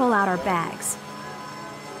started to pull out our bags.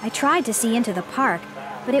 I tried to see into the park,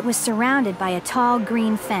 but it was surrounded by a tall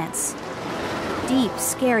green fence. Deep,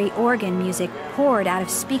 scary organ music poured out of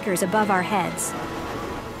speakers above our heads.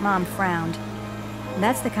 Mom frowned.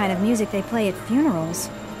 "That's the kind of music they play at funerals,"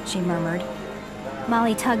 she murmured.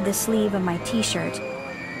 Molly tugged the sleeve of my t-shirt.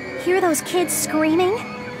 "Hear those kids screaming?"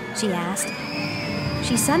 she asked.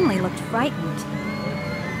 She suddenly looked frightened.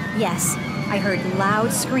 Yes, I heard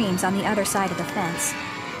loud screams on the other side of the fence.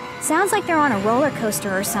 "Sounds like they're on a roller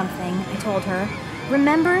coaster or something," I told her.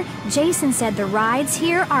 "Remember, Jason said the rides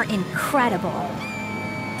here are incredible."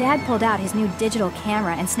 Dad pulled out his new digital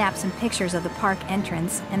camera and snapped some pictures of the park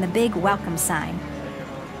entrance and the big welcome sign.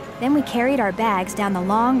 Then we carried our bags down the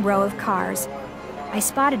long row of cars. I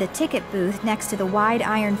spotted a ticket booth next to the wide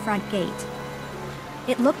iron front gate.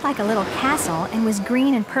 It looked like a little castle and was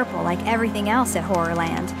green and purple like everything else at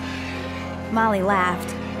Horrorland. Molly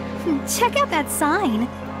laughed. "Check out that sign."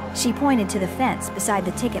 She pointed to the fence beside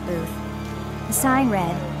the ticket booth. The sign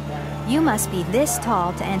read, "You must be this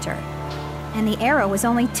tall to enter." And the arrow was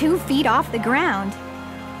only 2 feet off the ground.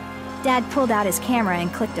 Dad pulled out his camera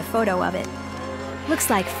and clicked a photo of it. "Looks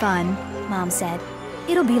like fun," Mom said.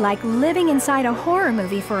 "It'll be like living inside a horror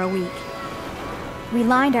movie for a week." We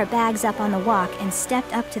lined our bags up on the walk and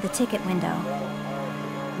stepped up to the ticket window.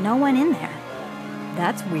 no one in there.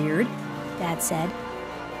 That's weird, Dad said.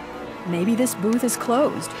 maybe this booth is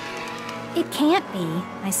closed. It can't be,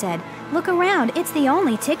 I said. Look around, it's the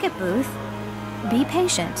only ticket booth. Be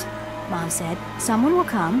patient, Mom said. Someone will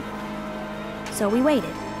come. So we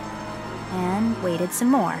waited. And waited some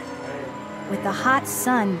more. With the hot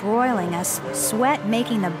sun broiling us, sweat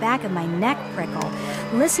making the back of my neck prickle,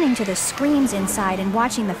 listening to the screams inside and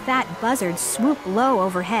watching the fat buzzard swoop low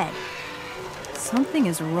overhead. Something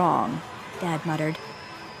is wrong, Dad muttered.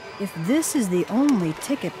 If this is the only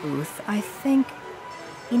ticket booth, I think...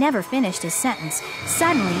 He never finished his sentence.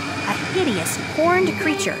 Suddenly, a hideous, horned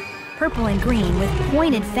creature, purple and green with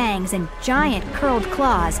pointed fangs and giant curled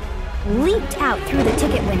claws, leaped out through the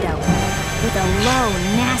ticket window. With a low,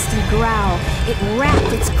 nasty growl, it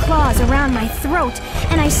wrapped its claws around my throat,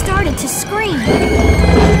 and I started to scream.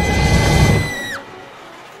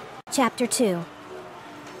 Chapter 2.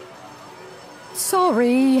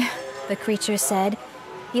 Sorry, the creature said.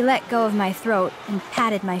 He let go of my throat and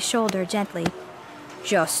patted my shoulder gently.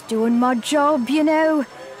 just doing my job, you know.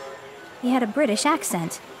 He had a British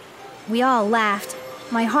accent. We all laughed.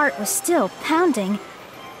 My heart was still pounding,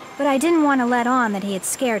 but I didn't want to let on that he had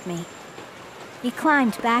scared me. He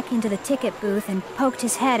climbed back into the ticket booth and poked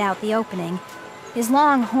his head out the opening. His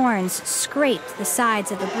long horns scraped the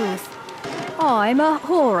sides of the booth. I'm a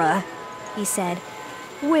horror, he said.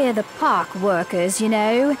 We're the park workers, you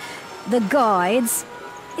know. The guides.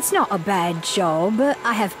 It's not a bad job.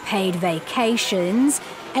 I have paid vacations,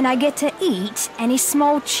 and I get to eat any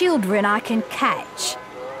small children I can catch.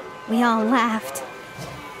 We all laughed.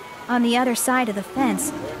 On the other side of the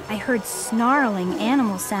fence, I heard snarling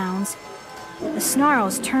animal sounds. The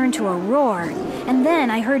snarls turned to a roar, and then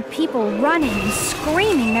I heard people running and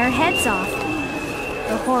screaming their heads off.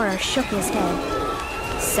 The horror shook his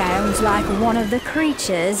head. Sounds like one of the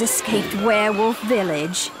creatures escaped Werewolf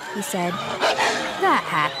Village, he said. That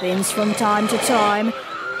happens from time to time.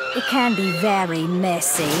 It can be very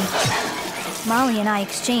messy. Molly and I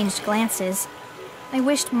exchanged glances. I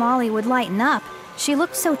wished Molly would lighten up. She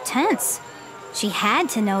looked so tense. She had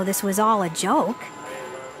to know this was all a joke.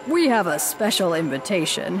 We have a special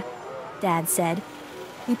invitation, Dad said.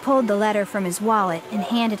 He pulled the letter from his wallet and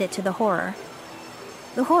handed it to the horror.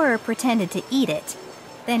 The horror pretended to eat it.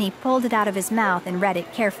 Then he pulled it out of his mouth and read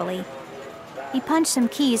it carefully. He punched some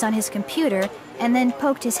keys on his computer and then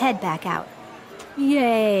poked his head back out.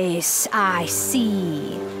 Yes, I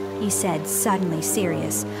see, he said, suddenly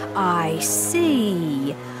serious. I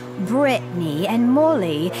see. Brittany and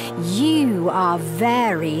Molly, you are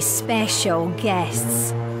very special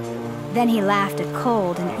guests. Then he laughed a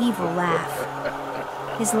cold and evil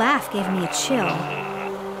laugh. His laugh gave me a chill.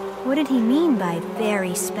 What did he mean by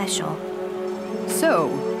very special? So,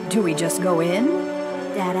 do we just go in?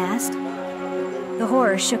 Dad asked. The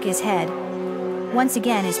horror shook his head. Once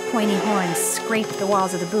again, his pointy horns scraped the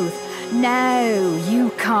walls of the booth. No,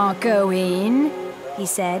 you can't go in, he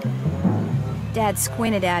said. Dad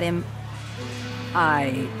squinted at him.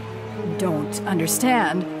 I don't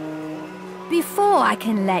understand. Before I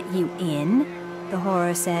can let you in, the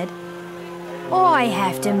horror said, I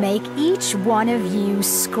have to make each one of you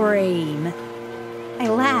scream. I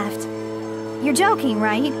laughed. You're joking,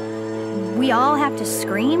 right? We all have to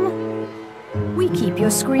scream? We keep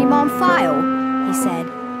your scream on file, he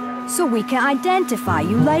said, so we can identify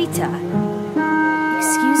you later.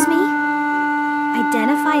 Excuse me?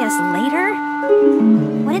 Identify us later?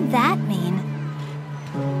 What did that mean?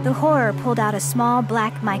 The horror pulled out a small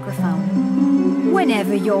black microphone.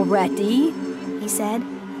 Whenever you're ready, he said.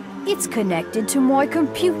 It's connected to my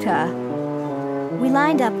computer. We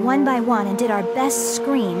lined up one by one and did our best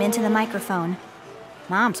scream into the microphone.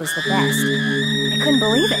 Mom's was the best. I couldn't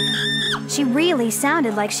believe it. She really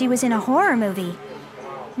sounded like she was in a horror movie.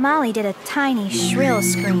 Molly did a tiny, shrill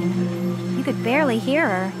scream. You could barely hear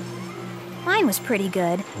her. Mine was pretty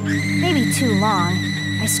good. Maybe too long.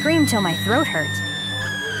 I screamed till my throat hurt.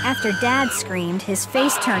 After Dad screamed, his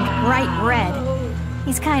face turned bright red.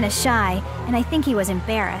 He's kind of shy, and I think he was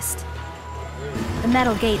embarrassed. The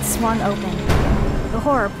metal gate swung open. The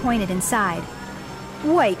horror pointed inside.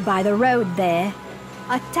 Wait by the road there.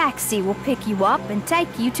 A taxi will pick you up and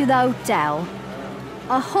take you to the hotel.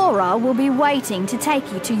 A horror will be waiting to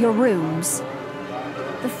take you to your rooms.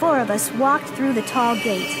 The four of us walked through the tall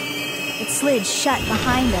gate. It slid shut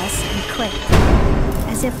behind us and clicked,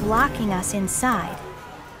 as if locking us inside.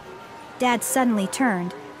 Dad suddenly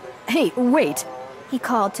turned. Hey, wait, he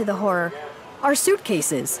called to the horror. Our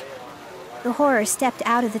suitcases. The horror stepped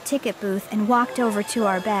out of the ticket booth and walked over to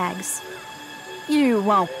our bags. You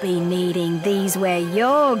won't be needing these where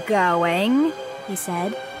you're going, he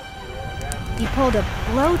said. He pulled a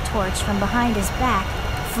blowtorch from behind his back,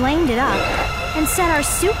 flamed it up, and set our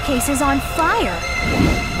suitcases on fire.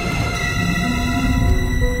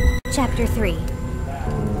 Chapter 3.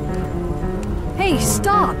 Hey,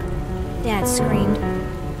 stop! Dad screamed.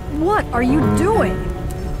 What are you doing?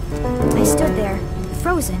 I stood there,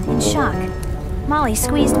 frozen in shock. Molly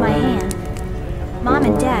squeezed my hand. Mom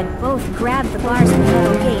and Dad both grabbed the bars of the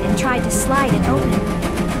metal gate and tried to slide it open,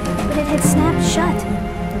 but it had snapped shut.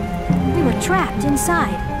 We were trapped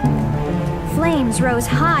inside. Flames rose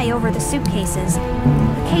high over the suitcases.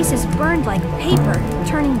 The cases burned like paper,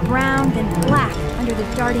 turning brown then black under the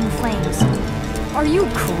darting flames. Are you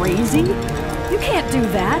crazy? You can't do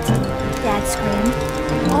that. Dad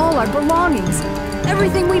screamed. All our belongings,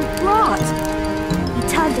 everything we brought. He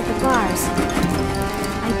tugged at the bars.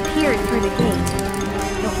 I peered through the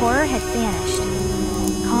gate. The horror had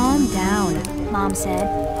vanished. Calm down, Mom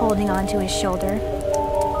said, holding onto his shoulder.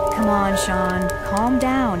 Come on, Sean, calm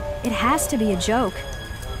down. It has to be a joke.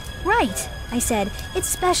 Right, I said. It's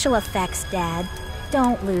special effects, Dad.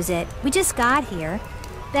 Don't lose it. We just got here.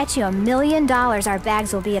 Bet you $1 million our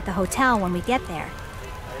bags will be at the hotel when we get there.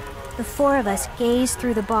 The four of us gazed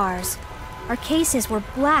through the bars. Our cases were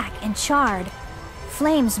black and charred.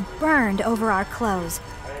 Flames burned over our clothes,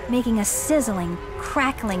 making a sizzling,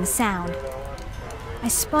 crackling sound. I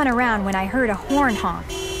spun around when I heard a horn honk.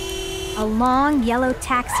 A long yellow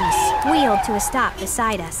taxi squealed to a stop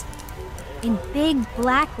beside us. In big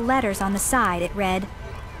black letters on the side, it read,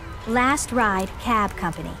 "Last Ride Cab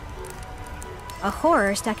Company." A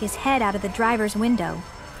horror stuck his head out of the driver's window.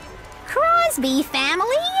 Crosby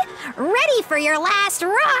family, ready for your last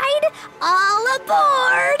ride? All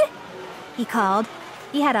aboard! He called.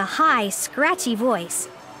 He had a high, scratchy voice.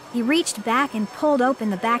 He reached back and pulled open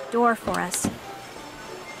the back door for us.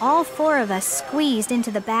 All four of us squeezed into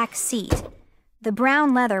the back seat. The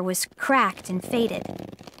brown leather was cracked and faded.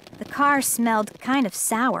 The car smelled kind of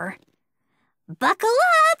sour. Buckle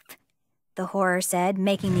up, the horror said,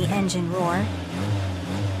 making the engine roar.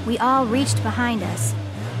 We all reached behind us.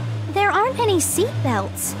 There aren't any seat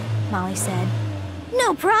belts, Molly said.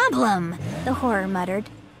 No problem, the horror muttered.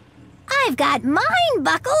 I've got mine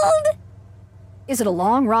buckled. Is it a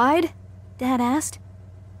long ride? Dad asked.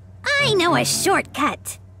 I know a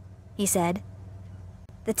shortcut, he said.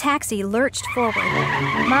 The taxi lurched forward.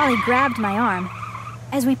 Molly grabbed my arm.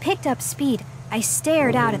 As we picked up speed, I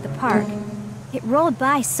stared out at the park. It rolled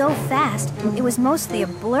by so fast, it was mostly a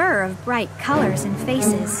blur of bright colors and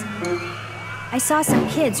faces. I saw some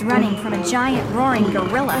kids running from a giant roaring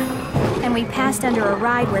gorilla, and we passed under a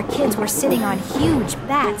ride where kids were sitting on huge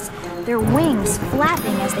bats, their wings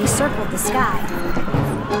flapping as they circled the sky.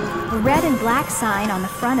 A red and black sign on the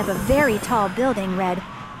front of a very tall building read,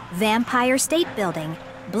 "Vampire State Building,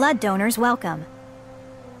 Blood Donors Welcome."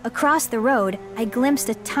 Across the road, I glimpsed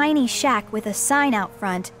a tiny shack with a sign out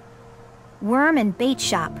front, "Worm and Bait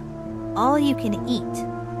Shop, all you can eat."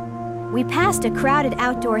 We passed a crowded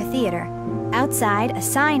outdoor theater. Outside, a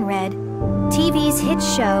sign read, "TV's hit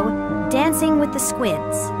show, Dancing with the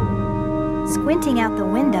Squids." Squinting out the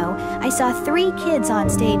window, I saw 3 kids on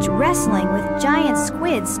stage wrestling with giant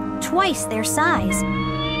squids twice their size.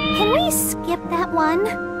 Can we skip that one?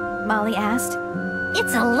 Molly asked.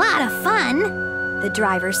 It's a lot of fun, the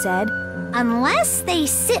driver said, unless they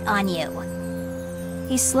sit on you.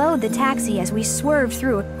 He slowed the taxi as we swerved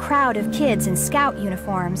through a crowd of kids in scout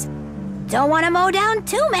uniforms. Don't want to mow down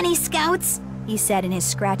too many scouts, he said in his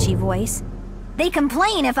scratchy voice. They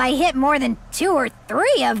complain if I hit more than 2 or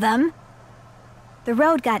 3 of them. The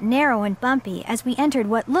road got narrow and bumpy as we entered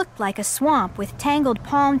what looked like a swamp with tangled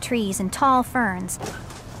palm trees and tall ferns.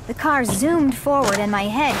 The car zoomed forward and my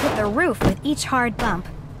head hit the roof with each hard bump.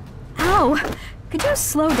 Ow! Could you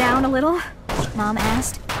slow down a little? Mom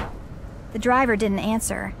asked. The driver didn't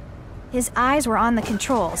answer. His eyes were on the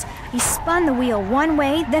controls. He spun the wheel one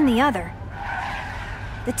way, then the other.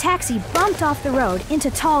 The taxi bumped off the road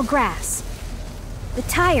into tall grass. The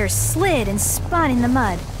tires slid and spun in the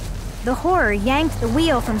mud. The horror yanked the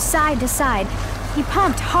wheel from side to side. He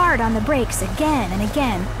pumped hard on the brakes again and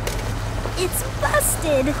again. It's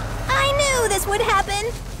busted! I knew this would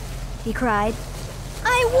happen! He cried.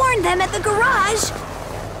 I warned them at the garage!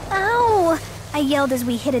 Ow! I yelled as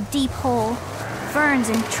we hit a deep hole. Ferns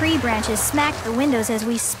and tree branches smacked the windows as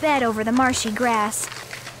we sped over the marshy grass.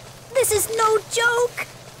 This is no joke!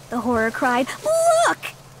 The horror cried.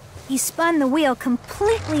 Look! He spun the wheel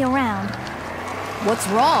completely around. What's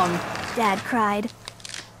wrong? Dad cried.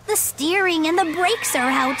 The steering and the brakes are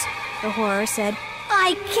out, the horror said.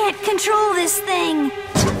 I can't control this thing.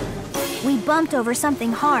 We bumped over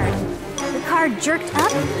something hard. The car jerked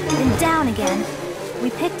up, then down again. We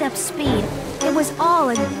picked up speed. It was all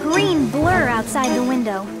a green blur outside the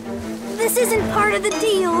window. "This isn't part of the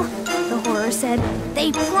deal," the horror said.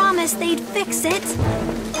 "They promised they'd fix it."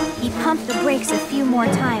 He pumped the brakes a few more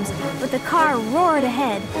times, but the car roared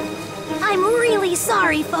ahead. "I'm really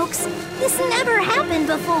sorry, folks. This never happened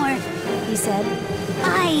before," he said.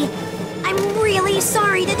 I'm really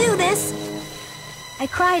sorry to do this." I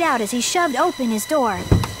cried out as he shoved open his door.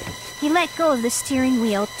 He let go of the steering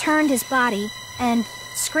wheel, turned his body, and,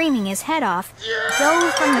 screaming his head off,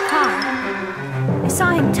 dove from the car. I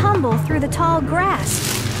saw him tumble through the tall grass.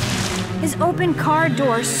 His open car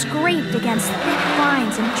door scraped against thick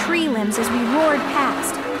vines and tree limbs as we roared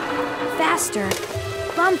past. Faster,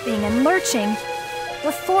 bumping and lurching,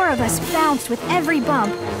 the four of us bounced with every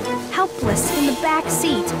bump, helpless in the back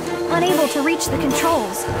seat, unable to reach the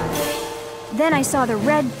controls. Then I saw the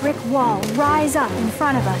red brick wall rise up in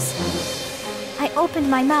front of us. I opened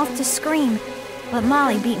my mouth to scream, but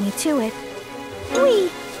Molly beat me to it.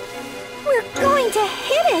 We're going to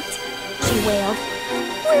hit it," she wailed.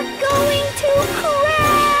 "We're going to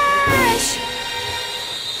crash!"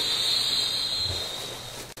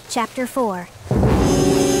 Chapter 4.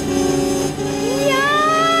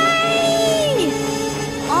 Yay!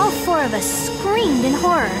 All four of us screamed in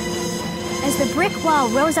horror. As the brick wall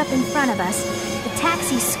rose up in front of us, the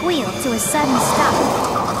taxi squealed to a sudden stop.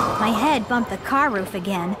 My head bumped the car roof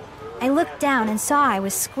again. I looked down and saw I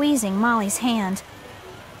was squeezing Molly's hand.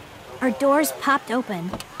 Our doors popped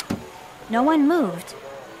open. No one moved.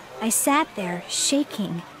 I sat there,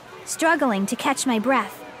 shaking, struggling to catch my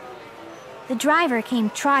breath. The driver came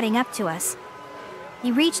trotting up to us.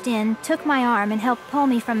 He reached in, took my arm, and helped pull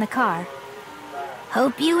me from the car.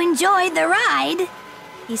 "Hope you enjoyed the ride,"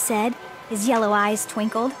 he said. His yellow eyes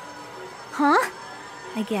twinkled. "Huh?"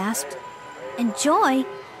 I gasped. "Enjoy?"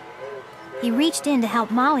 He reached in to help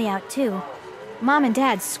Molly out, too. Mom and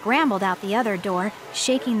Dad scrambled out the other door,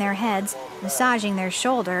 shaking their heads, massaging their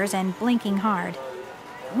shoulders, and blinking hard.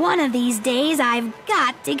 "One of these days, I've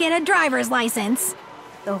got to get a driver's license,"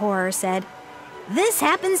 the horror said. "This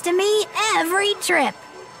happens to me every trip."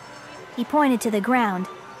 He pointed to the ground,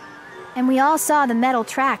 and we all saw the metal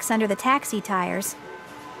tracks under the taxi tires.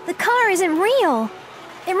 "The car isn't real.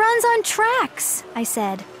 It runs on tracks," I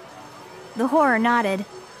said. The horror nodded.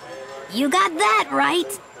 "You got that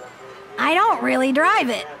right. I don't really drive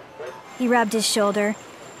it." He rubbed his shoulder.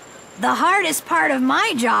 "The hardest part of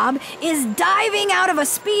my job is diving out of a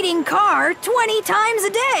speeding car 20 times a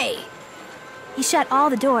day." He shut all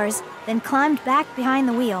the doors, then climbed back behind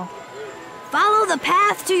the wheel. "Follow the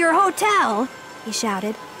path to your hotel," he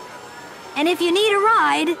shouted. "And if you need a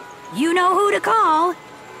ride, you know who to call."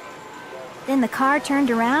 Then the car turned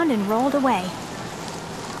around and rolled away.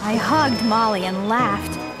 I hugged Molly and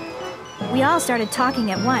laughed. We all started talking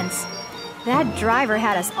at once. That driver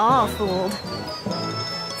had us all fooled.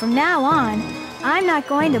 "From now on, I'm not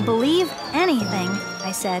going to believe anything,"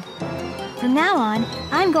 I said. "From now on,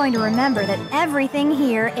 I'm going to remember that everything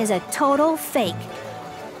here is a total fake."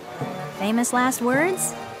 Famous last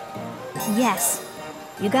words? Yes,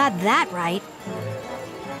 you got that right.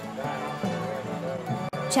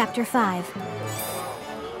 Chapter 5.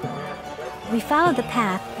 We followed the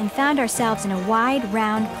path and found ourselves in a wide,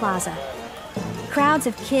 round plaza. Crowds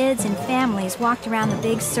of kids and families walked around the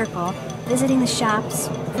big circle, visiting the shops,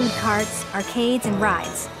 food carts, arcades, and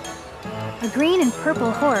rides. A green and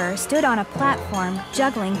purple horror stood on a platform,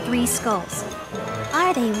 juggling 3 skulls.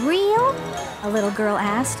 "Are they real?" a little girl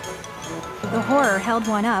asked. The horror held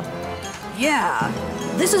one up. "Yeah,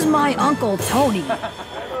 this is my Uncle Tony."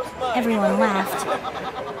 Everyone laughed.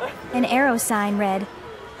 An arrow sign read,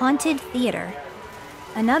 "Haunted Theater."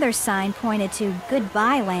 Another sign pointed to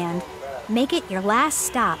Goodbye Land. Make it your last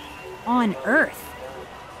stop on Earth.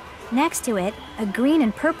 Next to it, a green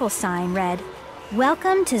and purple sign read,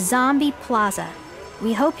 "Welcome to Zombie Plaza.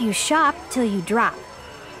 We hope you shop till you drop."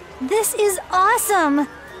 "This is awesome,"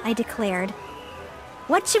 I declared.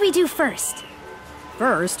 "What should we do first?"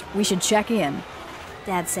 First, we should check in,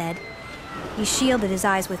 Dad said. He shielded his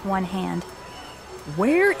eyes with one hand.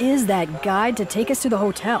 Where is that guide to take us to the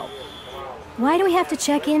hotel? "Why do we have to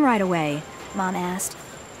check in right away?" Mom asked.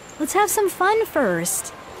 "Let's have some fun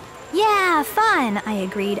first." "Yeah, fun," I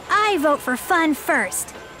agreed. "I vote for fun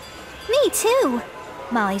first." "Me too,"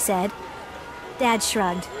 Molly said. Dad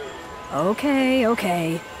shrugged.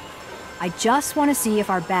 Okay. I just want to see if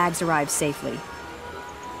our bags arrive safely.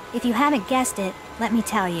 If you haven't guessed it, let me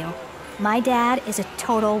tell you. My dad is a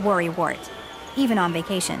total worrywart, even on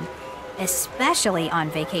vacation. Especially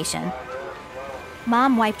on vacation.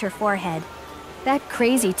 Mom wiped her forehead. That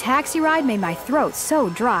crazy taxi ride made my throat so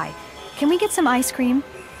dry. Can we get some ice cream?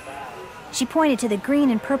 She pointed to the green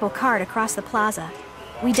and purple cart across the plaza.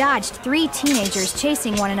 We dodged 3 teenagers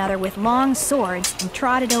chasing one another with long swords and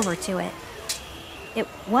trotted over to it. It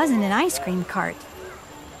wasn't an ice cream cart.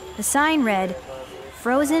 The sign read,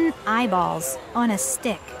 "Frozen eyeballs on a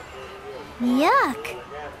stick." Yuck!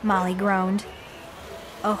 Molly groaned.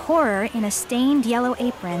 A horror in a stained yellow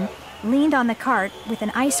apron leaned on the cart with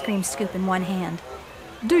an ice cream scoop in one hand.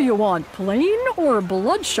 Do you want plain or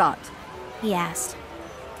bloodshot? He asked.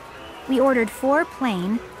 We ordered 4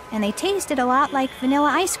 plain, and they tasted a lot like vanilla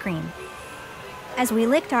ice cream. As we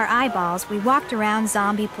licked our eyeballs, we walked around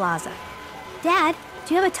Zombie Plaza. "Dad,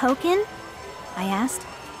 do you have a token?" I asked.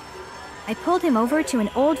 I pulled him over to an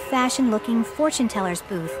old-fashioned-looking fortune-teller's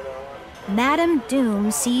booth. "Madam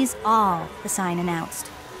Doom sees all," the sign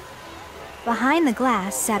announced. Behind the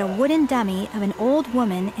glass sat a wooden dummy of an old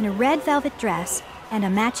woman in a red velvet dress and a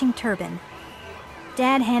matching turban.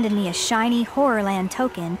 Dad handed me a shiny HorrorLand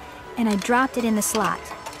token, and I dropped it in the slot.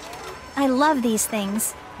 "I love these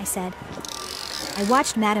things," I said. I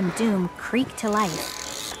watched Madam Doom creak to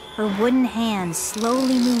life. Her wooden hands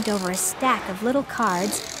slowly moved over a stack of little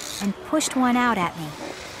cards and pushed one out at me.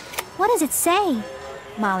 "What does it say?"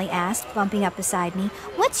 Molly asked, bumping up beside me.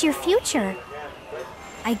 "What's your future?"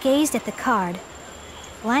 I gazed at the card.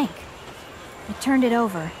 Blank. I turned it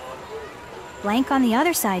over. Blank on the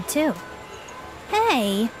other side, too.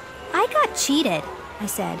 "Hey, I got cheated," I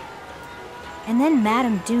said. And then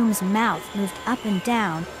Madam Doom's mouth moved up and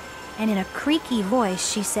down, and in a creaky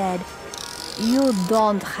voice she said, "You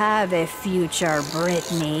don't have a future,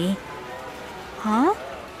 Britney." Huh?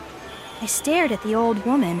 I stared at the old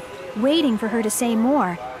woman, waiting for her to say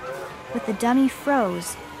more, but the dummy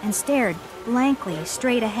froze and stared blankly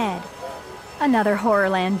straight ahead. "Another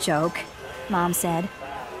HorrorLand joke," Mom said.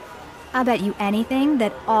 "I'll bet you anything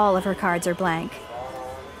that all of her cards are blank."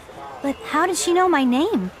 "But how did she know my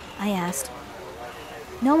name?" I asked.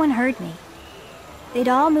 No one heard me. They'd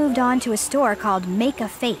all moved on to a store called Make a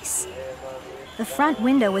Face. The front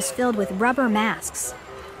window was filled with rubber masks.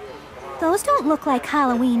 "Those don't look like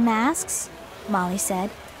Halloween masks," Molly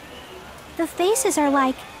said. "The faces are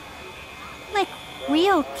like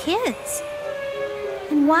real kids.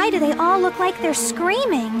 And why do they all look like they're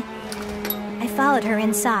screaming?" I followed her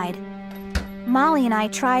inside. Molly and I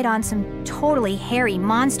tried on some totally hairy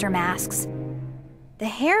monster masks. The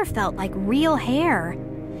hair felt like real hair,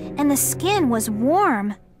 and the skin was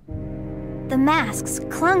warm. The masks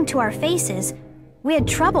clung to our faces. We had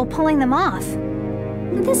trouble pulling them off.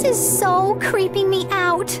 "This is so creeping me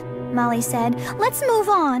out," Molly said. "Let's move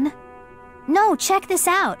on." "No, check this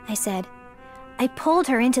out," I said. I pulled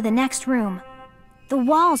her into the next room. The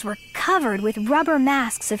walls were covered with rubber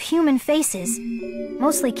masks of human faces,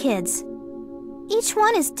 mostly kids. "Each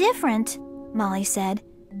one is different," Molly said.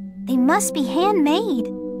 "They must be handmade.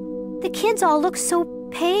 The kids all look so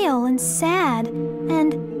pale and sad,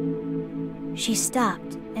 and..." She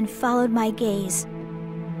stopped and followed my gaze.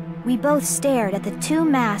 We both stared at the 2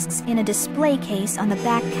 masks in a display case on the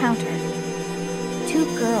back counter. 2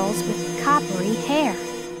 girls with coppery hair.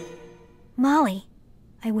 "Molly,"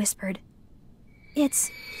 I whispered.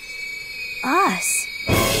 "It's us."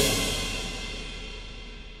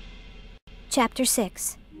 Chapter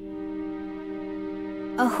 6.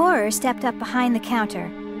 A horror stepped up behind the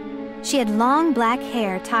counter. She had long black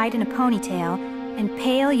hair tied in a ponytail and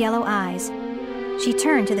pale yellow eyes. She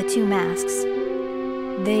turned to the 2 masks.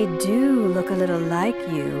 "They do look a little like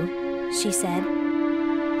you," she said.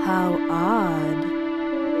 "How odd."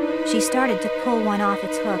 She started to pull one off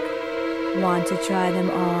its hook. "Want to try them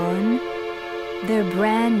on? They're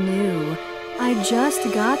brand new. I just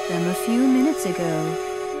got them a few minutes ago."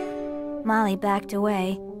 Molly backed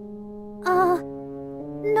away.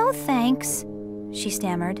 No thanks," she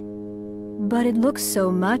stammered. "But it looks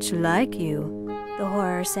so much like you," the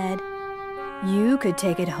horror said. "You could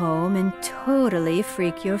take it home and totally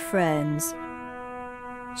freak your friends."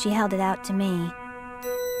 She held it out to me.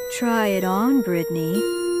 "Try it on, Britney.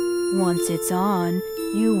 Once it's on,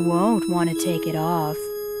 you won't want to take it off."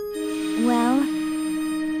 "Well..."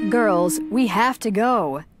 "Girls, we have to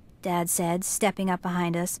go," Dad said, stepping up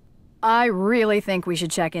behind us. "I really think we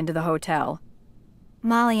should check into the hotel."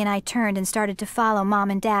 Molly and I turned and started to follow Mom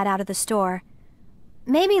and Dad out of the store.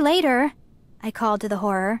 "Maybe later," I called to the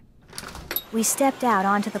horror. We stepped out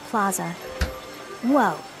onto the plaza.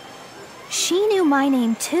 "Whoa. She knew my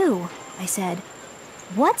name too," I said.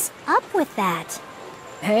 "What's up with that?"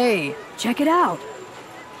 "Hey, check it out."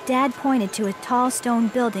 Dad pointed to a tall stone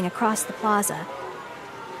building across the plaza.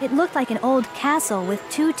 It looked like an old castle with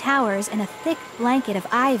 2 towers and a thick blanket of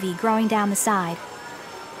ivy growing down the side.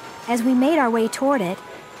 As we made our way toward it,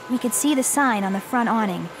 we could see the sign on the front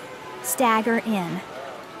awning. stagger in.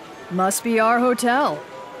 Must be our hotel,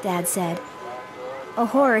 Dad said. A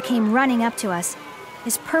horror came running up to us.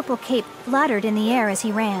 His purple cape fluttered in the air as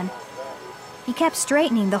he ran. He kept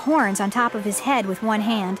straightening the horns on top of his head with one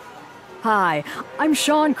hand. Hi, I'm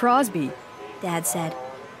Sean Crosby, Dad said.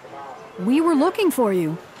 We were looking for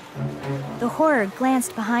you. The horror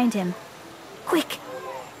glanced behind him. Quick,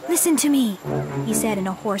 listen to me, he said in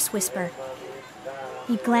a hoarse whisper.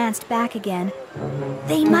 He glanced back again.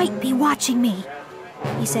 They might be watching me,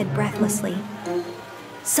 he said breathlessly.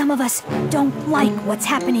 Some of us don't like what's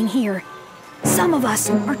happening here. Some of us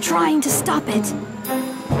are trying to stop it.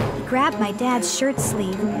 He grabbed my dad's shirt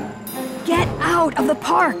sleeve. Get out of the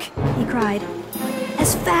park, he cried.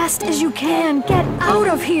 As fast as you can, get out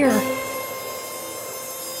of here.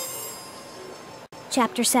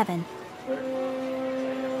 Chapter 7.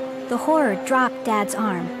 The horror dropped Dad's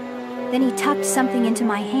arm. Then he tucked something into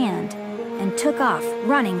my hand and took off,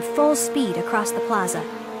 running full speed across the plaza.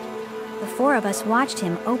 The four of us watched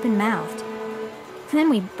him open-mouthed. Then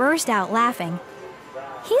we burst out laughing.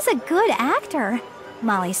 He's a good actor,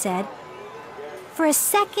 Molly said. For a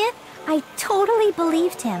second, I totally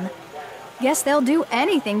believed him. Guess they'll do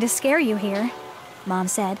anything to scare you here, Mom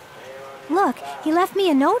said. Look, he left me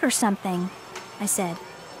a note or something, I said.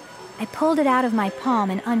 I pulled it out of my palm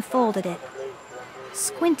and unfolded it.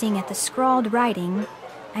 Squinting at the scrawled writing,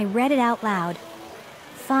 I read it out loud.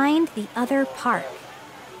 Find the other park.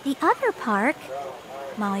 The other park?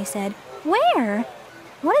 Molly said. Where?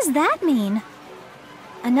 What does that mean?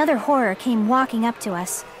 Another horror came walking up to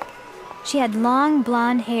us. She had long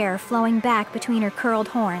blonde hair flowing back between her curled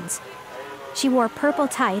horns. She wore purple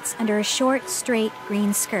tights under a short, straight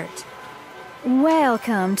green skirt.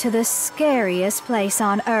 Welcome to the scariest place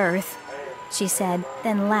on earth, she said,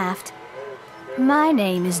 then laughed. My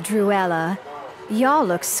name is Druella. Y'all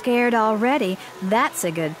look scared already. That's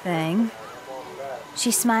a good thing.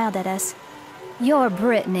 She smiled at us. You're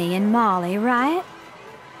Brittany and Molly, right?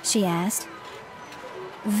 She asked.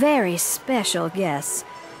 Very special guests.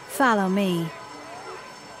 Follow me.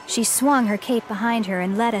 She swung her cape behind her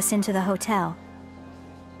and led us into the hotel.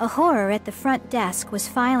 A horror at the front desk was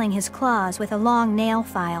filing his claws with a long nail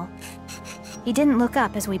file. He didn't look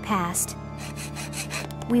up as we passed.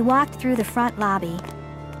 We walked through the front lobby.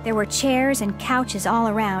 There were chairs and couches all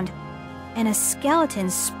around, and a skeleton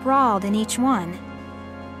sprawled in each one.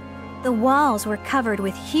 The walls were covered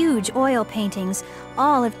with huge oil paintings,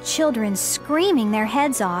 all of children screaming their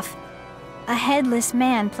heads off. A headless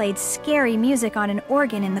man played scary music on an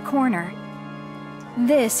organ in the corner.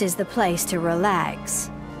 This is the place to relax,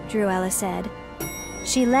 Druella said.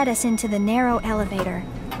 She led us into the narrow elevator.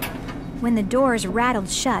 When the doors rattled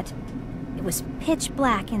shut, it was pitch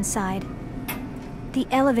black inside. The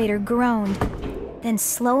elevator groaned, then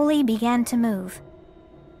slowly began to move.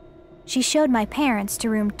 She showed my parents to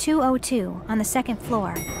room 202 on the second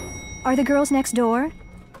floor. Are the girls next door?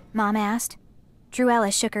 Mom asked.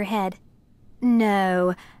 Druella shook her head.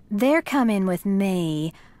 No, they're coming with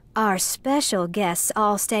me. Our special guests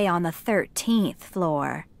all stay on the 13th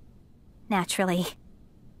floor. Naturally.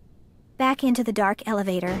 Back into the dark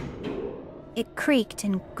elevator. It creaked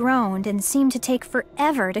and groaned and seemed to take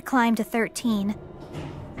forever to climb to 13.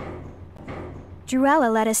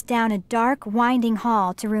 Druella led us down a dark, winding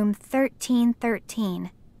hall to room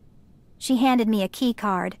 1313. She handed me a key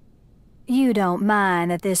card. You don't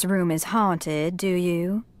mind that this room is haunted, do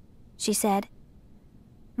you? She said.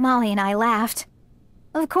 Molly and I laughed.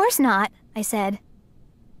 Of course not, I said.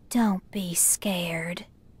 Don't be scared,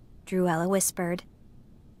 Druella whispered.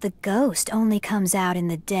 The ghost only comes out in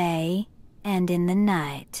the day and in the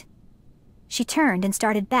night. She turned and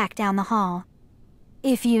started back down the hall.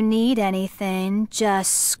 If you need anything,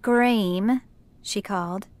 just scream, she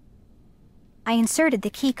called. I inserted the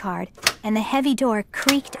key card, and the heavy door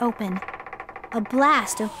creaked open. A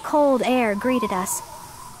blast of cold air greeted us.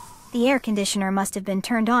 The air conditioner must have been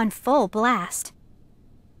turned on full blast.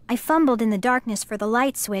 I fumbled in the darkness for the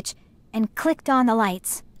light switch and clicked on the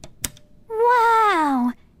lights.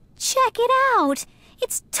 Wow! Check it out!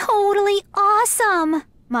 It's totally awesome!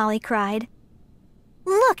 Molly cried.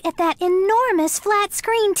 Look at that enormous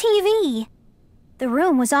flat-screen TV! The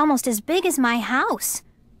room was almost as big as my house.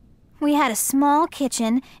 We had a small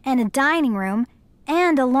kitchen and a dining room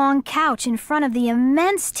and a long couch in front of the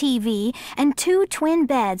immense TV and 2 twin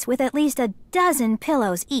beds with at least a dozen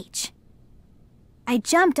pillows each. I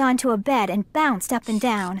jumped onto a bed and bounced up and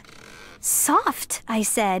down. Soft, I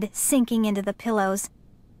said, sinking into the pillows.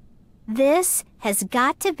 This has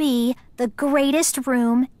got to be the greatest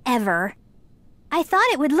room ever. I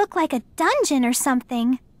thought it would look like a dungeon or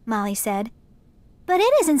something, Molly said. But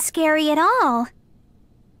it isn't scary at all.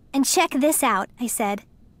 And check this out, I said.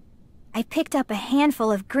 I picked up a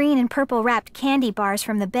handful of green and purple wrapped candy bars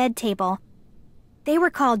from the bed table. They were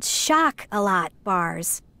called Shock-a-Lot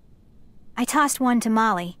bars. I tossed one to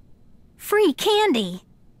Molly. Free candy!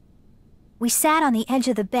 We sat on the edge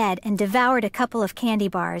of the bed and devoured a couple of candy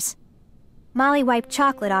bars. Molly wiped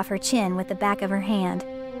chocolate off her chin with the back of her hand.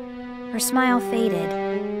 Her smile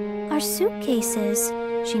faded. Our suitcases,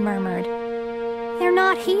 she murmured. They're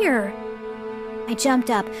not here. I jumped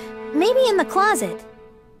up. Maybe in the closet.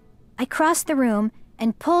 I crossed the room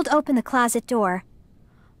and pulled open the closet door.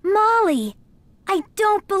 Molly! I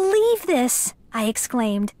don't believe this, I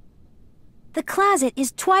exclaimed. The closet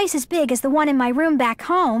is twice as big as the one in my room back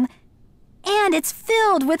home, and it's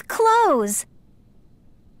filled with clothes.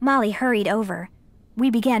 Molly hurried over. We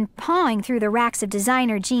began pawing through the racks of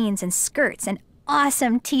designer jeans and skirts and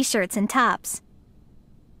awesome t-shirts and tops.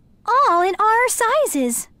 All in our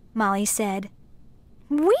sizes, Molly said.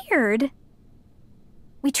 Weird.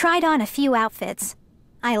 We tried on a few outfits.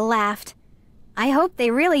 I laughed. I hope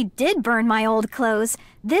they really did burn my old clothes.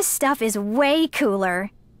 This stuff is way cooler.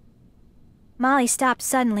 Molly stopped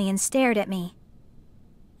suddenly and stared at me.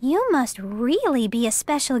 You must really be a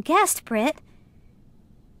special guest, Brit.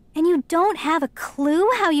 And you don't have a clue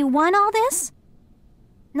how you won all this?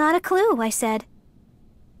 Not a clue, I said.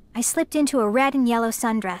 I slipped into a red and yellow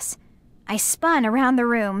sundress. I spun around the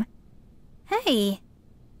room. Hey,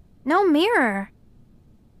 no mirror.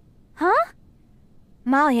 Huh?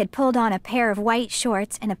 Molly had pulled on a pair of white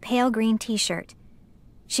shorts and a pale green t-shirt.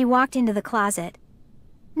 She walked into the closet.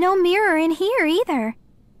 No mirror in here either.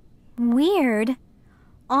 Weird.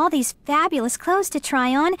 All these fabulous clothes to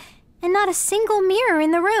try on, and not a single mirror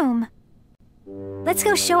in the room. Let's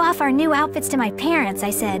go show off our new outfits to my parents,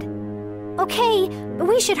 I said. Okay, but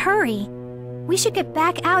we should hurry. We should get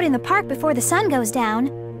back out in the park before the sun goes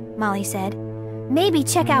down, Molly said. Maybe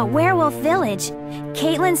check out Werewolf Village.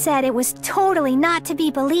 Caitlin said it was totally not to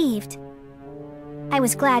be believed. I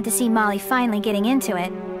was glad to see Molly finally getting into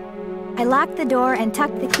it. I locked the door and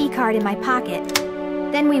tucked the keycard in my pocket.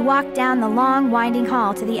 Then we walked down the long, winding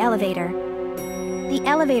hall to the elevator. The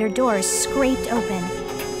elevator doors scraped open.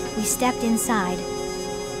 We stepped inside.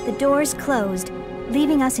 The doors closed,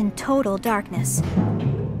 leaving us in total darkness.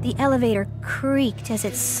 The elevator creaked as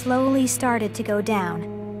it slowly started to go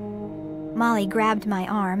down. Molly grabbed my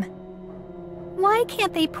arm. Why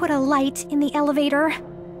can't they put a light in the elevator?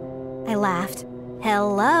 I laughed.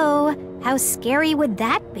 Hello, how scary would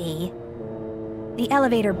that be? The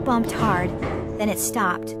elevator bumped hard, then it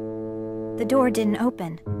stopped. The door didn't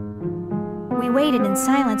open. We waited in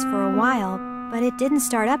silence for a while, but it didn't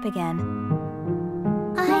start up again.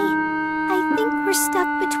 I think we're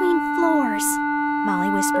stuck between floors, Molly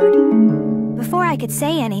whispered. Before I could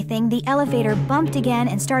say anything, the elevator bumped again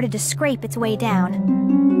and started to scrape its way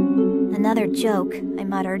down. Another joke, I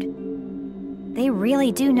muttered. They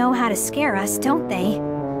really do know how to scare us, don't they?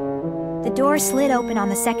 The door slid open on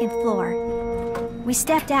the second floor. We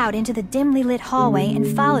stepped out into the dimly lit hallway and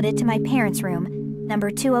followed it to my parents' room,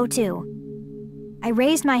 number 202. I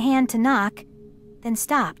raised my hand to knock, then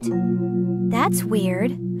stopped. That's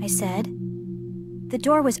weird, I said. The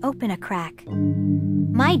door was open a crack.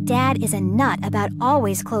 My dad is a nut about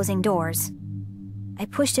always closing doors. I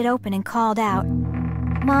pushed it open and called out,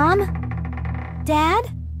 Mom?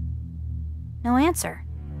 Dad? No answer.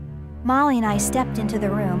 Molly and I stepped into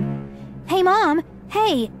the room. Hey, Mom!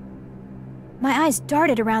 Hey! My eyes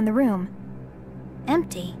darted around the room.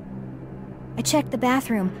 Empty. I checked the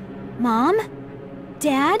bathroom. Mom?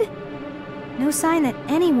 Dad? No sign that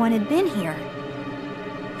anyone had been here.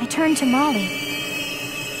 I turned to Molly.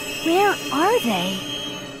 Where are they?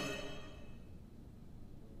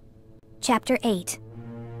 Chapter 8.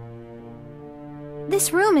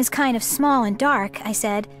 This room is kind of small and dark, I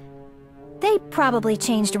said. They probably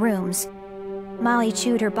changed rooms. Molly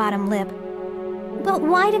chewed her bottom lip. But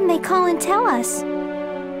why didn't they call and tell us?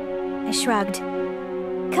 I shrugged.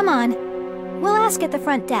 Come on, we'll ask at the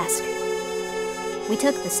front desk. We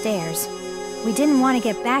took the stairs. We didn't want to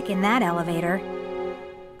get back in that elevator.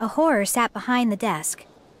 A horror sat behind the desk.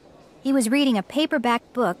 He was reading a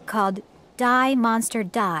paperback book called Die, Monster,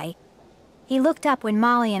 Die. He looked up when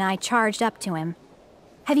Molly and I charged up to him.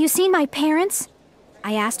 Have you seen my parents?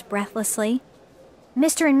 I asked breathlessly.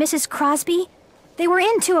 Mr. and Mrs. Crosby? They were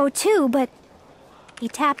in 202, but... He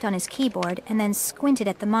tapped on his keyboard and then squinted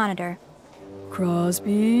at the monitor.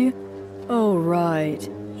 Crosby? Oh, right,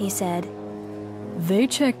 he said. They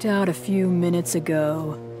checked out a few minutes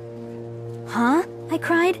ago. Huh? I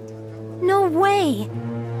cried. No way!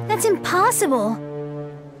 That's impossible!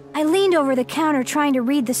 I leaned over the counter trying to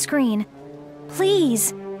read the screen.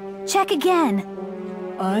 Please, check again.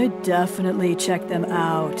 I'd definitely check them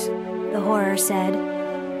out, the horror said.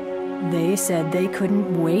 They said they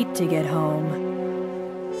couldn't wait to get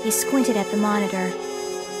home. He squinted at the monitor.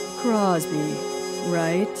 Crosby,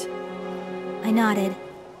 right? I nodded.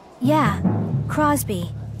 Yeah, Crosby.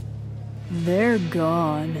 They're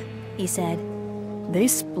gone, he said. They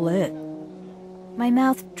split. My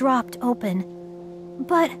mouth dropped open.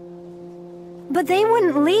 But they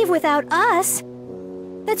wouldn't leave without us.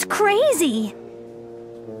 That's crazy.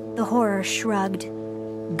 The horror shrugged.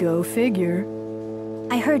 Go figure.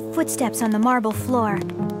 I heard footsteps on the marble floor.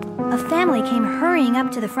 A family came hurrying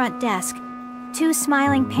up to the front desk. 2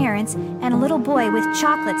 smiling parents and a little boy with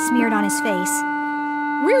chocolate smeared on his face.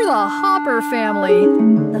 We're the Hopper family,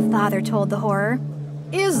 the father told the horror.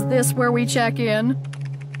 Is this where we check in?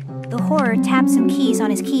 The horror tapped some keys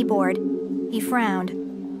on his keyboard. He frowned.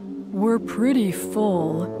 We're pretty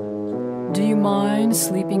full. Do you mind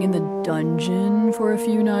sleeping in the dungeon for a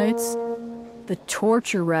few nights? The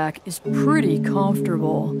torture rack is pretty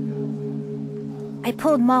comfortable. I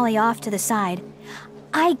pulled Molly off to the side.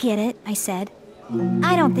 I get it, I said.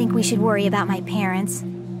 I don't think we should worry about my parents.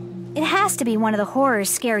 It has to be one of the horror's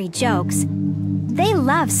scary jokes. They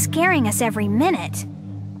love scaring us every minute.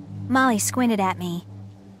 Molly squinted at me.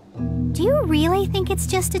 Do you really think it's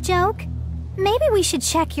just a joke? Maybe we should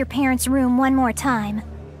check your parents' room one more time.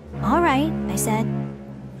 All right, I said.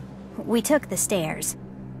 We took the stairs.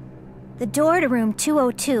 The door to room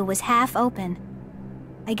 202 was half open.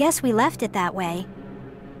 I guess we left it that way.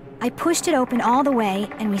 I pushed it open all the way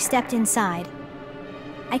and we stepped inside.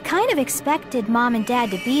 I kind of expected Mom and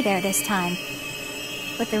Dad to be there this time,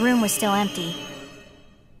 but the room was still empty.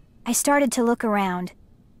 I started to look around.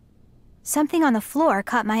 Something on the floor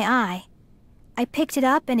caught my eye. I picked it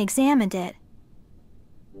up and examined it.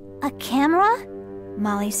 A camera?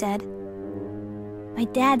 Molly said. My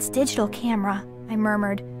dad's digital camera, I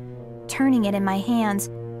murmured, turning it in my hands.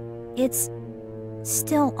 It's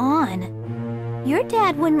still on. Your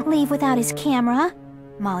dad wouldn't leave without his camera,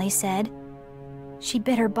 Molly said. She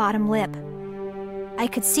bit her bottom lip. I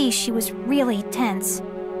could see she was really tense.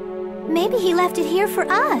 Maybe he left it here for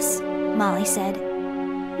us, Molly said.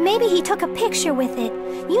 Maybe he took a picture with it,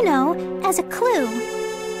 you know, as a clue,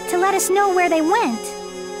 to let us know where they went.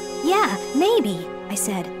 Yeah, maybe, I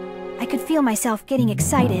said. I could feel myself getting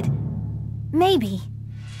excited. Maybe.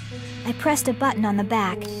 I pressed a button on the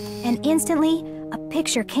back, and instantly, a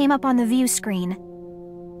picture came up on the view screen.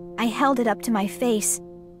 I held it up to my face,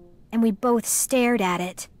 and we both stared at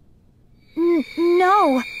it.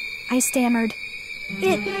 No, I stammered.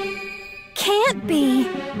 It can't be.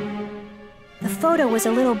 The photo was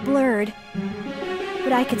a little blurred,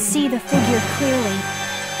 but I could see the figure clearly.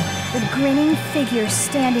 The grinning figure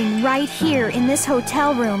standing right here in this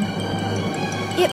hotel room.